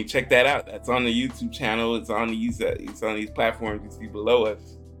 I mean, check that out. That's on the YouTube channel. It's on these platforms you see below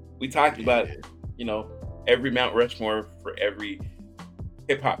us. We talked about, every Mount Rushmore for every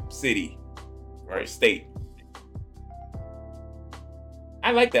hip hop city or state.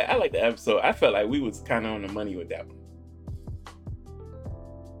 I like that. I like the episode. I felt like we was kind of on the money with that one.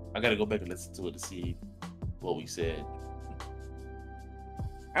 I gotta go back and listen to it to see what we said.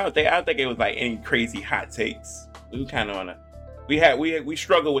 I don't think it was like any crazy hot takes. We were kind of on a. We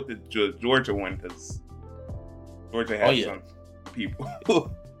struggled with the Georgia one because Georgia had some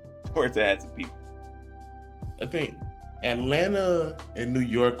people. Georgia had some people. I think Atlanta and New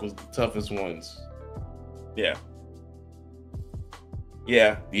York was the toughest ones. Yeah.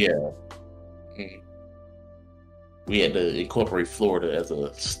 Yeah. Mm-hmm. We had to incorporate Florida as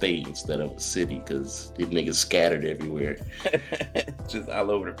a state instead of a city because these niggas scattered everywhere. Just all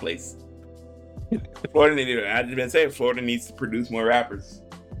over the place. I've been saying Florida needs to produce more rappers.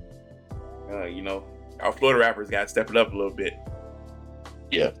 Our Florida rappers got to step it up a little bit.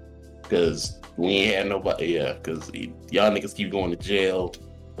 Yeah, because we ain't had nobody. Yeah, because y'all niggas keep going to jail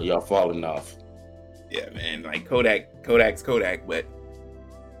or y'all falling off. Yeah, man. Like Kodak's Kodak, but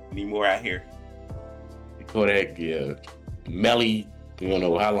we need more out here. Kodak, yeah. Melly, you don't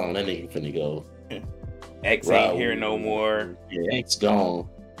know how long that nigga finna go. X ain't here no more. Yeah, X gone.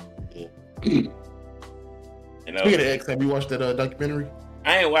 Yeah. Speaking of X, have you watched that documentary?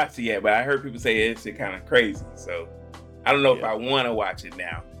 I ain't watched it yet, but I heard people say it's kind of crazy. So I don't know if I want to watch it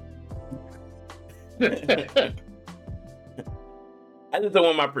now. I just don't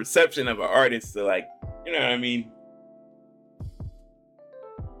want my perception of an artist to you know what I mean?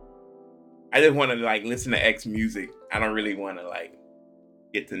 I just want to listen to X music. I don't really want to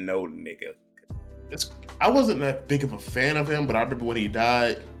get to know the nigga. I wasn't that big of a fan of him, but I remember when he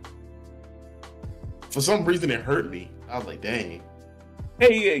died. For some reason, it hurt me. I was like, dang.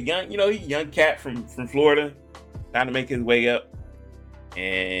 Hey, he a young cat from Florida, trying to make his way up,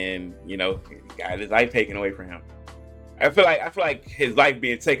 and got his life taken away from him. I feel like his life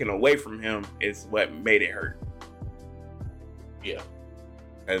being taken away from him is what made it hurt. Yeah.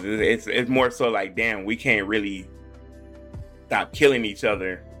 It's more so damn, we can't really stop killing each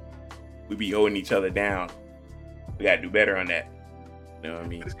other. We be holding each other down. We gotta do better on that. You know what I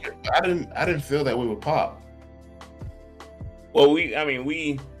mean? I didn't feel that way with Pop. Well,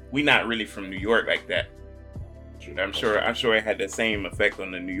 we not really from New York like that. I'm sure it had the same effect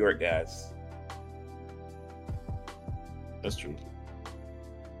on the New York guys. That's true.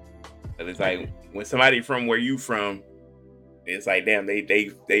 But it's when somebody from where you from, it's damn,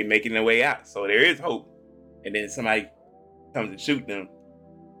 they making their way out. So there is hope. And then somebody comes and shoot them.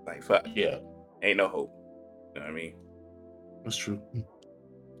 Fuck. Yeah. Ain't no hope. You know what I mean? That's true.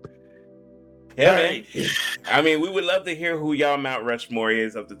 Yeah, man. I mean, we would love to hear who y'all Mount Rushmore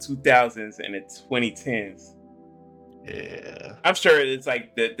is of the 2000s and the 2010s. Yeah. I'm sure it's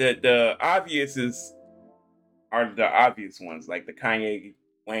the obvious are the obvious ones, like the Kanye,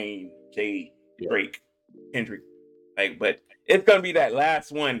 Wayne, Jay, Drake, Kendrick. But it's gonna be that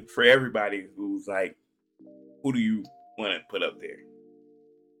last one for everybody who's who do you want to put up there?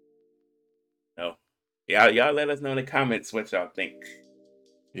 No. Y'all let us know in the comments what y'all think.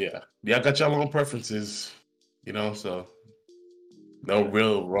 Yeah. Y'all got y'all own preferences, so no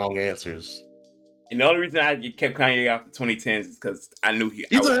real wrong answers. And the only reason I kept Kanye off the 2010s is because I knew he's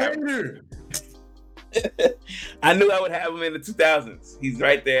a hater. I knew I would have him in the 2000s. He's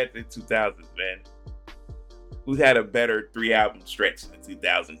right there at the 2000s, man. Who's had a better 3-album stretch in the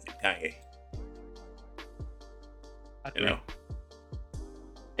 2000s than Kanye?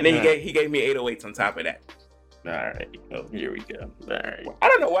 And then he gave me 808s on top of that. All right. Oh, here we go. All right. I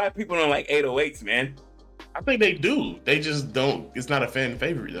don't know why people don't like 808s, man. I think they do. They just don't. It's not a fan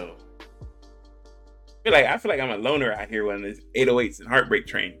favorite, though. I feel like I'm a loner out here when there's 808s and Heartbreak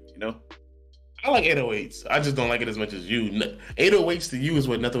Train, I like 808s. I just don't like it as much as you. 808s to you is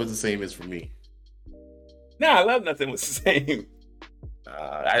what Nothing Was the Same is for me. No, I love Nothing Was the Same.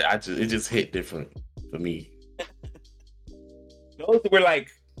 It just hit different for me. Those were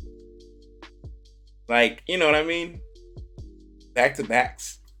you know what I mean? Back to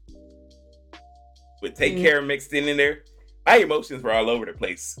backs. With Take Care mixed in there. My emotions were all over the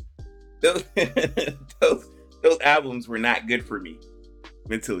place. Those albums were not good for me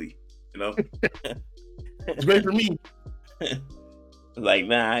mentally, It's great for me.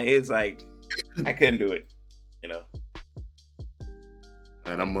 Nah, it's I couldn't do it, And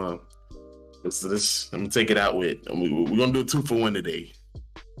I'm gonna take it out with. We're gonna do a 2-for-1 today.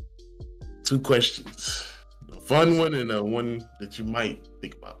 2 questions, a fun one and a one that you might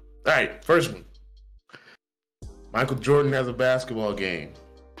think about. All right, first one. Michael Jordan has a basketball game.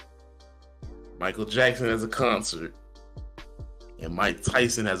 Michael Jackson has a concert, and Mike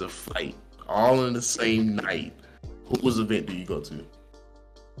Tyson has a fight, all in the same night. Whose event do you go to?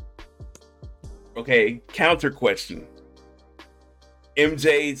 Okay, counter question.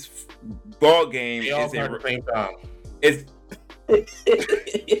 MJ's ball game They all is start at the same time. is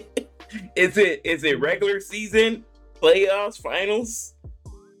is it regular season, playoffs, finals?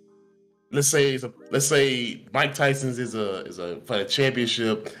 Let's say Mike Tyson's is a for a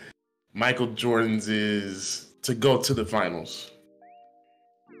championship. Michael Jordan's is to go to the finals.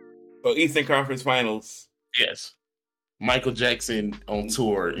 Oh, Eastern Conference Finals. Yes. Michael Jackson on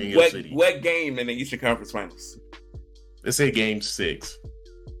tour in your city. What game in the Eastern Conference Finals? Let's say Game 6.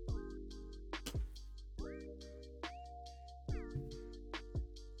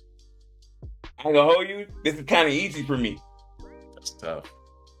 I ain't gonna hold you. This is kind of easy for me. That's tough.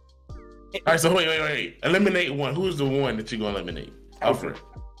 All right, so wait. Eliminate one. Who's the one that you're gonna eliminate? Alfred.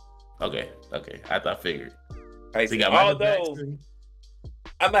 Okay. I figured. Right, so you got although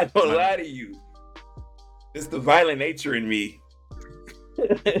I'm not gonna lie to you, it's the violent nature in me.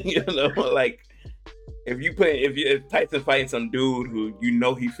 You know, like if Tyson fights some dude who you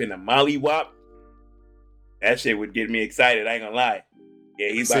know he finna mollywop, that shit would get me excited. I ain't gonna lie.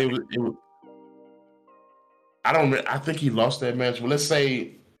 Yeah, he's about to... I think he lost that match. But let's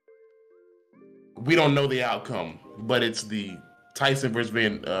say we don't know the outcome, but it's the Tyson versus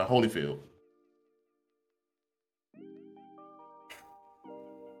Holyfield.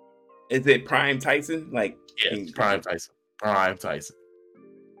 Is it Prime Tyson? Like, yes, Prime Tyson. Prime Tyson.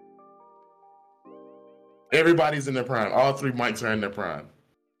 Everybody's in their prime. All three mics are in their prime.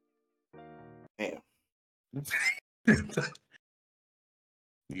 Damn.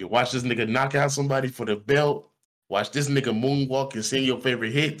 You watch this nigga knock out somebody for the belt. Watch this nigga moonwalk and sing your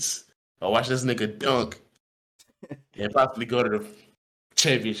favorite hits. Or watch this nigga dunk and possibly go to the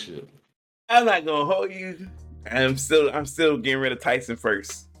championship. I'm not gonna hold you. I'm still getting rid of Tyson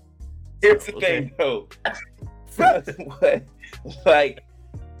first. Here's the thing, though. What? Like,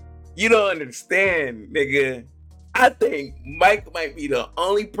 you don't understand, nigga. I think Mike might be the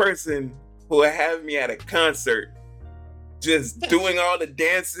only person who will have me at a concert just doing all the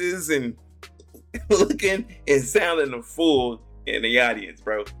dances and looking and sounding a fool in the audience,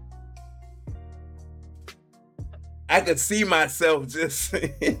 bro. I could see myself just,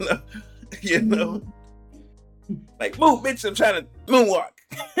 you know, like, move, bitch, I'm trying to moonwalk.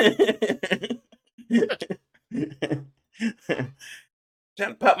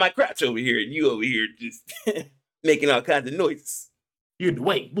 Trying to pop my crotch over here, and you over here just making all kinds of noises. You're the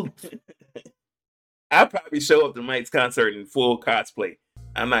way, move. I'll probably show up to Mike's concert in full cosplay.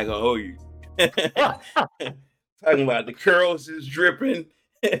 I'm not gonna hold you. Talking about the curls just dripping,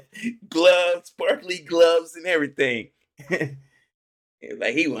 gloves, sparkly gloves, and everything.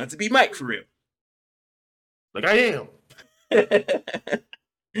 Like he wants to be Mike for real. Like I am.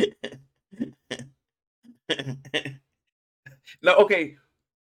 No, okay.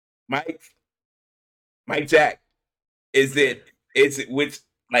 Mike Jack. Is it which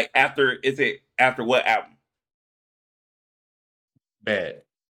like after what album? Bad.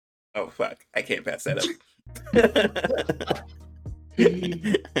 Oh fuck. I can't pass that up.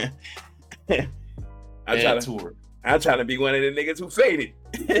 I'm trying to be one of the niggas who faded.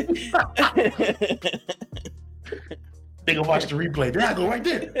 Nigga, watch the replay. There I go right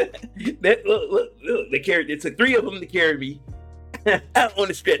there. Look. It took 3 of them to carry me out on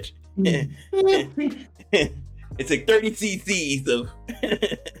the stretch. It took 30 cc's of.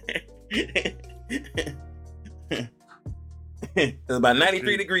 It was about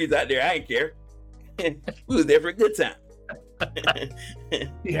 93 degrees out there. I ain't care. We was there for a good time.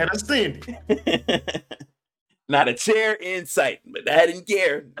 He had us standing. Not a chair in sight, but I didn't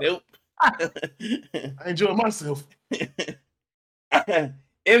care. Nope. I enjoyed myself.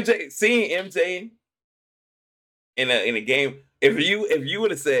 Seeing MJ in a game. If you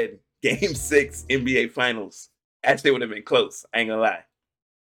would have said Game 6 NBA Finals, actually would have been close. I ain't gonna lie.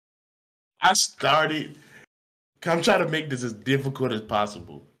 I'm trying to make this as difficult as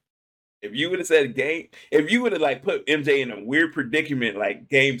possible. If you would have said if you would have like put MJ in a weird predicament like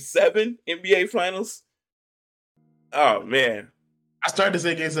Game 7 NBA Finals, oh man. I started to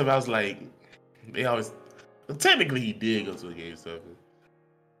say Game 7. I was like, technically he did go to a Game 7.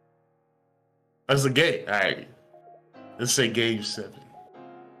 That's a game. All right. Let's say Game 7.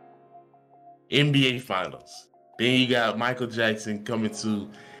 NBA Finals. Then you got Michael Jackson coming to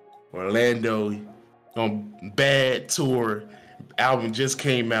Orlando on Bad Tour. Album just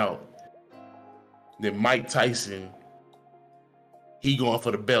came out. Then Mike Tyson, he going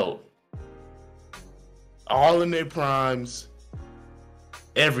for the belt. All in their primes.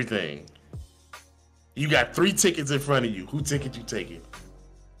 Everything. You got 3 tickets in front of you. Who ticket you taking?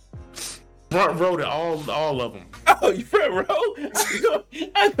 Front row to all of them. Oh, you front row?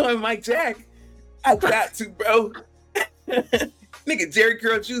 I'm going Mike Jack. I got to, bro. Nigga, Jerry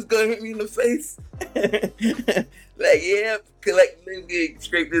Curl Juice gonna hit me in the face. Like, yeah, collect, let me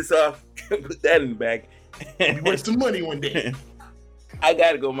scrape this off. Put that in the bag. You waste some money one day. I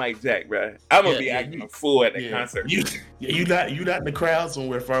gotta go Mike Jack, bro. I'm gonna be acting a fool at the concert. You not in the crowd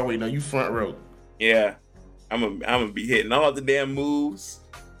somewhere far away. No, you front row. Yeah, I'm gonna be hitting all the damn moves.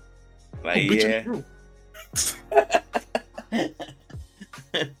 Like,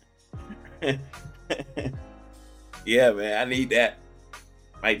 yeah, man, I need that.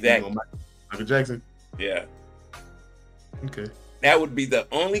 Mike Jack. Michael Jackson. Yeah. Okay. That would be the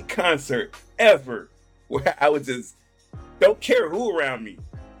only concert ever where I would just don't care who around me.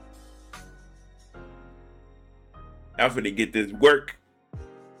 I'm finna get this work.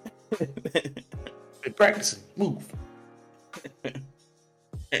 Hey, practicing. Move.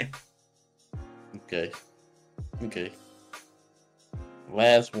 Okay.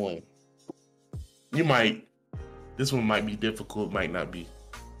 Last one. This one might be difficult, might not be.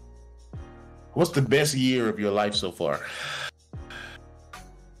 What's the best year of your life so far?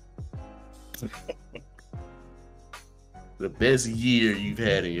 The best year you've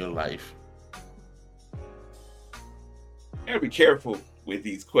had in your life. Gotta be careful with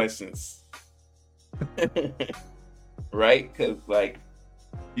these questions. Right? Because, like,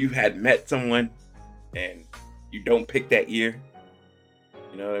 you had met someone and you don't pick that year.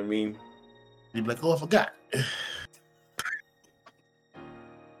 You know what I mean? You'd be like, oh, I forgot.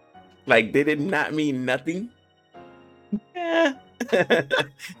 Like, did it not mean nothing? Yeah.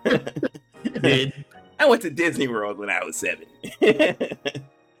 I went to Disney World when I was 7.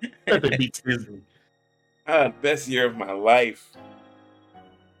 Nothing beats Disney. Best year of my life.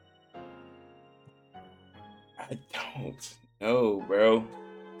 I don't know, bro.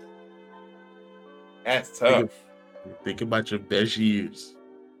 That's tough. Think about your best years.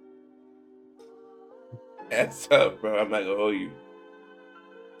 That's tough, bro. I'm not gonna hold you.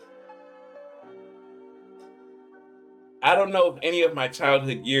 I don't know if any of my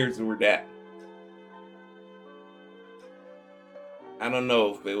childhood years were that. I don't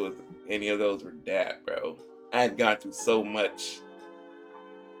know if it was any of those were that, bro. I had gone through so much.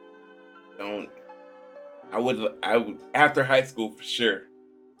 I would after high school for sure.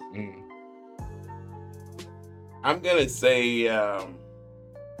 I'm gonna say I'm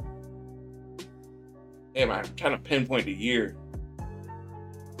trying to pinpoint the year.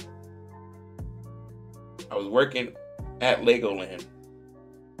 I was working at Legoland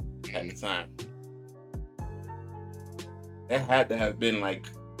at the time. That had to have been like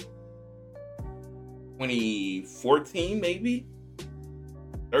 2014, maybe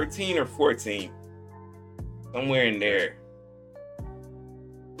 13 or 14, somewhere in there.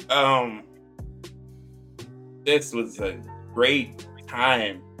 This was a great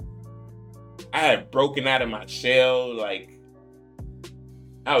time. I had broken out of my shell. Like,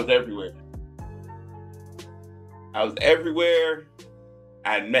 I was everywhere. I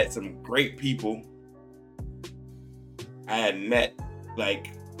had met some great people. I had met, like,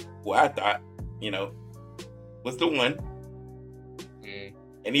 I thought, was the one.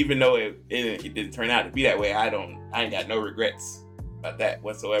 And even though it didn't turn out to be that way, I ain't got no regrets about that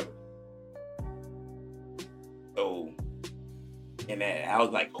whatsoever. So, and I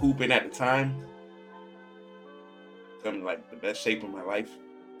was like hooping at the time. I'm like the best shape of my life.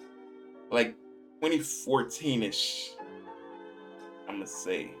 Like 2014-ish, I'm gonna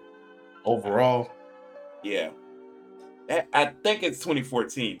say. Overall? Yeah. I think it's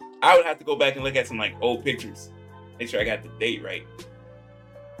 2014. I would have to go back and look at some like old pictures. Make sure I got the date right.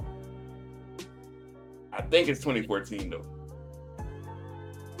 I think it's 2014 though.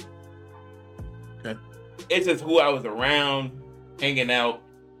 Okay. It's just who I was around, hanging out,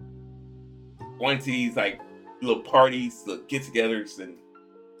 going to these like little parties, little get-togethers, and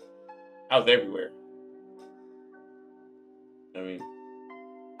I was everywhere. I mean,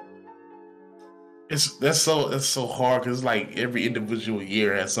 that's so hard because like every individual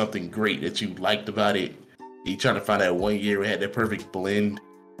year has something great that you liked about it. You trying to find that one year where it had that perfect blend.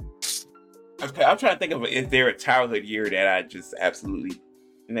 Okay, I'm trying to think of is there a childhood year that I just absolutely,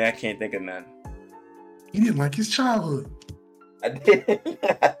 I can't think of none. He didn't like his childhood. I didn't.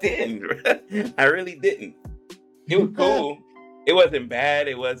 I really didn't. It was cool. It wasn't bad.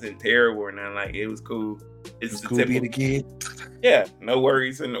 It wasn't terrible or nothing. Like, it was cool. It's cool being a kid. Yeah, no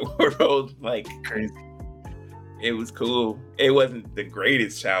worries in the world. Like, crazy. It was cool. It wasn't the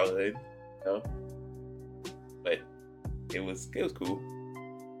greatest childhood, but it was cool.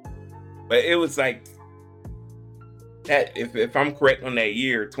 But it was like that if I'm correct on that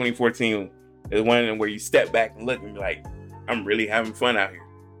year, 2014 is one of them where you step back and look and be like, I'm really having fun out here.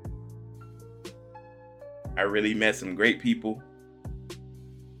 I really met some great people.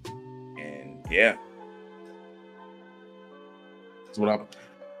 And yeah. That's what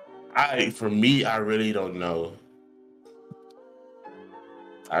for me, I really don't know.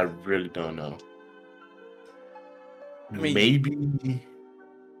 I really don't know. I mean, maybe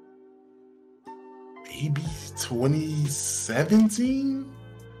 2017?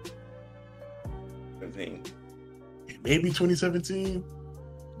 Maybe 2017.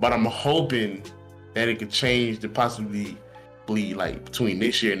 But I'm hoping that it could change to possibly be like between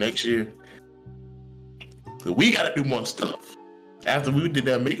this year and next year. So we gotta do more stuff. After we did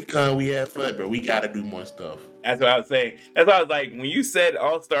that MakerCon, we had fun, but we gotta do more stuff. That's what I was saying. That's why I was like, when you said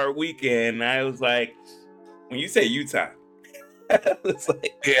All-Star Weekend, I was like, when you said Utah, I was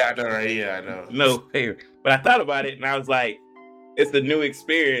like, yeah, I know, right? Yeah, I know. No favor. But I thought about it and I was like, it's a new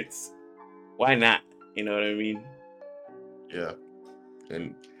experience. Why not? You know what I mean? Yeah.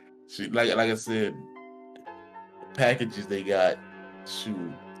 And like I said, the packages they got,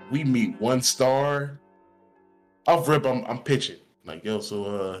 shoot, we meet 1 star. Off rip, I'm pitching. Like, yo,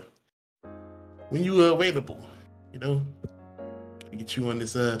 so when you available, you know, get you on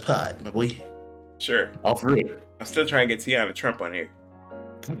this pod, my boy. Sure. Off rip. I'm still trying to get Tiana Trump on here.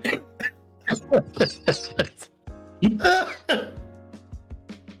 I'm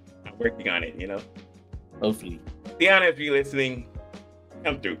working on it, you know. Hopefully. Tiana, if you're listening,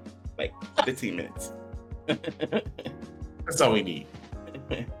 come through. Like 15 minutes. That's all we need.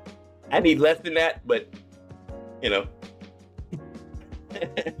 I need less than that, but you know.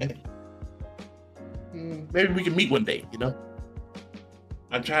 Maybe we can meet one day, you know?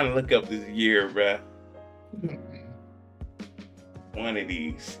 I'm trying to look up this year, bruh. One of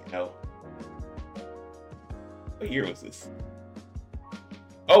these, you know. What year was this?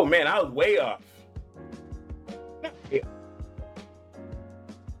 Oh man, I was way off.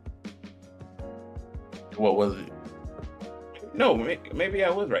 What was it? No, maybe I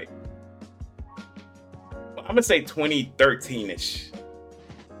was right. I'm gonna say 2013-ish.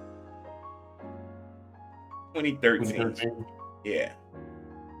 2013. Yeah.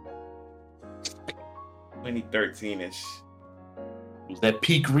 2013-ish. Was that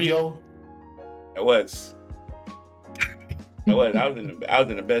peak Rio? It was. I was in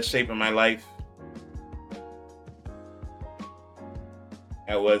the best shape of my life.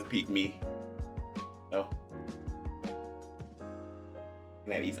 That was peak me. Oh.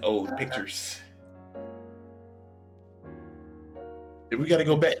 And at these old pictures. We gotta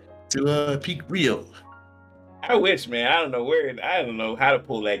go back to peak Rio. I wish, man. I don't know how to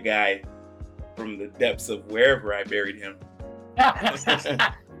pull that guy from the depths of wherever I buried him. That's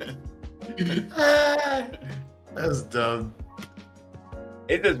dumb.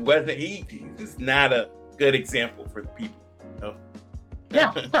 It just wasn't. He's just not a good example for the people. You know?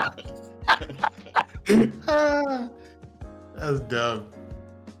 That's dumb.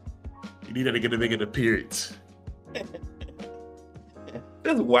 You need to get make an appearance.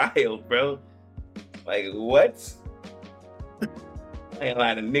 That's wild, bro. Like, what? A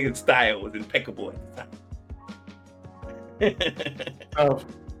lot of nigga style was impeccable at the time.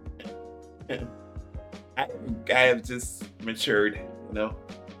 I have just matured, you know.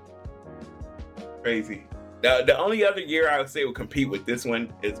 Crazy. The only other year I would say would compete with this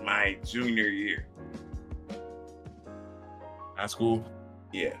one is my junior year. High school?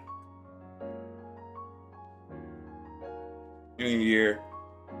 Yeah. Junior year.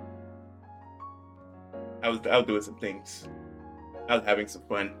 I was doing some things. I was having some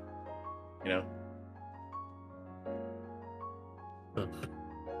fun, you know.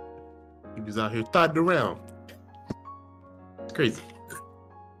 He was out here thotting around. It's crazy.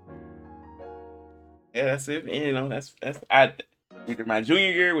 Yeah, that's it. And, you know, that's either my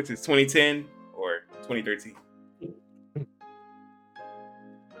junior year, which is 2010, or 2013.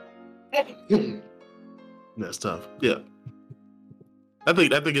 That's tough. Yeah. I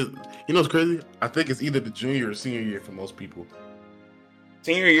think it's, you know what's crazy? I think it's either the junior or senior year for most people.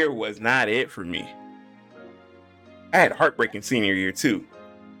 Senior year was not it for me. I had heartbreaking senior year too.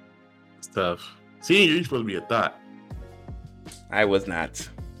 It's tough. Senior year, you're supposed to be a thought. I was not.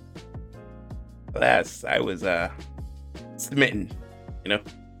 Alas, I was smitten, you know?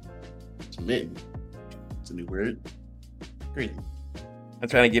 Smitten. It's a new word. Crazy. I'm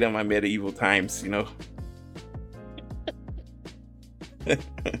trying to get on my medieval times, you know?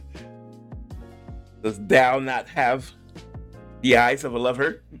 Does thou not have the eyes of a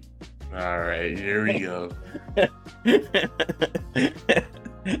lover? All right, here we go.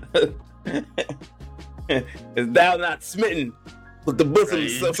 Is Is thou not smitten with the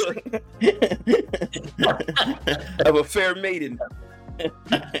bosoms of a fair maiden?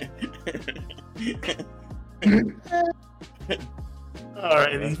 All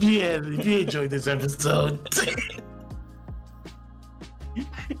right, if you enjoyed this episode,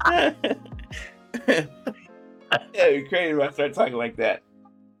 yeah, you're crazy if I start talking like that.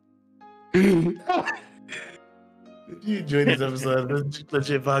 if you enjoyed this episode of the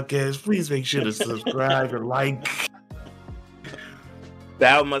LeJit Podcast, please make sure to subscribe and like.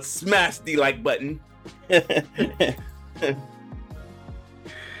 Thou must smash the like button. Turn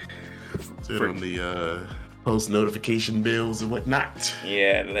on the post notification bells and whatnot.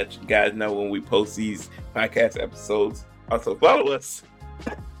 Yeah, to let you guys know when we post these podcast episodes. Also, follow us.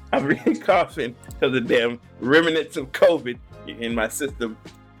 I'm really coughing because of damn remnants of COVID in my system.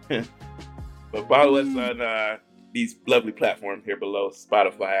 But follow us on these lovely platforms here below: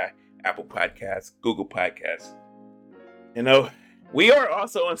 Spotify, Apple Podcasts, Google Podcasts. You know, we are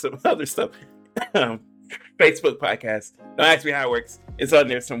also on some other stuff. Facebook podcast. Don't ask me how it works. It's on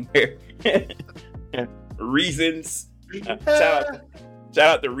there somewhere. Reasons. Shout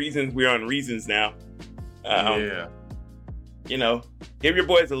out to Reasons. We're on Reasons now. Yeah. You know, give your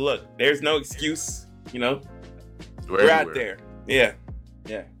boys a look. There's no excuse. You know, We're out there. Yeah.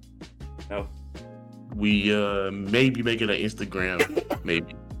 No. We may be making an Instagram.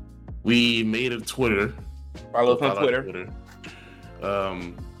 Maybe. We made a Twitter. Follow us on Twitter.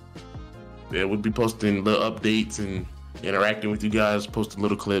 Yeah, we'll be posting little updates and interacting with you guys, posting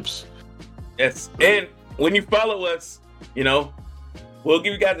little clips. Yes, and when you follow us, you know, we'll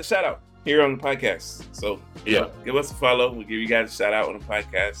give you guys a shout out here on the podcast. So yeah, give us a follow. We'll give you guys a shout out on the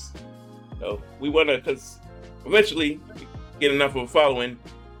podcast. So we want to, because eventually we get enough of a following,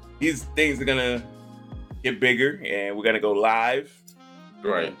 these things are gonna get bigger, and we're gonna go live.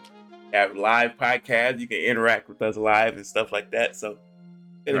 Right. Have live podcasts. You can interact with us live and stuff like that. So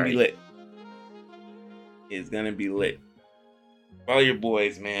it's gonna be lit. It's gonna be lit. Follow your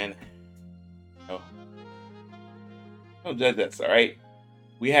boys, man. Oh. Don't judge us, all right?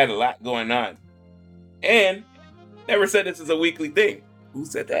 We had a lot going on. And never said this is a weekly thing. Who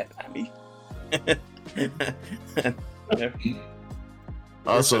said that? Not me.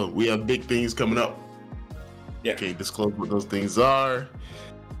 Also, we have big things coming up. Yeah. Can't disclose what those things are.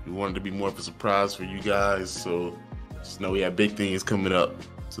 We wanted to be more of a surprise for you guys, so just know we have big things coming up.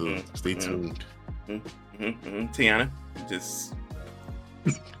 So stay tuned. Tiana, just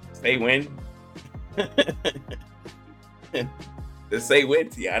say when. Just say when,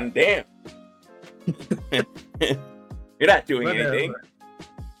 Tiana. Damn. You're not doing anything.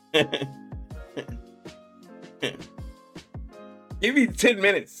 Give me 10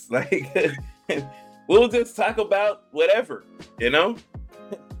 minutes. Like, we'll just talk about whatever, you know?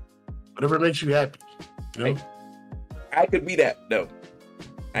 Whatever makes you happy. You know? I could be that, though.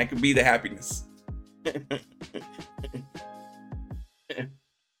 I could be the happiness.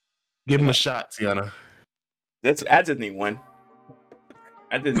 Give him a shot, Tiana. I just need one.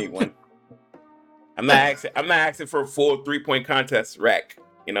 I'm not asking for a full 3-point contest rack.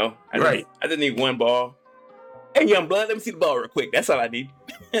 You know, I just need one ball. Hey, young blood, let me see the ball real quick. That's all I need.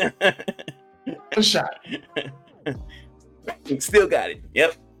 A shot. Still got it.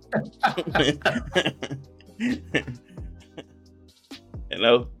 Yep. You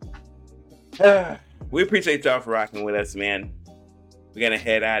know, we appreciate y'all for rocking with us, man. We're gonna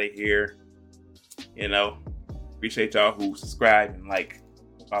head out of here. You know, appreciate y'all who subscribe and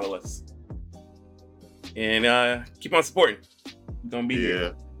follow us, and keep on supporting. We're gonna be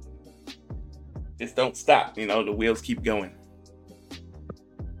here. Just don't stop. You know, the wheels keep going.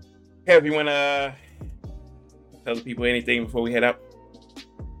 Hey, if you wanna tell the people anything before we head out?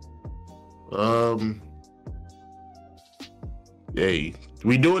 Hey,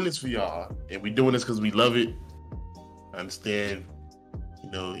 we doing this for y'all, and we doing this because we love it. I understand,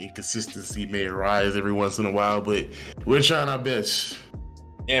 you know, inconsistency may arise every once in a while, but we're trying our best.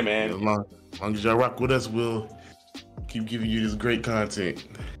 Yeah, man. As long as y'all rock with us, we'll keep giving you this great content.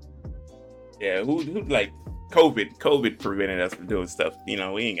 Yeah, who like COVID prevented us from doing stuff. You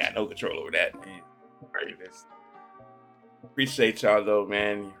know, we ain't got no control over that. Man. Appreciate y'all though,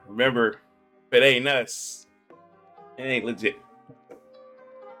 man. Remember, if it ain't us, it ain't LeJit.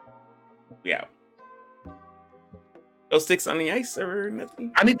 We out. No sticks on the ice or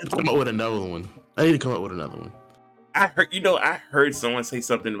nothing. I need to come up with another one. I heard someone say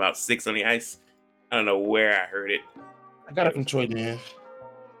something about sticks on the ice. I don't know where I heard it. I got it from Troy Dan.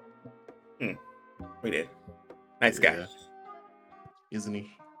 We did. Nice guy. Isn't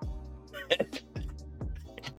he?